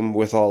room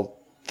with all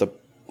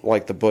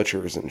the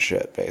butchers and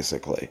shit,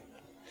 basically.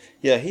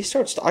 Yeah, he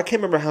starts. I can't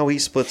remember how he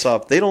splits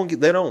up. They don't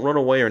run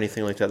away or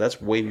anything like that.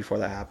 That's way before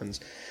that happens.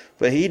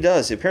 But he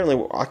does. Apparently,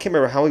 I can't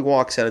remember how he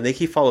walks out. I think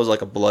he follows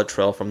like a blood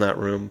trail from that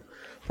room,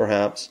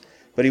 perhaps.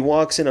 But he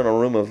walks in on a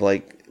room of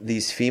like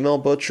these female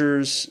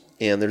butchers,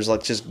 and there's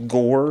like just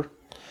gore.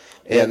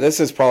 Yeah, this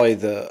is probably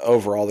the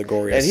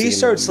goriest. And he scene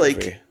starts in the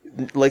movie.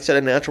 like said,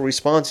 a natural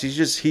response.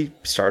 He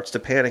starts to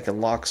panic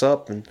and locks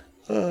up and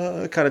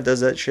kind of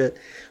does that shit.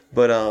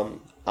 But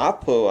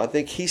Oppo, I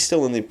think he's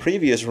still in the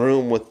previous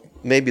room with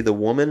maybe the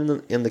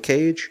woman in the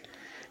cage,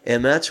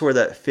 and that's where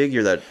that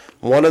figure, that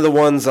one of the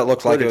ones that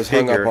looked like it was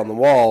hung up on the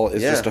wall,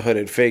 is just a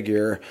hooded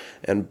figure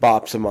and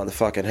bops him on the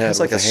fucking head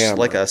with a hammer.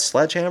 Like a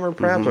sledgehammer,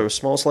 perhaps, or a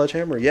small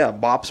sledgehammer. Yeah,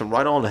 bops him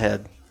right on the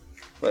head.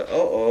 But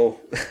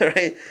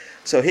right.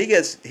 So he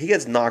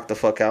gets knocked the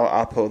fuck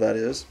out. Oppo, that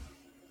is.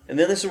 And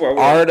then this is where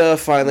Arda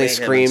finally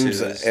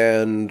screams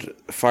and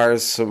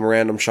fires some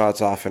random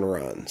shots off and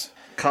runs.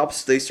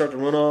 Cops, they start to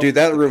run off. Dude,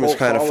 that room is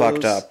kind of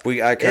fucked up.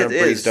 I kind of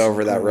breezed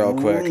over that real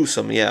quick.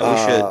 Gruesome.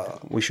 Yeah,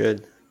 we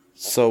should.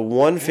 So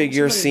one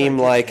figure seemed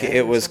like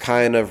it was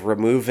kind of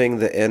removing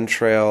the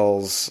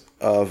entrails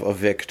of a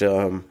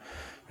victim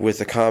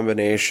with a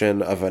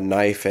combination of a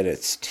knife and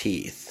its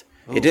teeth.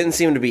 Ooh. It didn't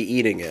seem to be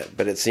eating it,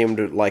 but it seemed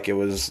like it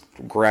was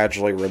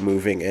gradually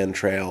removing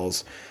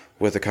entrails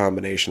with a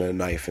combination of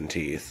knife and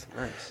teeth.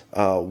 Nice.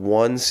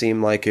 One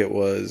seemed like it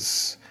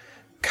was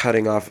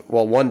cutting off...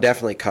 Well, one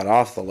definitely cut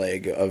off the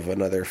leg of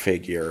another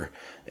figure,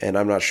 and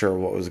I'm not sure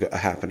what was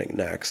happening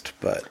next,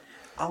 but...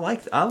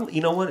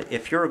 you know what?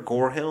 If you're a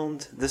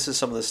gorehound, this is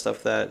some of the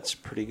stuff that's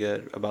pretty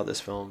good about this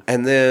film.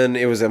 And then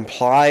it was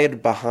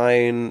implied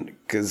behind...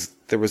 Because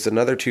there was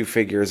another 2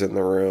 figures in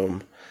the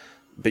room,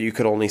 but you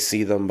could only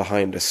see them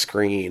behind a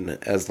screen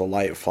as the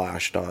light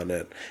flashed on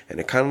it.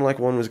 And it kind of like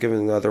one was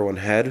giving the other one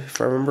head,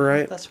 if I remember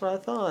right. That's what I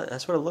thought.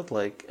 That's what it looked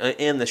like.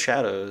 And the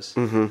shadows.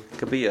 Mm-hmm. It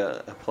could be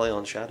a play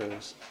on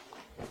shadows.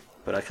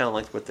 But I kind of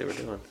liked what they were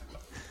doing.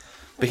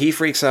 But he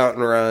freaks out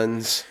and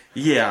runs.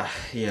 Yeah.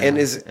 And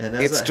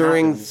it's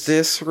during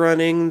this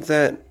running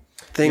that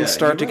things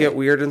start to get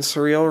weird and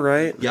surreal,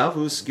 right?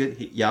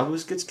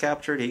 Yavuz gets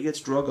captured. He gets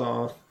drug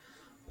off.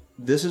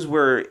 This is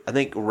where I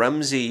think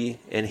Ramsey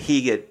and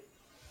he get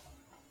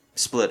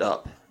split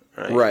up.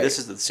 Right. This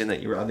is the scene that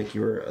I think you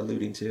were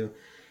alluding to.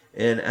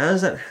 And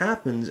as that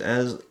happens,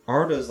 as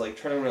Arda's like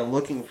turning around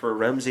looking for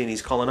Remzi and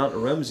he's calling out to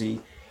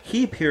Remzi,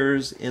 he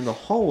appears in the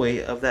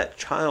hallway of that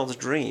child's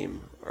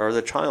dream. Or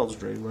the child's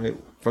dream, right?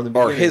 From the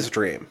beginning. Or his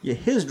dream. Yeah,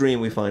 his dream,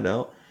 we find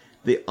out.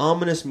 The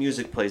ominous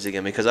music plays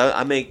again, because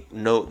I make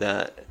note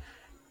that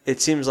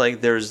it seems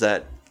like there's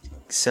that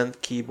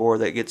synth keyboard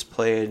that gets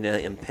played and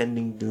that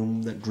impending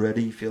doom, that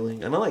dready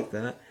feeling, and I like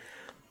that.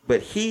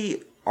 But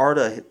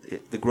Arda,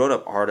 the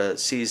grown-up Arda,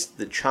 sees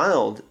the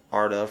child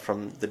Arda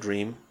from the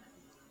dream,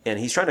 and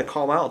he's trying to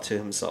call out to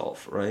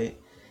himself, right?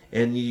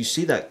 And you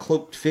see that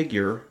cloaked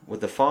figure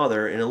with the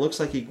father, and it looks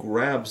like he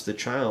grabs the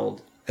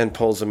child and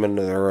pulls him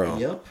into the room.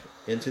 Yep,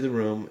 into the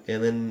room.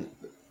 And then,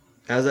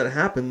 as that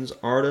happens,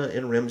 Arda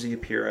and Remzi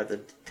appear at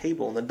the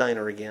table in the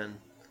diner again.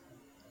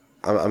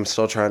 I'm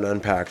still trying to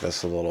unpack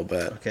this a little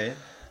bit. Okay.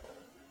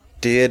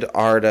 Did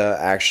Arda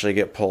actually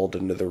get pulled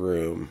into the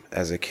room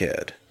as a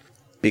kid?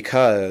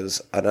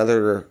 Because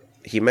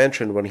he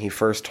mentioned when he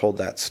first told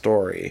that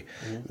story,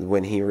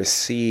 when he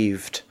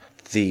received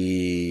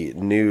the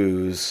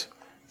news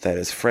that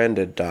his friend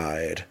had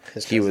died,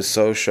 he was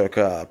so shook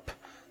up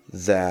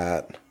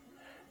that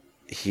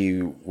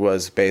he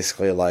was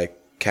basically like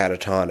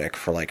catatonic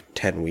for like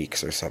 10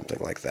 weeks or something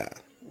like that.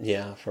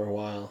 Yeah, for a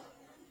while.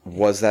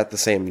 Was that the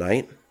same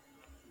night?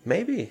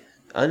 Maybe.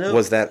 I know.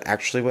 Was that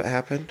actually what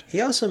happened?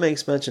 He also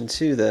makes mention,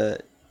 too,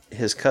 that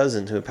his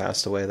cousin who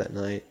passed away that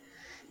night,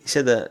 he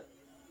said that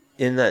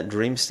in that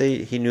dream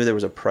state, he knew there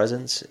was a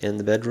presence in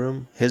the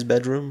bedroom, his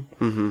bedroom.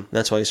 Mm-hmm.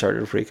 That's why he started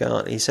to freak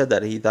out. He said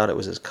that he thought it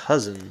was his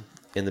cousin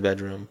in the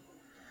bedroom.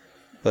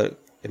 But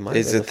it might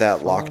Is it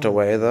that locked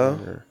away, though?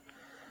 Or,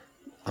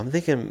 I'm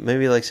thinking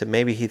maybe, like I said,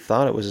 maybe he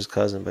thought it was his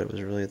cousin, but it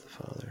was really the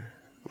father.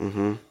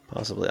 Mm-hmm.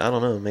 Possibly. I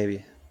don't know.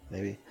 Maybe.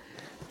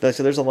 Like,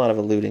 so there's a lot of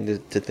alluding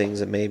to things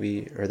that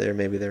maybe are there,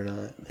 maybe they're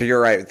not. But you're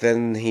right.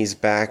 Then he's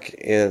back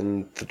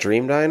in the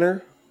Dream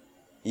Diner?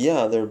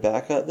 Yeah, they're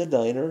back at the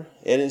diner.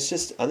 And it's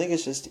just, I think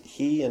it's just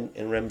he and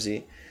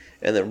Remzi.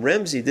 And then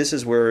Remzi, this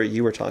is where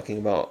you were talking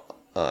about,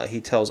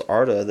 he tells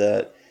Arda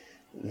that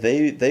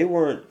they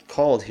weren't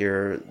called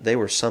here, they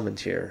were summoned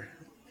here.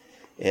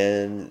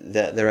 And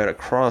that they're at a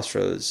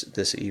crossroads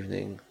this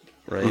evening,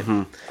 right?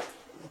 Mm-hmm.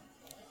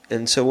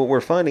 And so what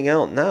we're finding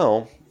out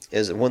now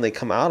is that when they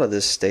come out of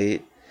this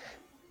state,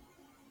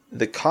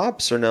 the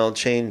cops are now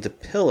chained to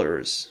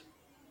pillars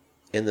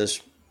in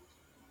this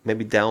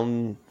maybe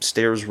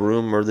downstairs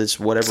room or this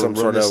whatever some room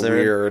sort of there.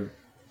 Weird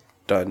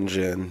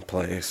dungeon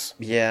place.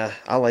 Yeah,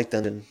 I like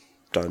dungeon.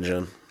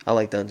 I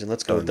like dungeon.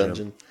 Let's go with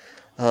dungeon.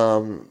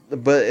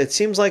 But it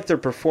seems like they're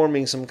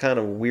performing some kind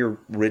of weird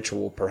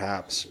ritual,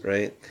 perhaps,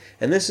 right?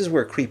 And this is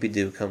where Creepy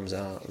Doo comes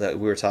out that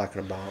we were talking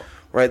about.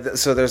 Right.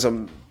 So there's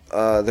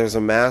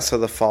a mass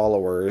of the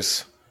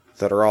followers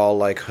that are all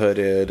like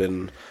hooded,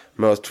 and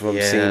most of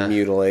them seem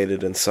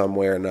mutilated in some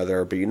way or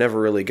another. But you never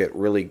really get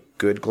really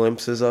good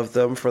glimpses of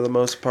them for the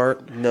most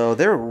part. No,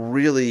 they're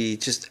really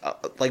just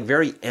like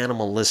very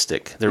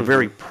animalistic. They're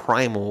very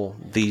primal.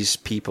 These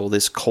people,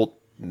 this cult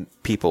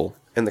people.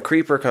 And the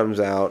creeper comes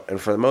out, and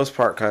for the most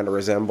part kind of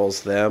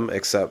resembles them,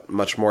 except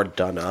much more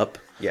done up.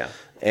 Yeah.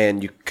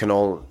 And you can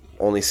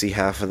only see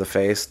half of the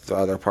face. The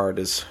other part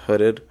is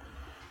hooded.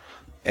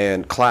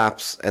 And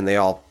claps, and they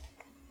all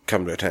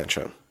come to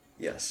attention.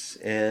 Yes.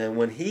 And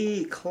when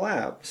he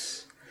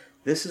claps,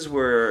 this is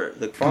where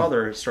the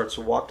father starts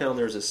to walk down.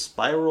 There's a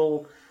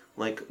spiral,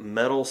 like,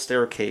 metal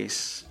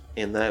staircase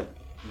in that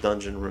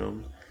dungeon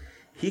room.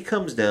 He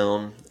comes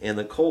down, and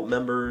the cult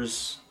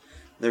members...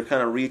 They're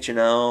kind of reaching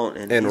out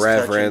and in he's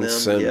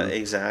reverence. Touching them. Yeah,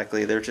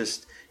 exactly. They're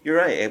just... You're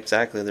right,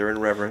 exactly. They're in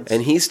reverence.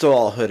 And he's still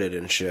all hooded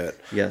and shit.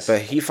 Yes.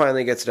 But he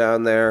finally gets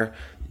down there.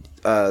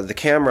 The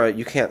camera,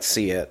 you can't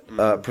see it.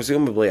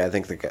 Presumably, I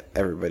think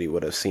everybody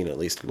would have seen at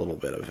least a little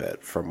bit of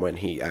it from when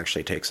he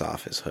actually takes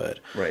off his hood.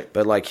 Right.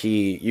 But like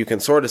you can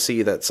sort of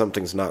see that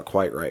something's not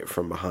quite right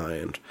from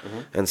behind. Mm-hmm.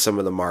 And some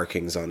of the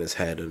markings on his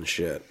head and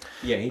shit.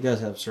 Yeah, he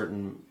does have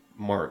certain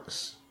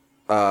marks.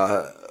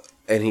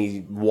 And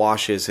he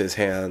washes his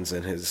hands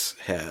and his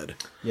head.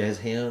 Yeah, his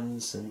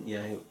hands and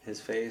his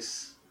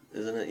face,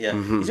 isn't it? Yeah,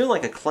 he's doing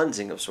like a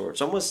cleansing of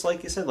sorts, almost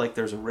like you said, like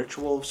there's a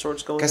ritual of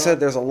sorts going on. Like I said,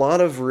 there's a lot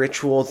of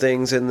ritual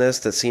things in this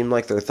that seem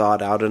like they're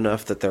thought out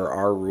enough that there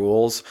are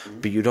rules,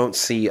 but you don't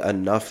see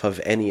enough of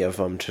any of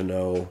them to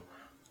know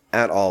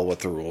at all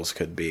what the rules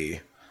could be.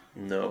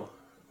 No,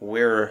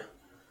 where,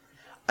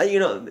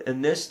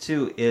 and this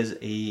too is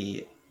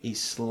a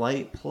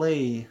slight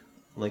play.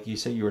 Like you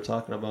said, you were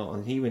talking about,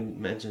 and he even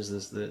mentions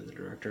this, the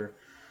director,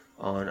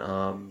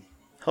 on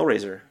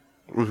Hellraiser,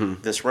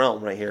 this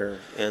realm right here.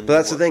 And but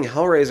that's the thing,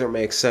 Hellraiser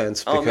makes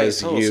sense because it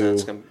makes total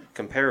sense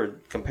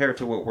compared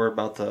to what we're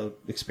about to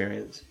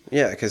experience.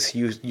 Yeah, because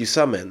you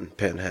summon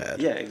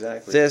Pinhead. Yeah,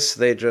 exactly. This,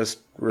 they just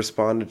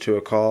responded to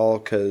a call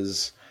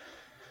because,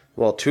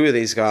 well, two of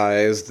these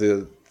guys,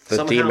 the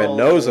demon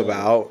knows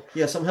about.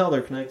 Yeah, somehow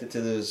they're connected to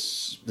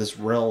this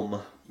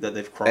realm that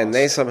they've crossed. And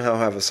they somehow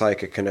have a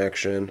psychic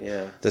connection.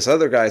 Yeah. This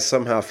other guy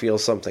somehow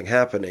feels something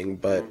happening,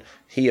 but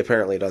he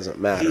apparently doesn't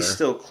matter. He's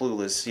still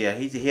clueless. Yeah,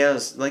 he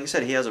has, like you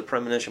said, he has a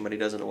premonition, but he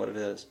doesn't know what it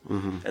is.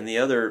 And the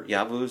other,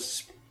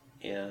 Yavuz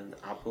and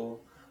Apu,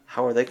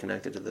 how are they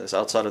connected to this,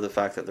 outside of the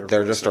fact that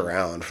they're just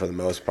around for the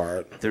most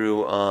part?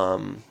 Through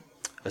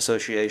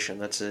association,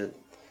 that's it.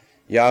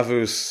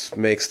 Yavuz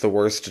makes the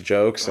worst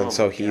jokes, and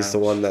so he's the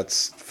one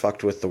that's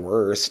fucked with the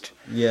worst.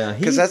 Yeah,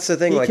 because that's the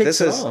thing. Like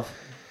this is,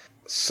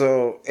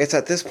 so it's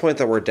at this point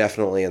that we're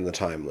definitely in the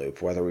time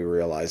loop, whether we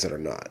realize it or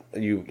not.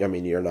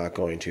 You're not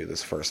going to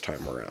this first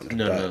time around.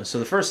 No. So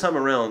the first time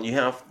around, you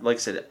have, like I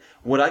said,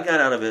 what I got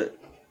out of it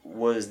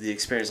was the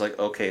experience. Like,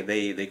 okay,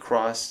 they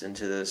crossed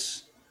into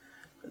this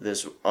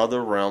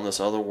other realm, this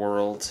other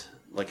world,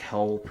 like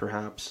hell,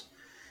 perhaps.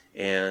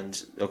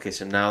 And okay,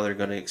 so now they're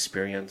going to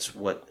experience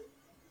what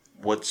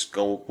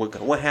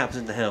happens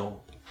in the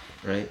hell,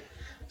 right?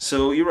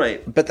 So you're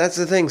right. But that's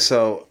the thing.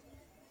 So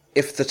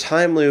if the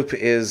time loop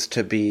is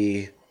to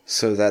be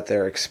so that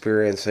they're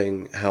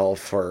experiencing hell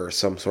for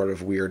some sort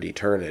of weird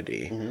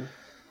eternity,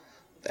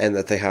 and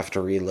that they have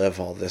to relive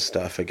all this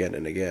stuff again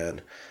and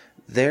again,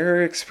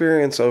 their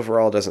experience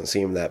overall doesn't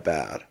seem that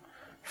bad.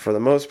 For the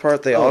most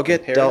part, they all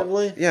get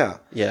dealt. Yeah.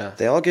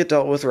 They all get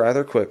dealt with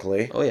rather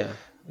quickly. Oh yeah.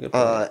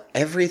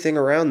 Everything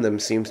around them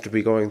seems to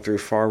be going through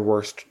far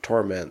worse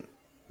torment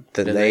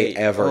than they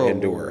ever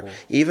endure.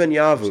 Even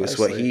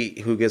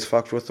Yavuz, who gets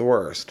fucked with the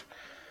worst.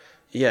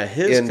 Yeah,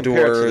 his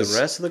compared to the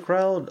rest of the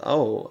crowd.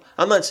 Oh,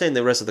 I'm not saying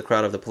the rest of the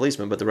crowd of the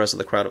policemen, but the rest of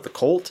the crowd of the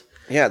cult.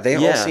 Yeah, they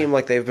all seem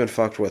like they've been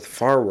fucked with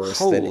far worse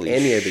than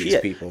any of these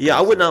people. Yeah,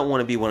 I would not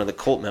want to be one of the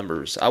cult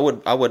members. I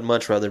would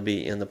much rather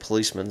be in the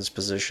policeman's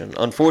position.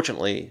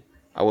 Unfortunately,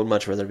 I would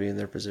much rather be in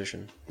their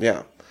position.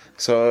 Yeah.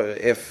 So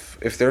if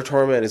their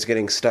torment is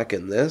getting stuck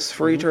in this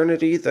for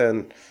eternity,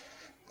 then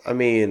I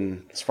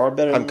mean, it's far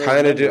better. I'm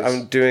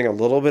I'm doing a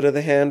little bit of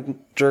the hand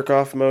jerk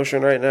off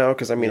motion right now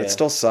because it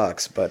still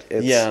sucks, but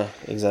it's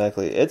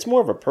exactly. It's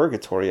more of a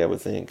purgatory, I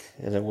would think,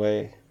 in a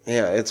way.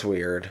 Yeah, it's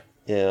weird.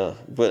 Yeah,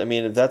 but I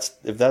mean, if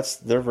that's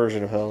their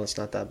version of hell, it's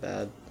not that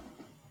bad.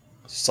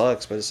 It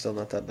sucks, but it's still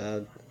not that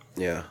bad.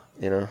 Yeah,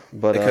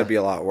 but it could be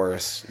a lot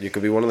worse. You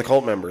could be one of the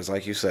cult members,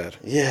 like you said.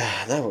 Yeah,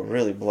 that would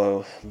really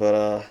blow.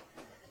 But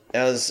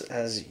as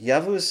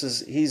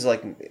Yavuz he's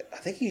like, I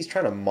think he's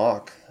trying to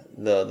mock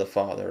the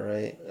father,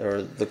 right,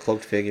 or the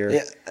cloaked figure.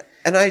 Yeah,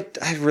 and I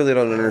really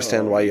don't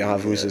understand why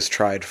Yavuz is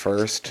tried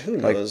first. Who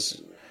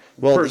knows?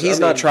 Well, he's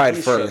not tried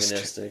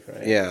first.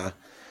 Right? Yeah.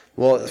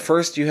 Well,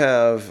 first you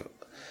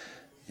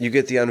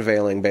get the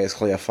unveiling,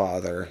 basically a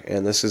father,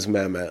 and this is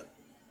Mehmet,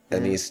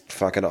 and he's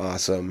fucking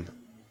awesome.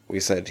 We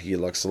said he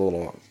looks a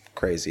little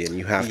crazy, and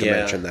you have to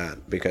mention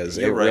that because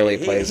it really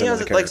plays into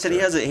the character. Like I said,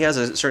 he has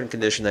a certain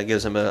condition that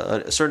gives him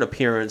a certain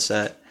appearance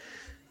that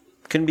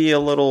can be a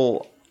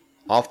little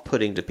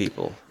off-putting to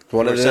people.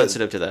 We're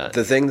sensitive to that.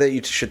 The thing that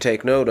you should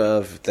take note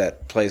of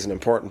that plays an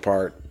important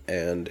part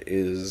and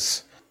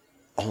is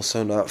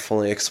also not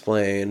fully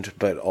explained,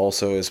 but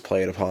also is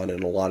played upon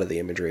in a lot of the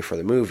imagery for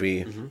the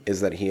movie,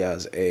 is that he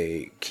has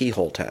a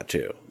keyhole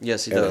tattoo.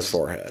 Yes, he in does. His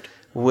forehead.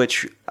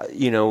 Which,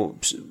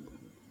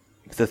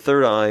 the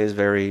third eye is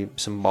very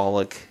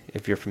symbolic,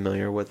 if you're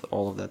familiar with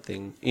all of that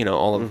thing,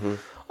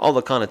 all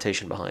the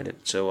connotation behind it.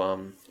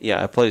 So,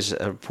 it plays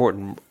an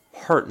important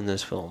part in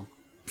this film.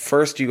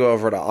 First, you go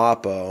over to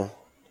Oppo.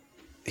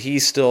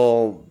 He's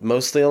still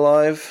mostly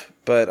alive,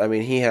 but, I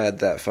mean, he had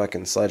that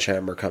fucking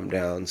sledgehammer come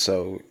down,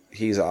 so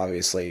he's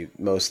obviously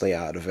mostly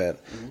out of it.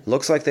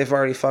 Looks like they've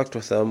already fucked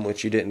with him,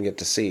 which you didn't get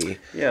to see.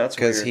 Yeah, that's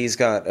weird. Because he's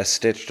got a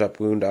stitched-up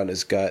wound on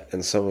his gut,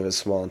 and some of his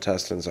small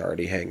intestines are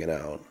already hanging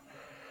out.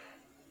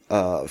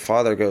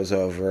 Father goes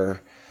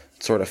over,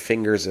 sort of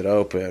fingers it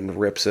open,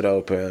 rips it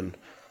open,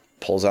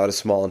 pulls out his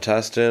small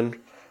intestine,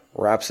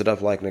 wraps it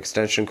up like an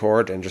extension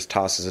cord, and just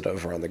tosses it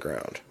over on the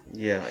ground.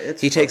 Yeah,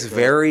 he takes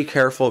very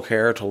careful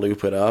care to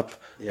loop it up,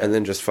 and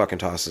then just fucking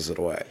tosses it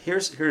away.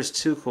 Here's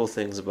two cool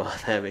things about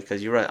that,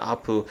 because you're right,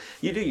 Apu.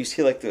 You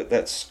see like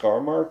that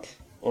scar mark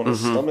on his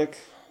stomach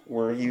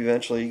where he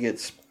eventually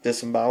gets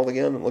disemboweled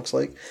again. It looks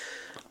like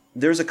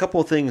there's a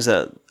couple of things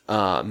that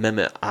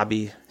Mehmet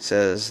Abi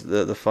says,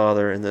 the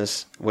father in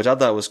this, which I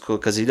thought was cool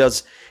because he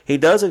does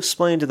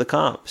explain to the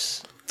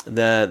cops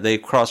that they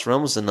crossed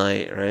realms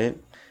tonight, right?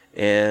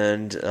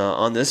 And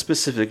on this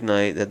specific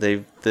night that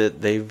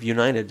they've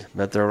united,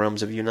 that their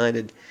realms have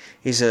united,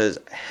 he says,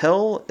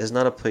 hell is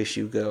not a place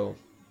you go.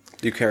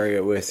 You carry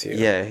it with you.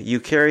 Yeah, you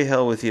carry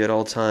hell with you at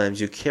all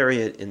times. You carry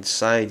it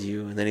inside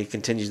you. And then he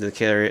continues to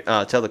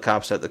tell the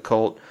cops at the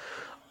cult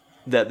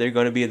that they're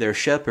going to be their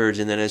shepherds.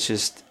 And then it's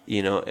just,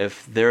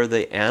 if they're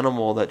the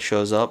animal that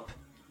shows up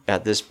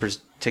at this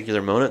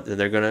particular moment, then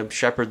they're going to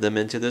shepherd them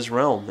into this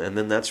realm. And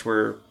then that's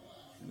where,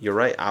 you're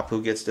right,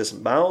 Apu gets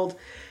disemboweled.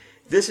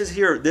 This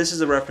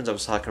is a reference I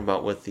was talking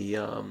about with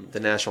the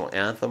national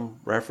anthem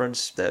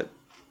reference that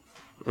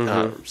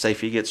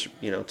Saifi gets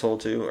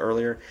told to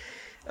earlier.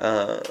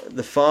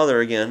 The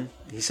father again,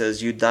 he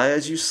says, "You die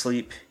as you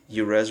sleep,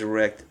 you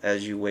resurrect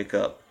as you wake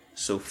up.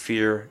 So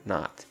fear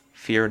not,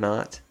 fear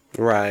not."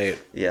 Right.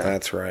 Yeah.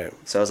 That's right.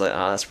 So I was like,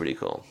 that's pretty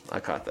cool. I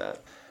caught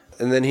that.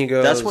 And then he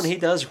goes... That's when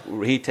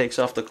he takes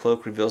off the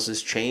cloak, reveals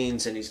his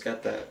chains, and he's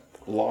got that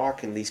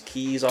lock and these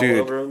keys all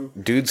over him.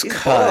 Dude's He's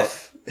cut.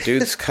 buff.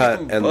 Dude's cut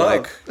and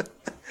Buff. like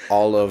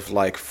all of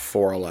like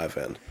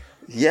 4'11".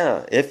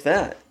 Yeah, if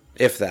that.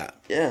 If that.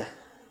 Yeah.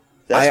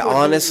 I That's what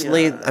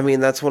honestly, I mean,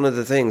 that's one of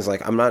the things.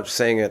 Like, I'm not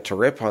saying it to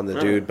rip on the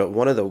dude, but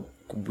one of the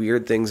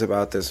weird things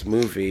about this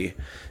movie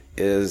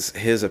is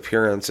his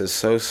appearance is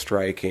so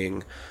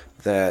striking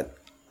that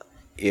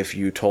if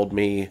you told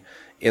me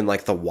in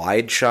like the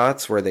wide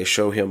shots where they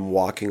show him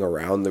walking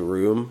around the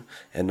room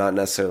and not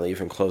necessarily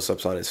even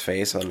close-ups on his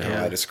face, on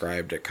how I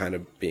described it kind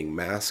of being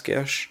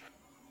mask-ish,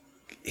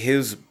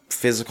 his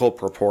physical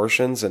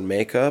proportions and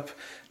makeup,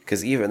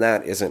 because even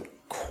that isn't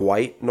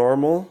quite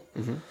normal.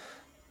 Mm-hmm.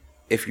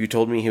 If you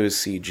told me he was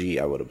CG,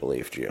 I would have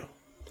believed you.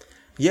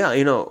 Yeah,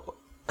 you know,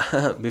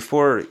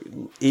 before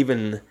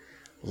even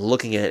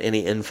looking at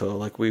any info,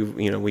 like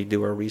we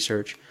do our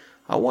research,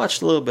 I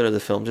watched a little bit of the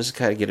film just to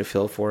kind of get a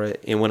feel for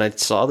it. And when I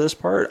saw this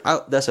part,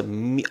 that's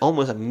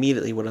almost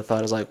immediately what I thought.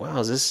 I was like, wow,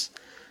 is this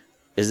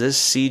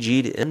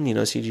CG'd in,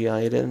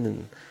 CGI'd in?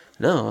 And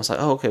no, I was like,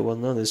 oh, okay, well,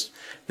 no, this,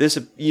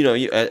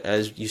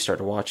 as you start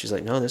to watch, he's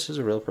like, no, this is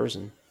a real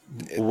person.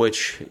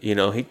 Which,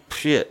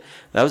 that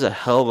was a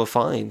hell of a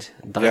find.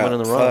 Diamond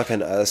in the rough.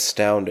 Fucking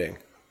astounding.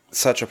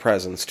 Such a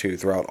presence, too,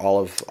 throughout all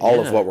of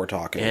what we're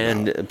talking about.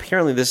 And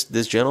apparently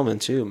this gentleman,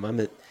 too,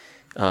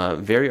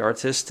 very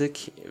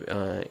artistic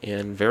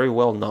and very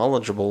well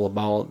knowledgeable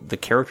about the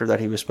character that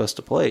he was supposed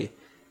to play.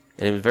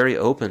 And he was very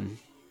open,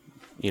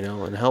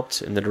 and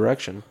helped in the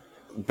direction.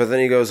 But then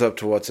he goes up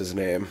to what's his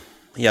name?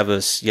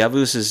 Yavuz.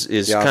 Yavuz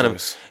is kind of...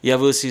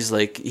 Yavuz, he's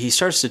like... He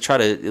starts to try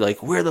to,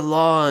 like, we're the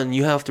law and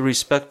you have to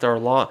respect our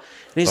law.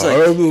 And he's like...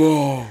 I'm the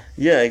law.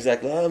 Yeah,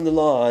 exactly. I'm the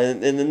law.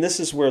 And then this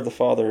is where the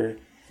father...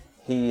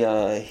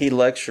 He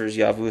lectures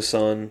Yavuz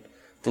on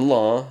the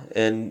law.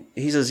 And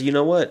he says, you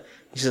know what?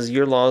 He says,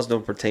 your laws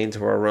don't pertain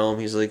to our realm.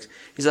 He's like,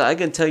 I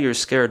can tell you're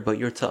scared, but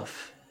you're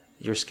tough.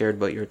 You're scared,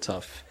 but you're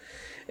tough.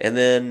 And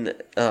then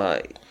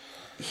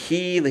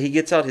he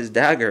gets out his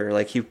dagger.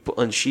 Like, he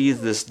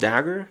unsheathes this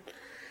dagger.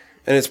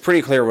 And it's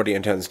pretty clear what he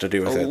intends to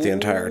do with it the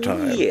entire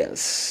time.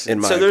 Yes.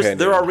 In my opinion.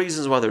 There are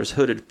reasons why there's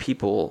hooded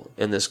people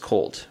in this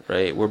cult,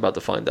 right? We're about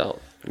to find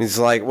out. He's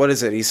like, what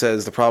is it? He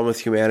says the problem with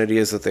humanity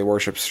is that they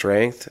worship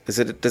strength.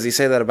 Does he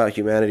say that about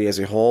humanity as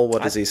a whole?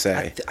 What does he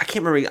say? I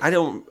can't remember.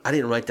 I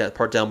didn't write that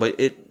part down, but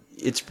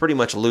it's pretty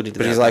much alluding to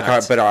that. But he's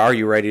like, but are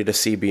you ready to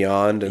see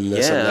beyond and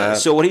this and that?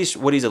 So what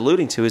he's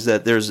alluding to is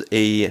that there's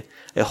a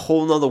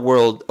whole nother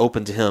world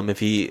open to him if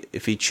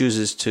he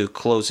chooses to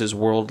close his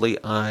worldly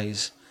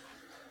eyes.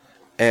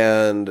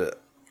 And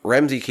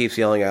Ramsey keeps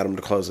yelling at him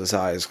to close his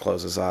eyes,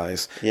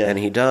 yeah. And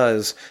he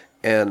does.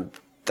 And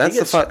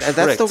that's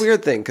the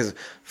weird thing, because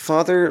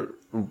Father,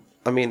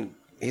 I mean,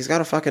 he's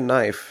got a fucking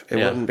knife. It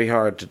wouldn't be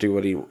hard to do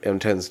what he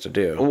intends to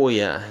do. Oh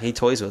yeah, he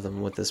toys with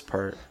him with this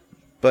part.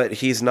 But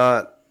he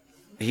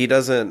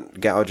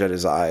doesn't gouge at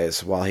his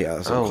eyes while he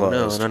has them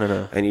closed.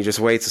 No. And he just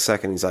waits a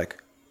second. He's like,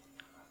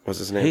 what's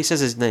his name? He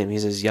says his name. He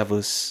says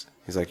Yavuz.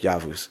 He's like,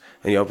 Yavuz.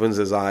 And he opens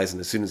his eyes,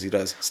 and as soon as he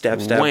does, stab,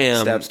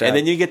 wham. stab. And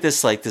then you get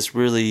this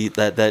really,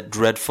 that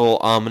dreadful,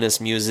 ominous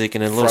music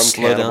and a little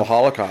From Cannibal slowdown.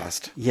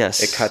 Holocaust.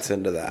 Yes. It cuts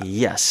into that.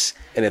 Yes.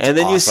 And then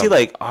awesome. You see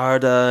like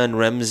Arda and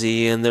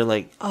Ramsey, and they're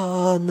like,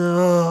 oh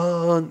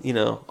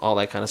no, all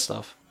that kind of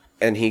stuff.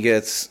 And he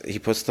puts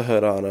the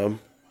hood on him.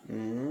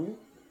 Mm-hmm.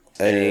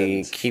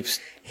 And he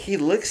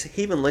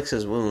even licks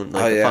his wound.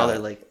 Like the father,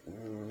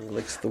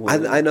 licks the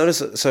wound. I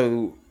notice,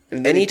 so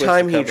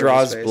anytime he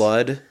draws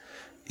blood,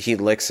 he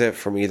licks it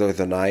from either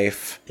the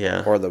knife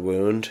or the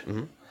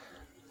wound,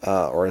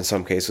 or in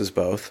some cases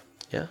both.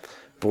 Yeah.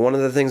 But one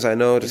of the things I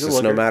noticed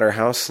is no matter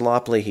how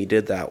sloppily he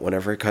did that,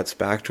 whenever it cuts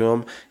back to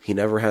him, he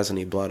never has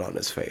any blood on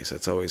his face.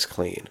 It's always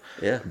clean.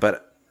 Yeah.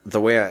 But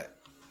the way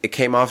it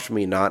came off to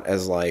me not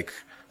as like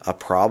a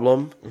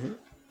problem,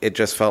 it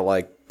just felt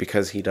like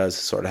because he does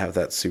sort of have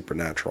that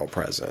supernatural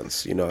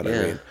presence. You know what I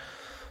mean?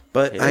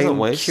 But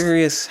I'm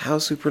curious, how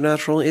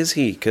supernatural is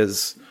he?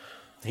 Because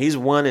he's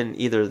one in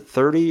either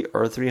 30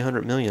 or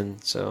 300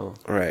 million, so...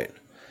 Right.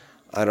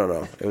 I don't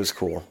know. It was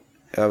cool.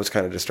 That was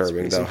kind of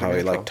disturbing, though, how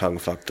he,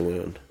 tongue-fucked the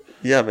wound.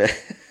 Yeah, man.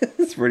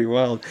 It's pretty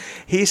wild.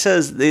 He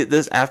says,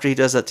 this after he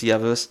does that to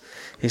Yavuz,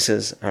 he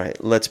says, all right,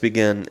 let's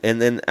begin.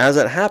 And then as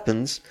that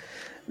happens,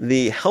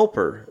 the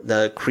helper,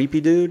 the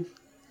creepy dude,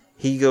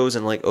 he goes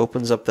and,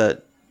 opens up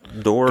that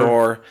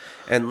door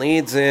and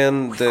leads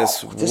in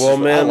this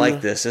woman. I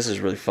like this. This is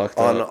really fucked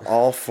up. On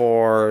all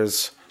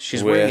fours.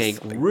 She's wearing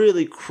a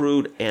really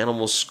crude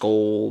animal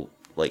skull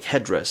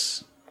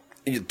headdress.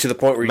 To the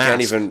point where you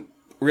can't even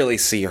really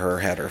see her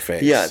head or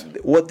face. Yeah,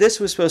 what this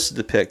was supposed to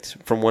depict,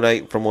 from what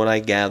I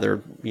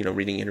gathered,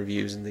 reading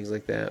interviews and things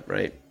like that,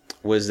 right,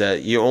 was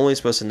that you're only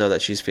supposed to know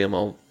that she's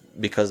female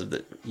because of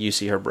you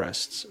see her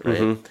breasts, right?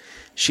 Mm-hmm.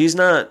 She's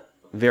not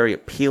very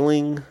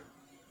appealing.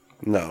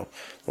 No.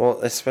 Well,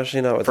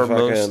 especially not with the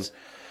fucking...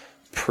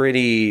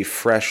 pretty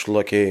fresh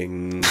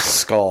looking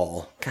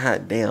skull.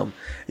 God damn.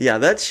 Yeah,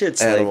 that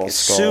shit's Animal like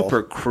skull.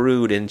 super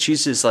crude, and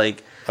she's just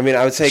like, I mean,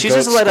 I would say she's goat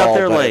just let skull, out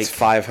there but like it's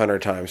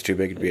 500 times too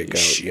big to be a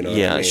goat. You know?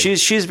 yeah, what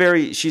I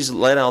mean? she's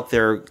let out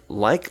there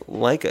like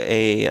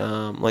a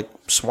like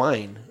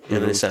swine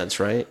in a sense,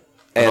 right?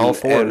 On all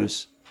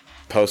fours.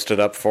 Posted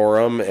up for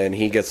him, and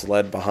he gets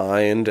led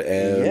behind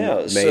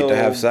and made to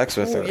have sex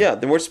with her. Yeah,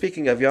 then we're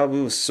speaking of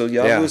Yavuz. So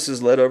Yavuz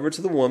is led over to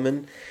the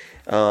woman.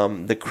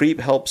 The creep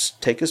helps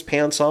take his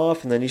pants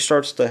off, and then he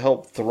starts to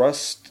help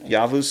thrust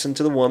Yavuz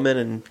into the woman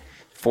and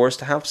forced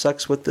to have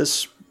sex with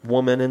this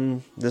woman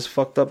in this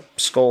fucked up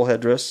skull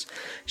headdress.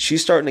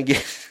 She's starting to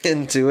get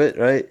into it,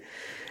 right?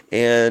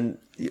 And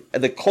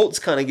the cult's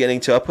kind of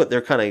getting to up.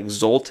 They're kind of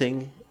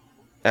exulting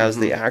as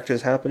the act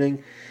is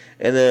happening,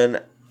 and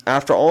then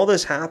after all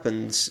this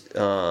happens,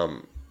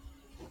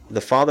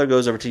 the father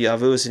goes over to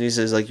Yavuz and he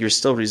says, like, you're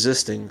still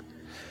resisting.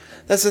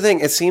 That's the thing.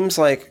 It seems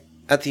like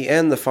at the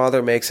end, the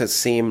father makes it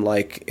seem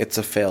like it's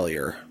a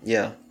failure.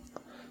 Yeah.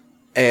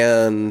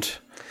 And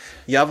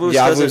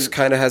Yavuz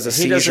kind of has a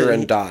seizure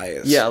and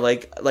dies. Yeah,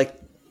 like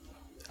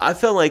I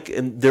felt like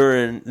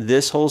during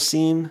this whole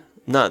scene,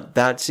 not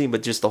that scene,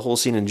 but just the whole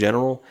scene in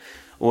general,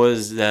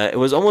 was that it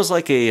was almost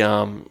like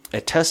a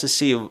test to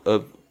see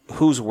of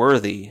who's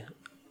worthy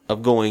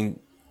of going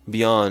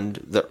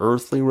beyond the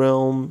earthly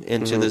realm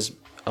into this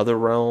other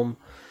realm.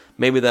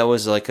 Maybe that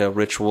was like a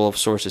ritual of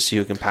sorts to see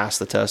who can pass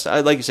the test.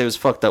 I like you say, it was a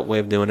fucked up way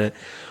of doing it,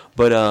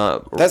 but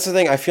that's the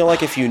thing. I feel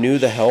like if you knew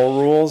the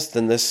hell rules,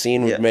 then this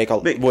scene would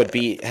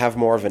have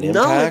more of an impact.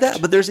 Not only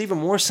that, but there's even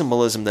more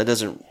symbolism that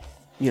doesn't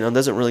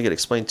really get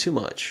explained too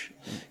much.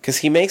 Because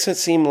he makes it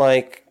seem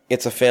like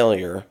it's a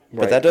failure,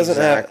 but that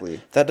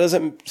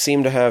doesn't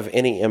seem to have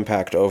any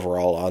impact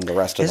overall on the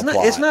rest of the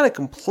plot. It's not a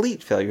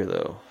complete failure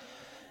though.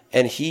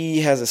 And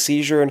he has a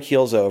seizure and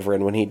keels over,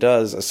 and when he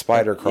does, a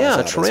spider crawls out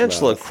of his mouth. Yeah, a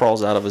tarantula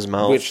crawls out of his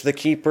mouth. Which the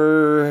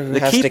keeper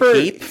has to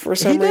keep for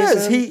some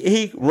reason.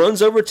 He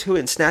runs over to it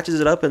and snatches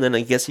it up, and then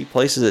I guess he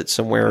places it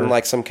somewhere. In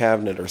like some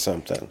cabinet or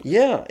something.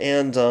 Yeah,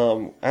 and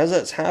as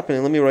that's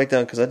happening, let me write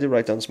down, because I did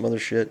write down some other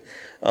shit.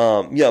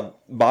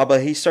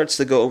 Baba, he starts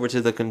to go over to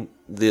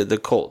the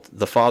cult.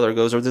 The father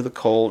goes over to the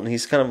cult, and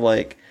he's kind of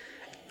like,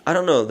 I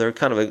don't know, they're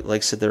kind of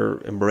like said they're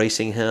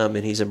embracing him,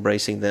 and he's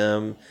embracing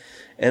them.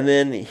 And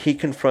then he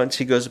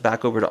goes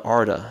back over to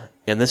Arda.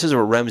 And this is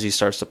where Ramsey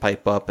starts to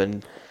pipe up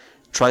and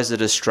tries to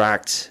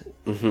distract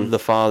the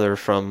father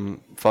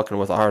from fucking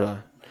with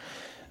Arda.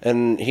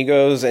 And he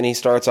goes and he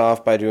starts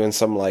off by doing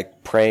some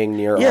like praying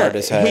near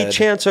Arda's head. He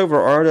chants over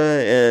Arda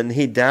and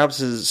he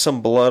dabs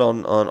some blood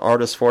on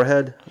Arda's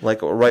forehead,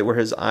 like right where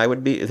his eye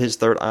would be, his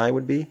third eye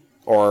would be.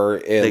 Or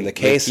in the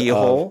case the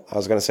keyhole. I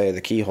was going to say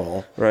the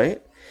keyhole.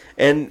 Right.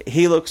 And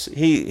he looks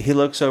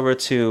over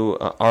to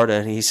Arda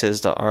and he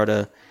says to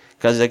Arda,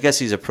 because I guess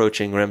he's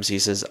approaching Ramsey. He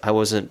says, I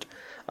wasn't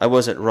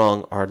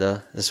wrong,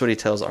 Arda. That's what he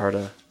tells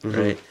Arda,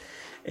 right?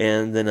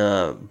 And then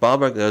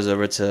Baba goes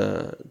over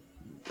to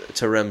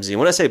Ramsey.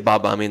 When I say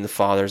Baba, I mean the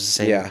father. It's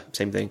the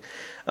same thing.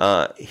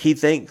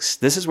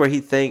 This is where he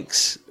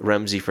thanks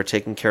Ramsey for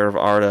taking care of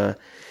Arda.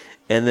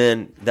 And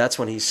then that's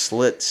when he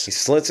slits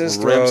his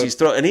Ramsey's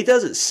throat. And he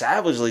does it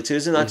savagely, too.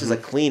 It's not just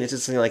like clean. It's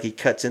just something like he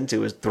cuts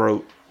into his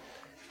throat.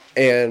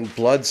 And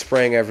blood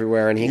spraying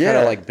everywhere, and he kind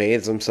of like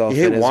bathes himself in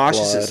his blood. He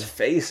washes his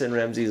face in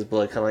Ramsey's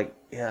blood, kind of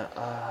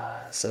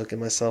like, soaking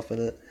myself in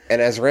it.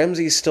 And as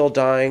Ramsey's still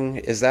dying,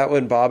 is that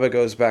when Baba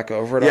goes back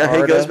over to Arda?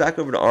 Yeah, he goes back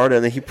over to Arda,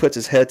 and then he puts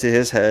his head to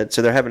his head,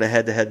 so they're having a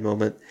head-to-head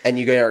moment. And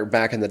you get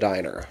back in the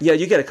diner. Yeah,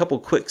 you get a couple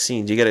quick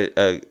scenes. You get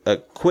a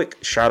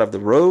quick shot of the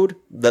road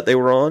that they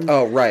were on.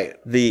 Oh, right.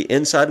 The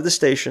inside of the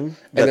station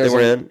that they were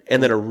in,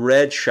 and then a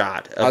red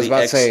shot of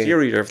the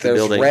exterior of the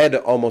building. There's red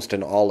almost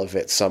in all of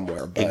it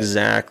somewhere. But.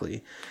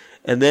 Exactly.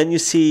 And then you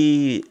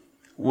see...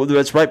 Well,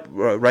 it's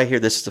right here.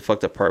 This is the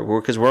fucked up part,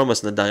 because we're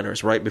almost in the diner.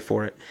 It's right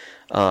before it.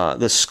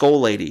 The skull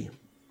lady,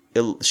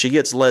 she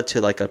gets led to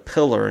like a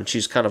pillar, and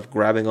she's kind of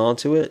grabbing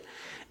onto it.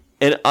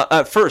 And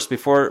at first,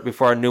 before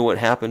I knew what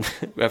happened,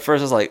 at first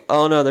I was like,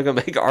 "Oh no, they're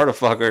gonna make Arda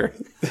fuck her."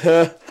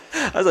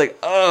 I was like,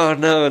 "Oh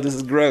no, this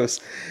is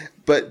gross."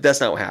 But that's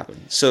not what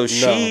happened. So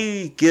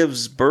she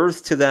gives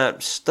birth to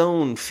that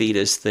stone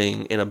fetus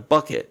thing in a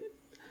bucket.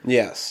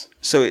 Yes.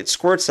 So it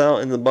squirts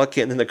out in the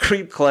bucket, and then the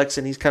creep collects,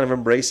 and he's kind of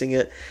embracing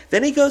it.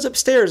 Then he goes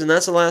upstairs, and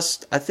that's the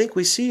last I think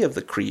we see of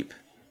the creep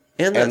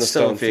and that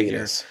stone figure.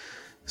 Fetus.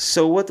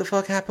 So what the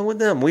fuck happened with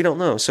them? We don't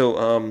know.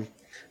 So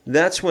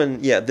that's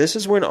when, this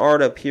is when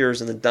Arda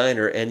appears in the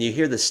diner, and you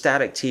hear the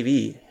static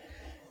TV.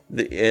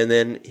 And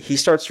then he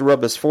starts to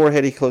rub his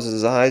forehead. He closes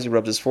his eyes. He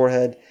rubs his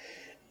forehead.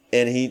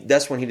 And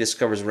that's when he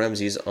discovers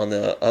Ramsey's on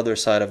the other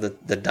side of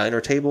the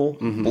diner table,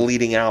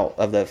 bleeding out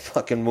of the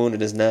fucking wound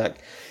in his neck.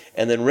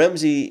 And then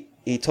Ramsey,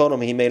 he told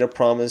him he made a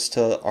promise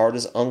to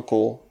Arda's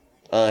uncle.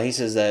 He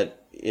says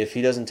that if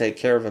he doesn't take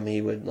care of him, he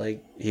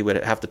would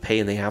have to pay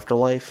in the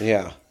afterlife.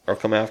 Yeah. Or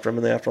come after him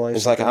in the afterlife.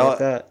 It's like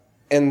that.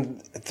 And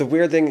the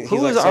weird thing...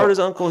 Who is Arda's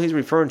uncle he's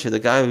referring to? The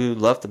guy who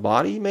left the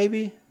body,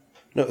 maybe?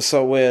 No,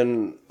 so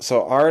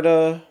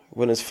Arda,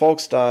 when his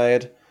folks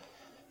died,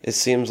 it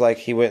seems like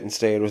he went and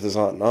stayed with his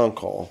aunt and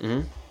uncle.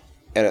 Mm-hmm.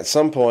 And at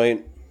some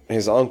point,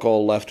 his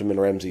uncle left him in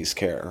Ramsay's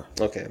care.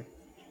 Okay.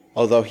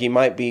 Although he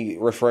might be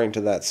referring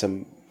to that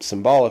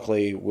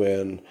symbolically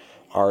when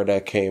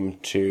Arda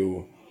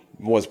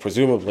was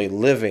presumably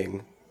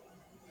living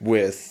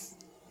with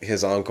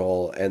his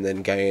uncle and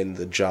then gained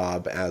the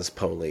job as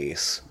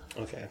police.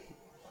 Okay.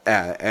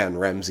 And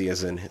Ramsay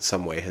is in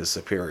some way his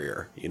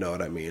superior. You know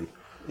what I mean?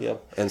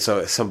 Yep. And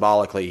so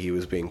symbolically he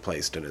was being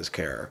placed in his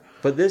care.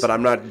 But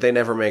they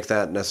never make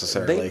that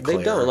necessarily clear.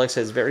 They don't. Like I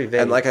said, it's very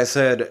vague. And like I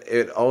said,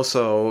 it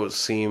also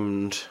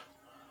seemed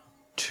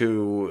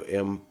to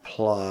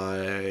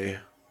imply...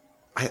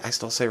 I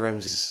still say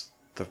Ramsay's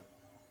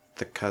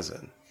the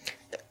cousin.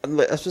 I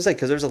was going to say,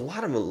 because there's a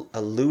lot of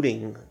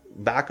alluding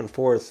back and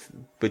forth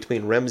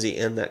between Ramsay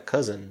and that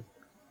cousin,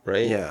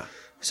 right? Yeah.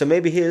 So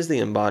maybe he is the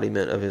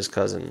embodiment of his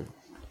cousin.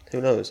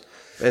 Who knows?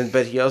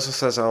 But he also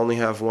says, I only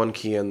have one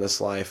key in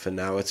this life, and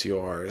now it's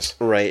yours.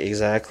 Right,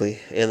 exactly.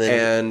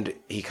 And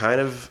he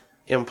kind of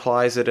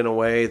implies it in a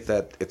way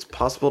that it's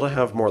possible to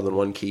have more than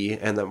one key,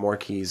 and that more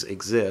keys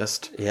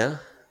exist. Yeah.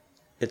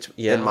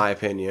 In my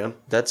opinion.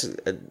 That's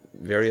a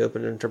very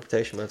open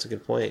interpretation. That's a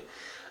good point.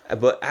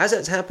 But as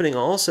that's happening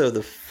also,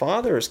 the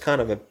father is kind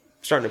of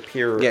starting to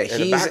appear in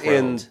the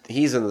background.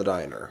 He's in the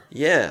diner.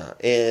 Yeah,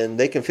 and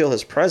they can feel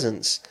his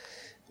presence.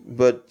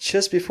 But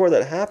just before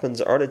that happens,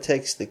 Arda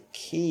takes the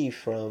key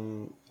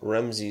from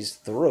Ramsay's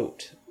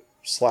throat,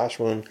 slash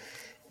one,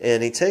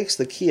 and he takes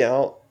the key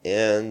out,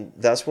 and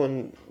that's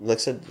when, like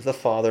I said, the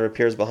father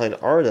appears behind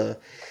Arda,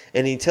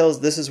 and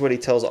this is what he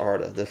tells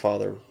Arda, the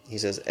father. He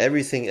says,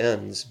 everything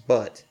ends,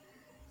 but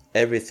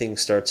everything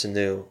starts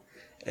anew.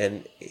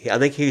 And I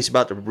think he's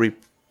about to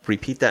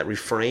repeat that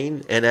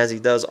refrain, and as he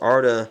does,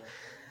 Arda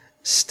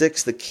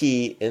sticks the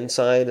key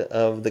inside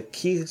of the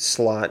key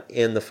slot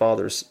in the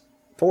father's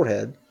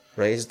forehead,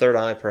 right? His third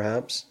eye,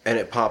 perhaps. And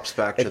it pops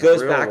back to the real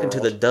world. It goes back into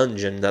the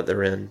dungeon that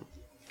they're in.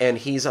 And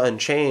he's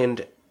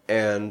unchained,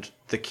 and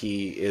the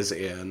key is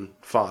in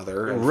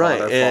Father. And right,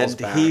 Father and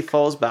falls he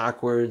falls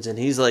backwards, and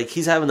he's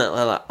having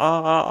that,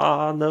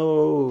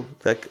 no.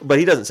 But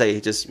he doesn't say,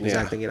 he's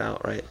acting it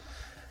out, right?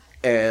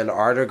 And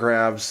Arda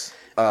grabs...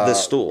 the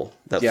stool.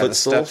 The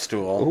step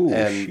stool.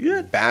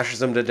 And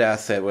bashes him to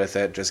death with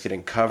it, just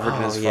getting covered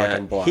in his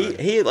fucking blood.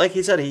 He like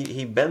he said,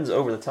 he bends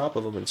over the top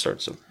of him and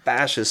starts to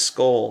bash his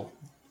skull,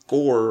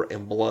 gore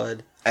and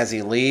blood. As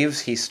he leaves,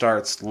 he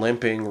starts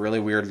limping really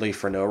weirdly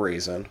for no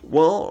reason.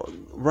 Well,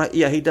 right,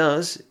 yeah, he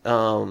does.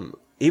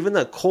 Even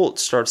the cult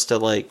starts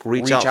to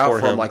reach out for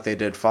him like they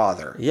did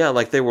Father. Yeah,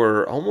 like they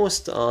were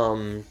almost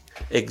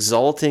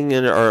exalting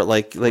or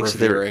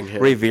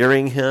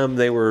revering him.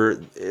 They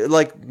were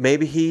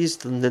maybe he's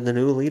the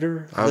new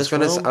leader. I was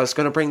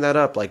gonna bring that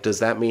up. Does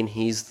that mean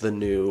he's the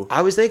new?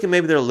 I was thinking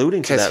maybe they're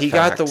alluding to that because he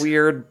got the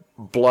weird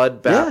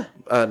blood bath.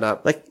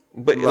 A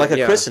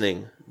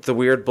christening. The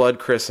weird blood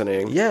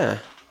christening. Yeah,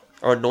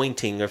 or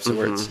anointing of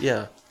sorts.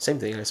 Yeah, same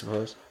thing, I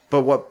suppose.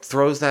 But what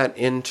throws that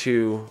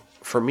into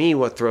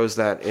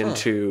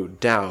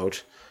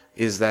doubt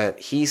is that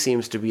he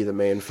seems to be the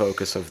main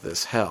focus of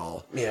this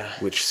hell. Yeah.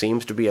 Which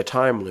seems to be a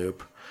time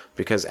loop,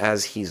 because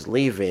as he's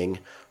leaving,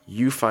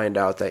 you find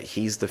out that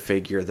he's the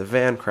figure the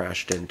van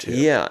crashed into.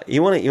 Yeah.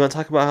 You want to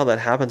talk about how that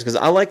happens? Because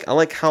I like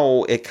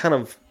how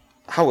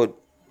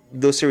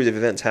those series of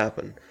events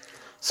happen.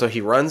 So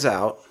he runs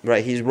out.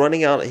 Right. He's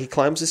running out. He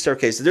climbs the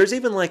staircase. There's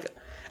even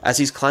as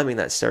he's climbing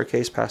that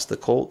staircase past the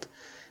cult,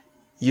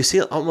 you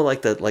see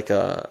almost like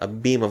a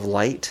beam of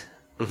light.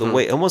 The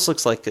way it almost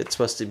looks like it's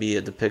supposed to be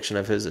a depiction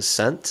of his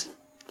ascent,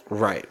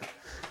 right?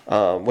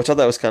 Which I thought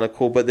was kind of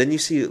cool. But then you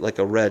see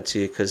a red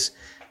too, because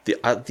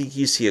I think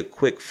you see a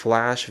quick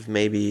flash of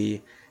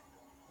maybe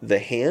the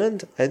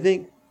hand. I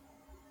think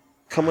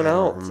coming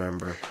out. I don't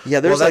remember. Yeah,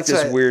 there's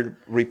this weird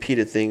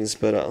repeated things.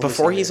 But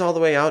before he's all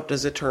the way out,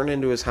 does it turn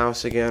into his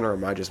house again, or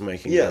am I just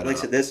making? Yeah, like I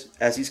said, this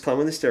as he's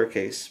climbing the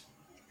staircase,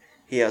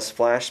 he has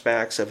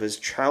flashbacks of his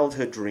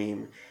childhood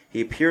dream. He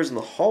appears in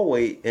the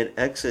hallway and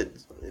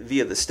exits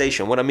via the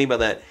station. What I mean by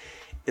that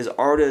is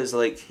Arda is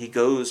he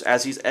goes,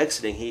 as he's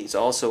exiting, he's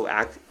also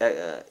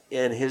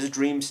in his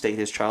dream state,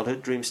 his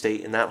childhood dream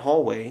state in that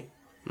hallway.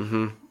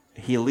 Mm-hmm.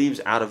 He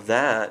leaves out of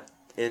that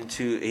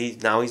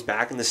now he's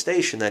back in the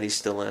station that he's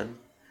still in.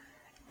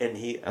 And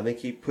I think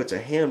he puts a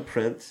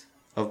handprint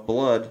of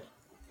blood.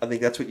 I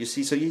think that's what you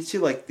see. So you see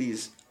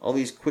all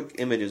these quick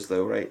images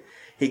though, right?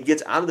 He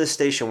gets out of the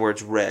station where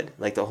it's red.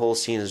 The whole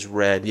scene is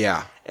red.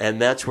 Yeah. And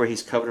that's where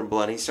he's covered in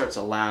blood. And he starts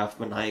to laugh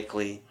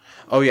maniacally.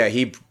 Oh, yeah.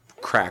 He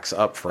cracks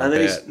up for a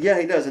bit. Yeah,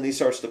 he does. And he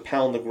starts to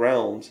pound the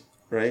ground,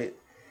 right?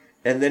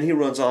 And then he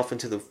runs off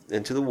into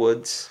the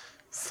woods.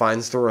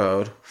 Finds the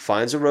road.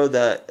 Finds a road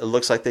that it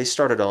looks like they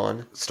started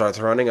on. Starts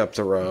running up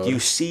the road. You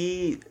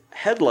see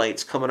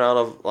headlights coming out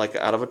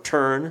of a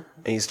turn.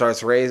 And he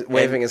starts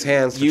waving his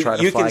hands to try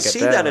to flag it down. You can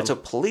see that it's a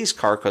police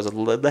car because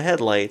of the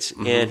headlights.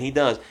 Mm-hmm. And he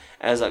does.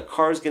 As that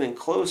car's getting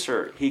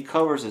closer, he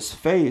covers his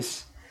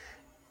face,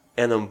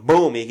 and then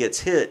boom, he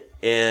gets hit,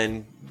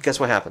 and guess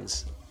what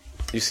happens?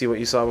 You see what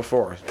you saw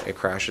before. It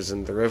crashes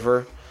in the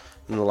river,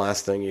 And the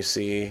last thing you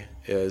see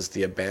is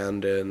the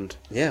abandoned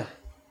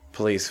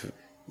police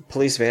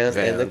van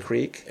in the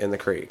creek. In the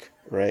creek.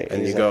 Right.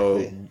 And you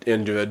go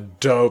into a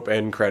dope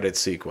end credit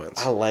sequence.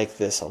 I like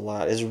this a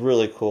lot. It's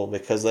really cool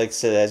because, like I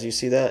said, as you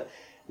see that,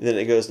 then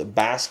it goes to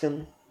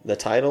Baskin, the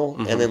title,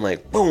 and then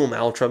like boom,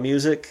 outro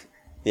music.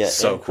 Yeah,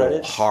 so cool.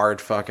 Credits. Hard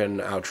fucking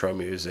outro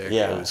music.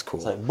 Yeah, it was cool.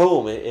 It's like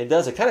boom, it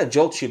does. It kind of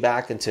jolts you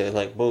back into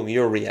like boom,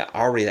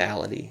 our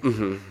reality.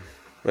 Mm-hmm.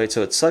 Right,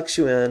 so it sucks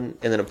you in,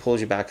 and then it pulls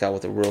you back out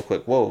with a real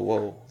quick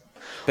whoa.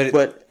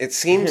 But it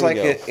seems like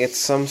it's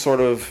some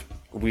sort of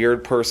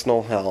weird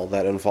personal hell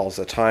that involves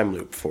a time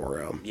loop for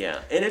him.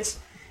 Yeah, and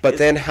But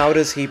then how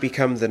does he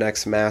become the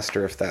next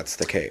master if that's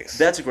the case?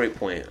 That's a great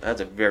point. That's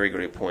a very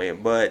great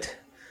point. But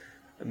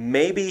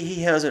maybe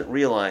he hasn't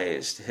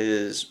realized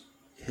his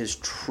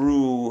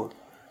true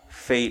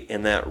fate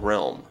in that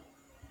realm.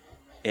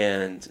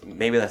 And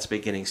maybe that's the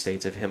beginning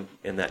states of him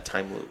in that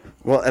time loop.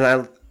 Well,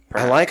 and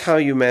I like how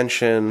you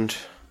mentioned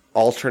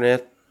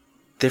alternate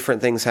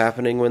different things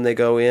happening when they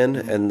go in,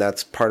 and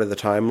that's part of the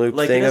time loop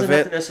thing of it. It doesn't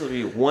have to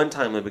necessarily be one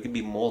time loop. It could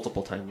be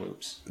multiple time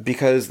loops.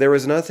 Because there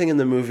was nothing in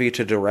the movie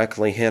to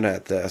directly hint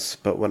at this,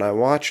 but when I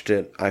watched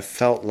it, I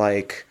felt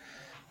like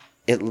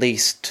at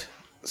least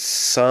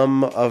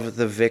some of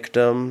the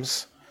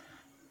victims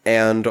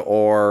and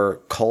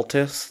or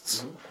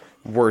cultists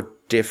were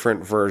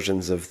different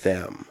versions of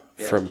them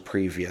from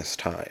previous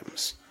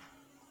times.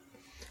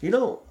 You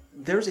know,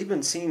 there's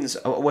even scenes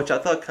which I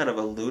thought kind of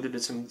alluded to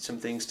some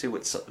things too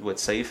with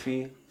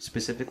Saifi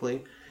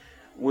specifically.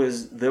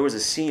 There was a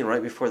scene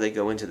right before they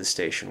go into the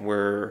station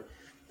where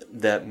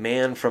that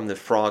man from the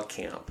frog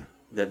camp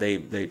that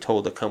they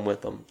told to come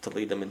with them to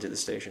lead them into the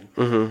station.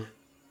 Mm-hmm.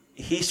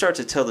 He starts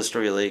to tell the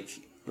story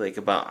like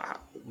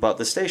about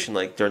the station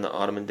like during the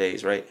Ottoman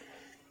days, right?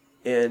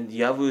 And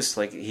Yavuz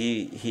like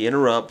he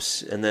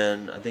interrupts, and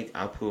then I think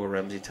Apu or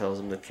Ramsey tells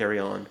him to carry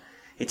on.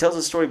 He tells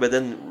the story, but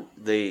then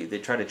they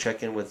try to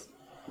check in with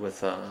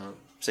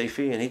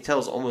Saifi, and he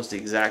tells almost the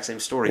exact same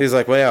story. He's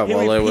like, well,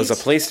 it was a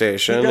police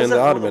station in the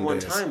Ottoman days. He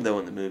does that one time, though,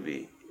 in the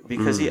movie.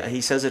 Because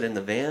he says it in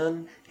the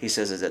van, he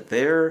says it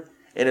there,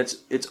 and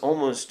it's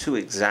almost too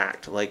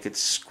exact. Like,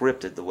 it's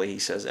scripted the way he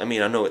says it. I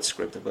mean, I know it's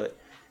scripted, but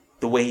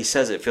the way he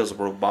says it feels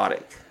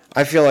robotic.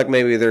 I feel like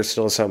maybe there's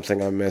still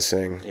something I'm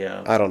missing.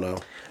 Yeah. I don't know.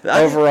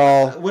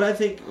 Overall... I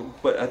think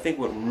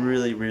what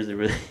really, really,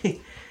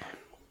 really...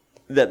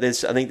 I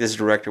think this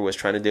director was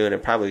trying to do, and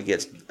it probably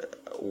gets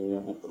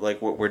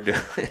like what we're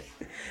doing.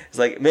 It's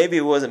like maybe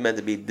it wasn't meant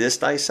to be this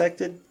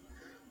dissected,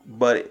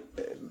 but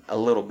a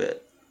little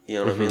bit. You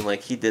know what I mean? Like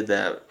he did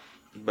that,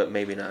 but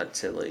maybe not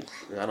to like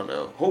I don't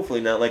know.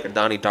 Hopefully not like a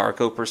Donnie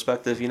Darko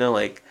perspective. You know,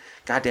 like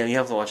goddamn, you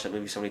have to watch that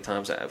movie so many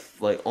times. I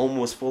like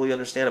almost fully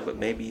understand it, but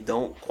maybe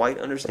don't quite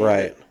understand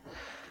it.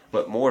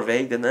 But more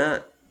vague than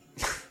that.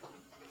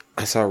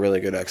 I saw a really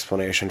good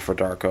explanation for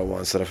Darko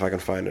once that if I can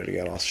find it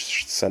again, I'll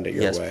send it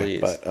your way. Please.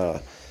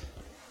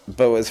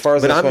 But as far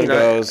as this one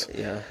goes,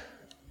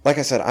 like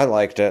I said, I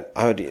liked it.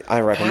 I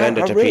recommend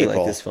it to really people.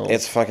 Like this film.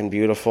 It's fucking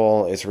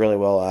beautiful. It's really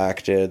well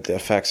acted. The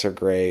effects are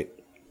great,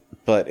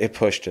 but it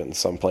pushed in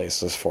some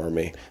places for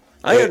me.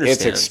 I understand.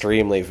 It's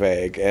extremely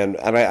vague, and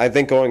I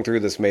think going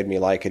through this made me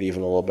like it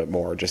even a little bit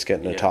more, just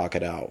getting to talk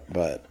it out.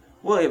 But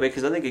well, yeah,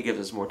 because I think it gives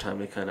us more time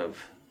to kind of,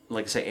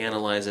 like I say,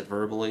 analyze it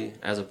verbally,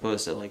 as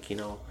opposed to like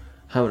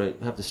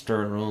have to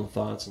stir in our own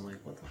thoughts and like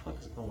what the fuck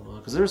is going on?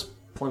 Because there's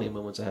plenty of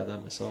moments I have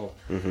that myself.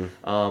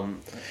 Mm-hmm.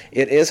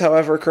 It is,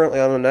 however, currently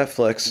on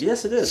Netflix.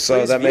 Yes, it is. So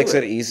Please that makes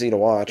it easy to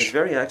watch. It's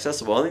very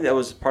accessible. I think that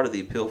was part of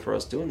the appeal for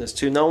us doing this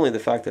too. Not only the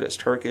fact that it's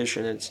Turkish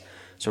and it's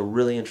a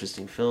really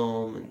interesting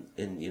film,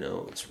 and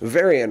it's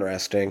very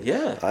interesting.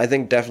 Yeah, I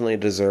think definitely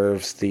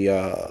deserves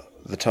the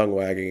tongue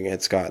wagging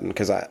it's gotten,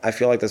 because I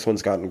feel like this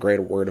one's gotten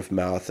great word of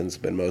mouth and it's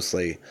been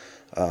mostly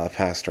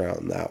passed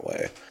around that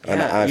way. Yeah,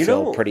 and I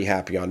feel pretty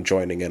happy on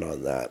joining in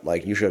on that.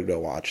 Like, you should go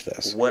watch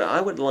this. What I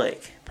would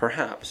like,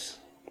 perhaps,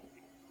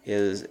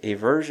 is a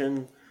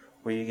version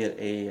where you get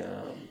a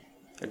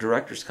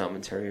director's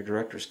commentary, a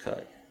director's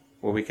cut,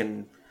 where we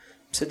can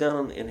sit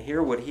down and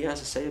hear what he has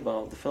to say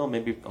about the film,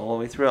 maybe all the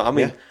way through. I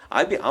mean,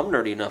 I'm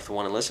nerdy enough to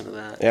want to listen to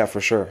that. Yeah,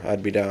 for sure.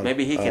 I'd be down.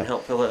 Maybe he can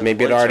help fill it.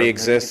 Maybe it already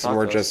exists and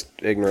we're just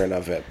ignorant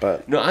of it.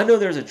 But no, I know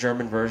there's a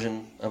German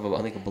version of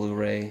I think a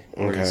Blu-ray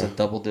where it's a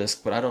double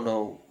disc, but I don't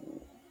know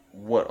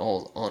what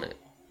all's on it.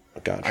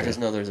 Gotcha. I just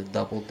know there's a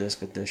double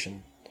disc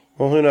edition.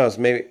 Well, who knows?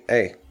 Maybe,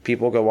 hey,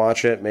 people go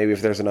watch it. Maybe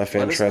if there's enough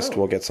interest,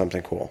 we'll get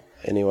something cool.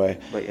 Anyway,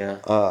 but yeah,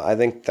 I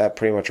think that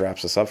pretty much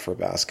wraps us up for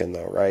Baskin,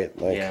 though, right?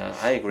 Like, yeah,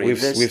 I agree. We've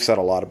said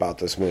a lot about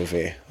this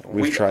movie.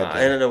 We've tried.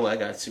 I don't know. I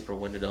got super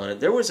winded on it.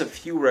 There was a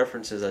few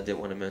references I did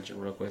want to mention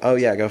real quick. Oh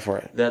yeah, go for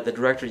it. That the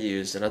director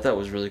used, and I thought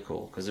was really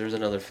cool, because there's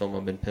another film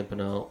I've been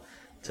pimping out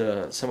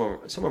to some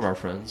of our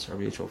friends, our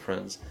mutual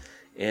friends,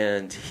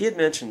 and he had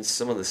mentioned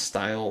some of the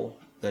style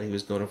that he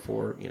was going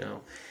for.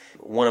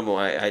 One of them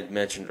I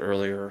mentioned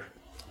earlier.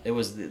 It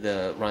was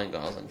the Ryan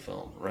Gosling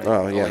film, right?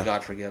 Oh yeah. Only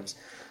God Forgives.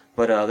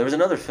 But there was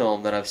another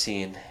film that I've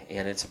seen,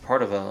 and it's a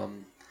part of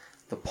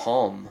the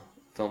Palm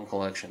film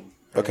collection.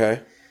 Right? Okay.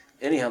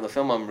 anyhow, the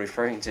film I'm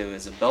referring to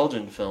is a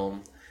Belgian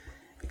film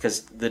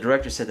because the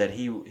director said that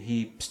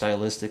he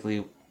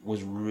stylistically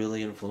was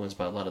really influenced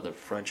by a lot of the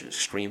French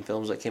extreme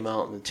films that came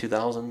out in the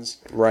 2000s.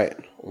 Right.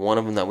 One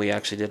of them that we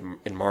actually did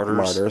in Martyrs.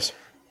 Martyrs.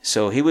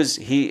 So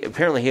he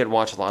apparently had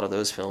watched a lot of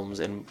those films,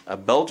 and a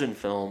Belgian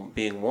film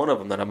being one of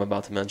them that I'm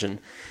about to mention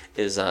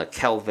is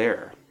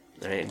Calvaire.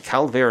 Right? And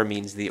Calvaire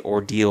means the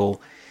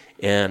ordeal,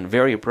 and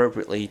very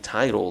appropriately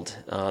titled.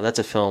 That's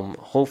a film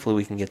hopefully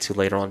we can get to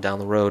later on down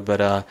the road.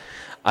 But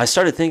I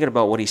started thinking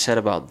about what he said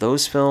about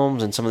those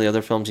films and some of the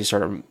other films he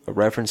started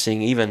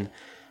referencing, even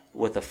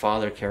with the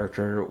father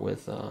character,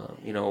 with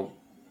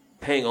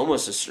paying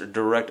almost a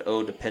direct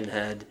ode to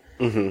Pinhead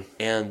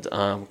and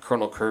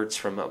Colonel Kurtz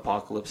from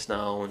Apocalypse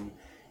Now, and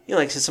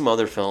like I said, some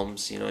other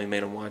films. He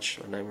made him watch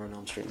Nightmare on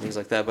Elm Street and things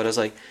like that. But I was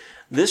like,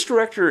 this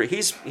director,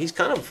 he's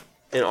kind of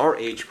in our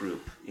age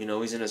group.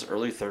 He's in his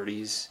early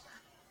 30s,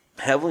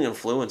 heavily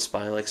influenced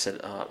by, like I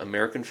said,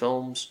 American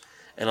films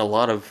and a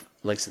lot of,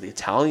 like I said, the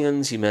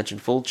Italians. You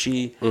mentioned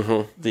Fulci,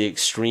 the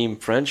extreme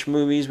French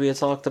movies we had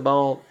talked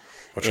about.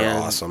 Which are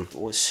awesome.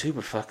 Was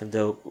super fucking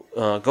dope.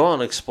 Go on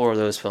and explore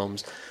those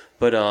films.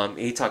 But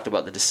he talked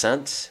about The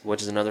Descent,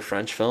 which is another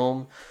French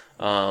film.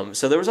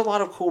 So there was a lot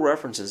of cool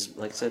references.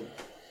 Like I said,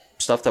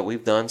 stuff that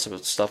we've done, some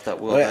stuff that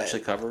we'll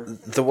actually cover.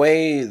 The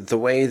way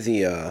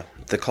the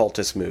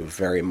cultists move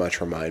very much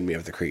remind me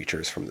of the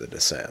creatures from The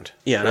Descent.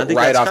 Yeah, and I think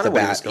right that's off the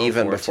bat,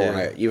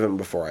 even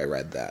before I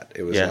read that,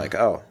 it was like,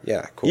 oh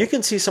yeah, cool. You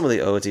can see some of the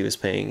odes he was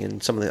paying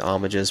and some of the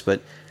homages,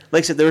 but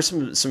like I said, there was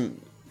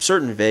some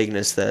certain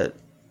vagueness that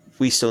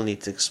we still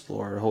need to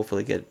explore.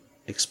 Hopefully, get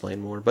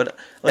explained more. But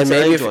and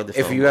maybe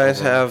if you guys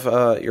have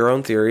your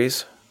own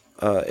theories,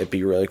 it'd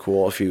be really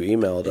cool if you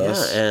emailed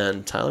us. Yeah,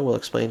 and Tyler will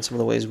explain some of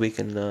the ways we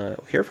can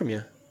hear from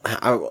you.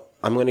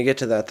 I'm going to get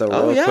to that though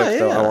real quick.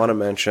 Though I want to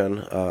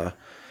mention,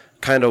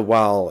 kind of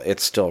while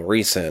it's still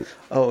recent.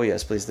 Oh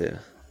yes, please do.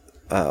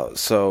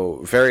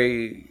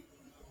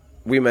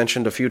 We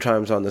mentioned a few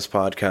times on this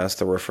podcast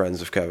that we're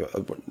friends of Kevin.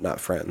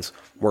 Not friends.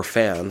 We're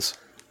fans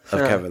of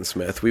Kevin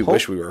Smith. We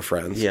wish we were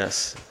friends.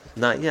 Yes,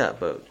 not yet,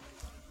 but.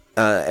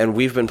 And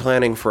we've been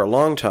planning for a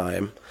long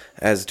time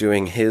as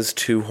doing his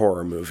 2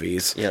 horror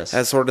movies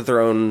as sort of their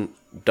own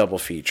double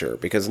feature,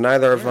 because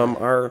neither of them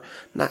are,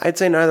 I'd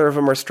say neither of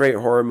them are straight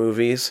horror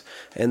movies,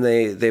 and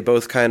they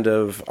both kind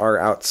of are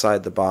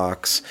outside the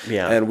box,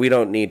 and we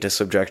don't need to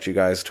subject you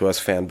guys to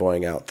us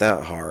fanboying out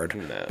that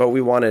hard, but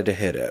we wanted to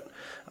hit it.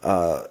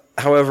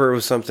 However, it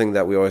was something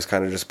that we always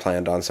kind of just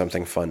planned on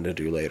something fun to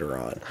do later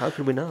on. How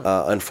could we not?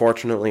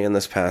 Unfortunately, in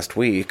this past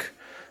week,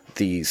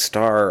 the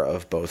star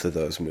of both of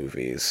those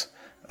movies,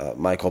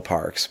 Michael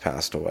Parks,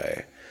 passed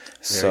away.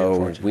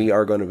 So we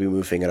are going to be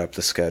moving it up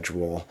the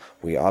schedule.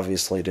 We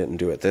obviously didn't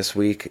do it this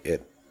week.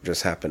 It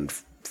just happened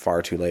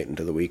far too late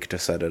into the week to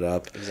set it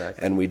up.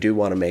 Exactly. And we do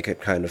want to make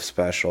it kind of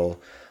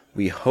special.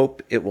 We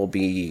hope it will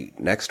be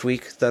next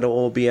week that it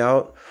will be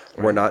out.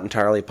 Right. We're not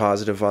entirely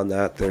positive on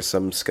that. There's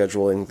some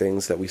scheduling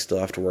things that we still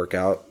have to work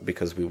out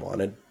because we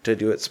wanted to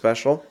do it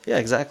special. Yeah,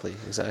 exactly.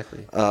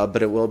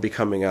 But it will be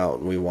coming out,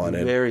 and we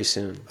wanted very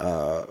soon.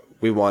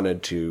 We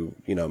wanted to,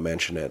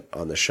 mention it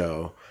on the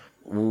show.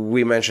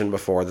 We mentioned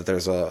before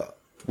that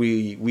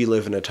we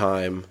live in a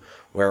time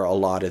where a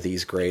lot of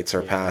these greats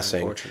are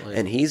passing,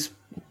 and he's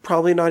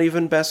probably not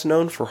even best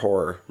known for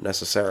horror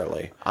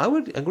necessarily. I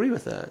would agree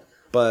with that.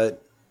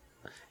 But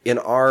in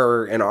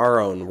our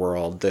own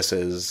world, this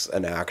is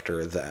an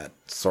actor that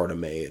sort of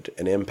made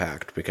an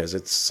impact because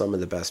it's some of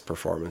the best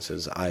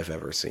performances I've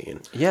ever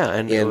seen. Yeah,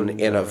 and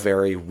in a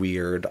very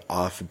weird,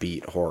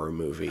 offbeat horror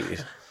movie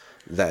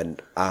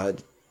that.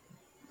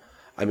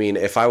 I mean,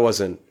 if I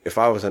wasn't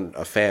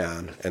a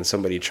fan and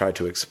somebody tried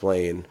to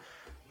explain,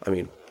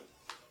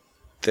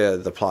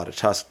 the plot of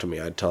Tusk to me,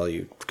 I'd tell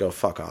you, go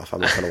fuck off.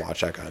 I'm not going to watch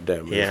that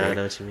goddamn movie. Yeah, I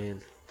know what you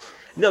mean.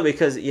 No,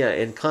 because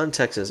in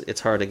context, it's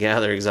hard to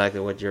gather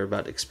exactly what you're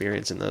about to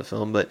experience in the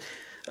film. But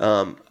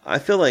I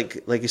feel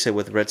like you said,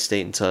 with Red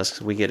State and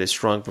Tusk, we get a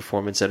strong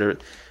performance they're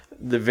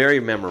very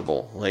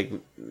memorable. Like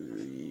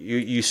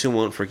you soon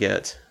won't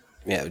forget.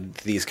 Yeah,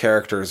 these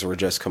characters were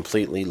just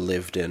completely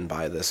lived in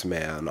by this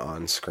man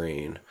on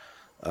screen.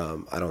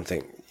 I don't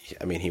think,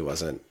 he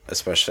wasn't,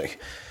 especially,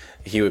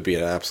 he would be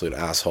an absolute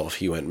asshole if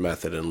he went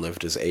method and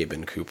lived as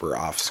Aben Cooper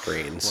off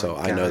screen. So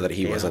I know that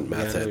he wasn't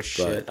method. No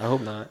shit. I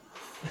hope not.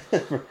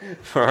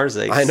 For our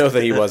sakes. I know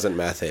that he wasn't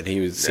method.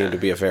 He seemed to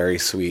be a very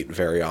sweet,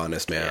 very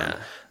honest man.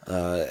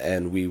 Yeah.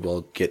 And we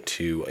will get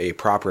to a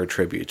proper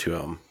tribute to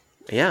him.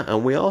 Yeah,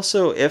 and we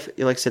also, if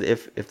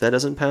that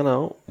doesn't pan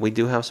out, we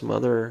do have some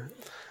other...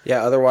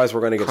 Yeah, otherwise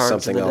we're going to get to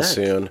something else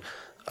soon.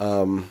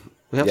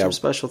 We have some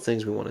special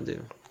things we want to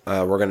do.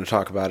 We're going to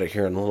talk about it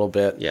here in a little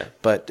bit. Yeah.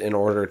 But in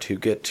order to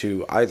get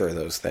to either of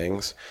those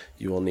things,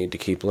 you will need to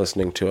keep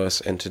listening to us.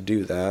 And to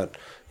do that,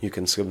 you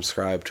can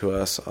subscribe to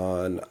us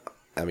on,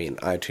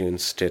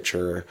 iTunes,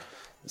 Stitcher,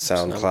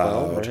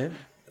 SoundCloud, right?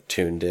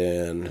 Tuned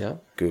In,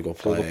 Google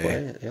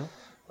Play. Yeah.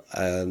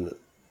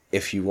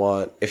 if you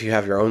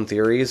have your own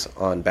theories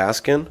on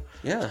Baskin,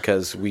 Yeah.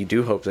 because we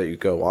do hope that you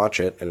go watch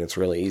it, and it's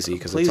really easy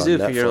because it's Please on do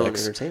Netflix. for your own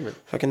entertainment.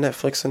 Fucking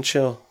Netflix and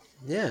chill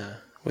Yeah.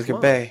 with Come your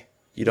on. bae.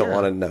 You don't Yeah.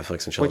 want to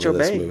Netflix and chill With your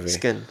with this bae movie.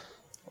 skin.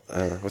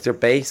 With your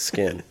bae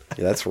skin.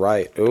 Yeah, that's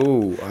right.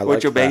 Ooh, I like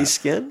With your that. bae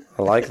skin?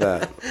 I like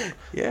that.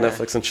 Yeah.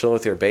 Netflix and chill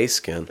with your bae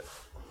skin.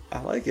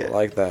 I like it. I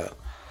like that.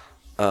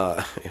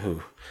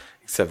 Ooh.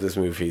 Except this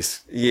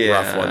movie's Yeah.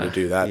 rough one to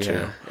do that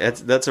too.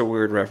 That's a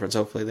weird reference.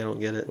 Hopefully they don't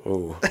get it.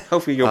 Ooh.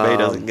 Hopefully your bae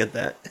doesn't get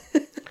that.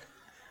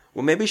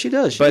 Well, maybe she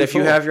does. But if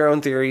you have your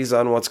own theories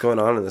on what's going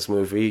on in this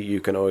movie, you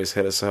can always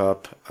hit us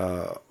up.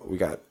 We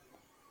got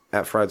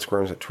at Fried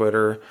Squirms at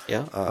Twitter.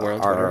 Yeah, we're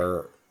on Twitter.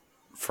 Our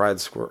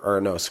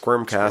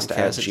Squirmcast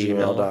at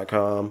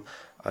gmail.com.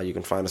 You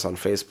can find us on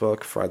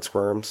Facebook, Fried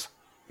Squirms.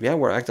 Yeah,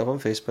 we're active on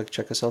Facebook.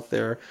 Check us out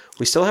there.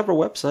 We still have our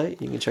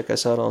website. You can check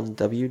us out on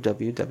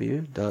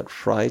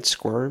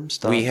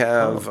www.friedsquirms.com. We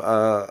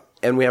have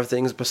and we have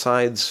things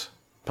besides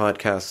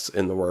podcasts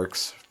in the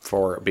works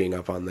for being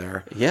up on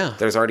there. Yeah.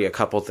 There's already a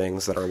couple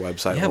things that are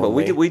website Yeah,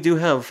 only. but we do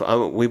have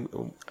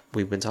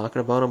we've been talking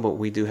about them, but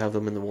we do have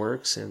them in the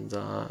works, and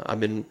I've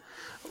been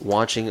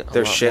watching.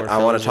 There's shit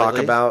I want to talk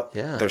about.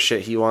 Yeah, There's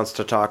shit he wants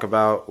to talk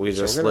about. We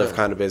just live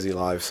kind of busy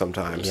lives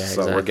sometimes, Yeah,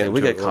 so we're exactly. getting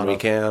We to get it when caught we up.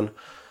 can.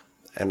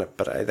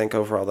 But I think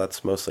overall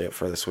that's mostly it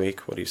for this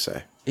week. What do you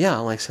say? Yeah,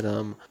 like I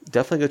said,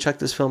 definitely go check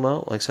this film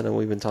out. Like I said,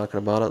 we've been talking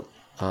about it.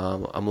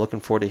 I'm looking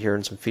forward to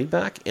hearing some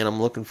feedback, and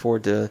I'm looking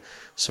forward to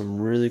some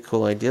really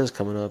cool ideas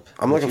coming up.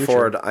 I'm looking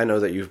forward. I know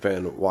that you've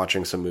been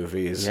watching some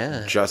movies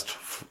just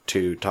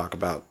to talk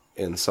about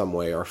in some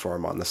way or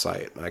form on the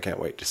site. I can't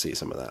wait to see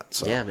some of that.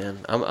 So. Yeah, man.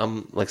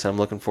 I'm like I said, I'm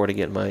looking forward to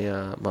getting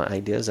my my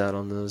ideas out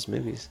on those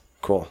movies.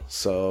 Cool.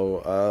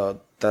 So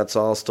that's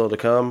all still to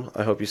come.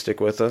 I hope you stick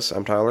with us.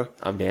 I'm Tyler.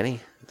 I'm Danny.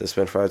 This has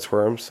been Fried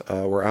Squirms.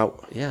 We're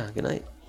out. Yeah, good night.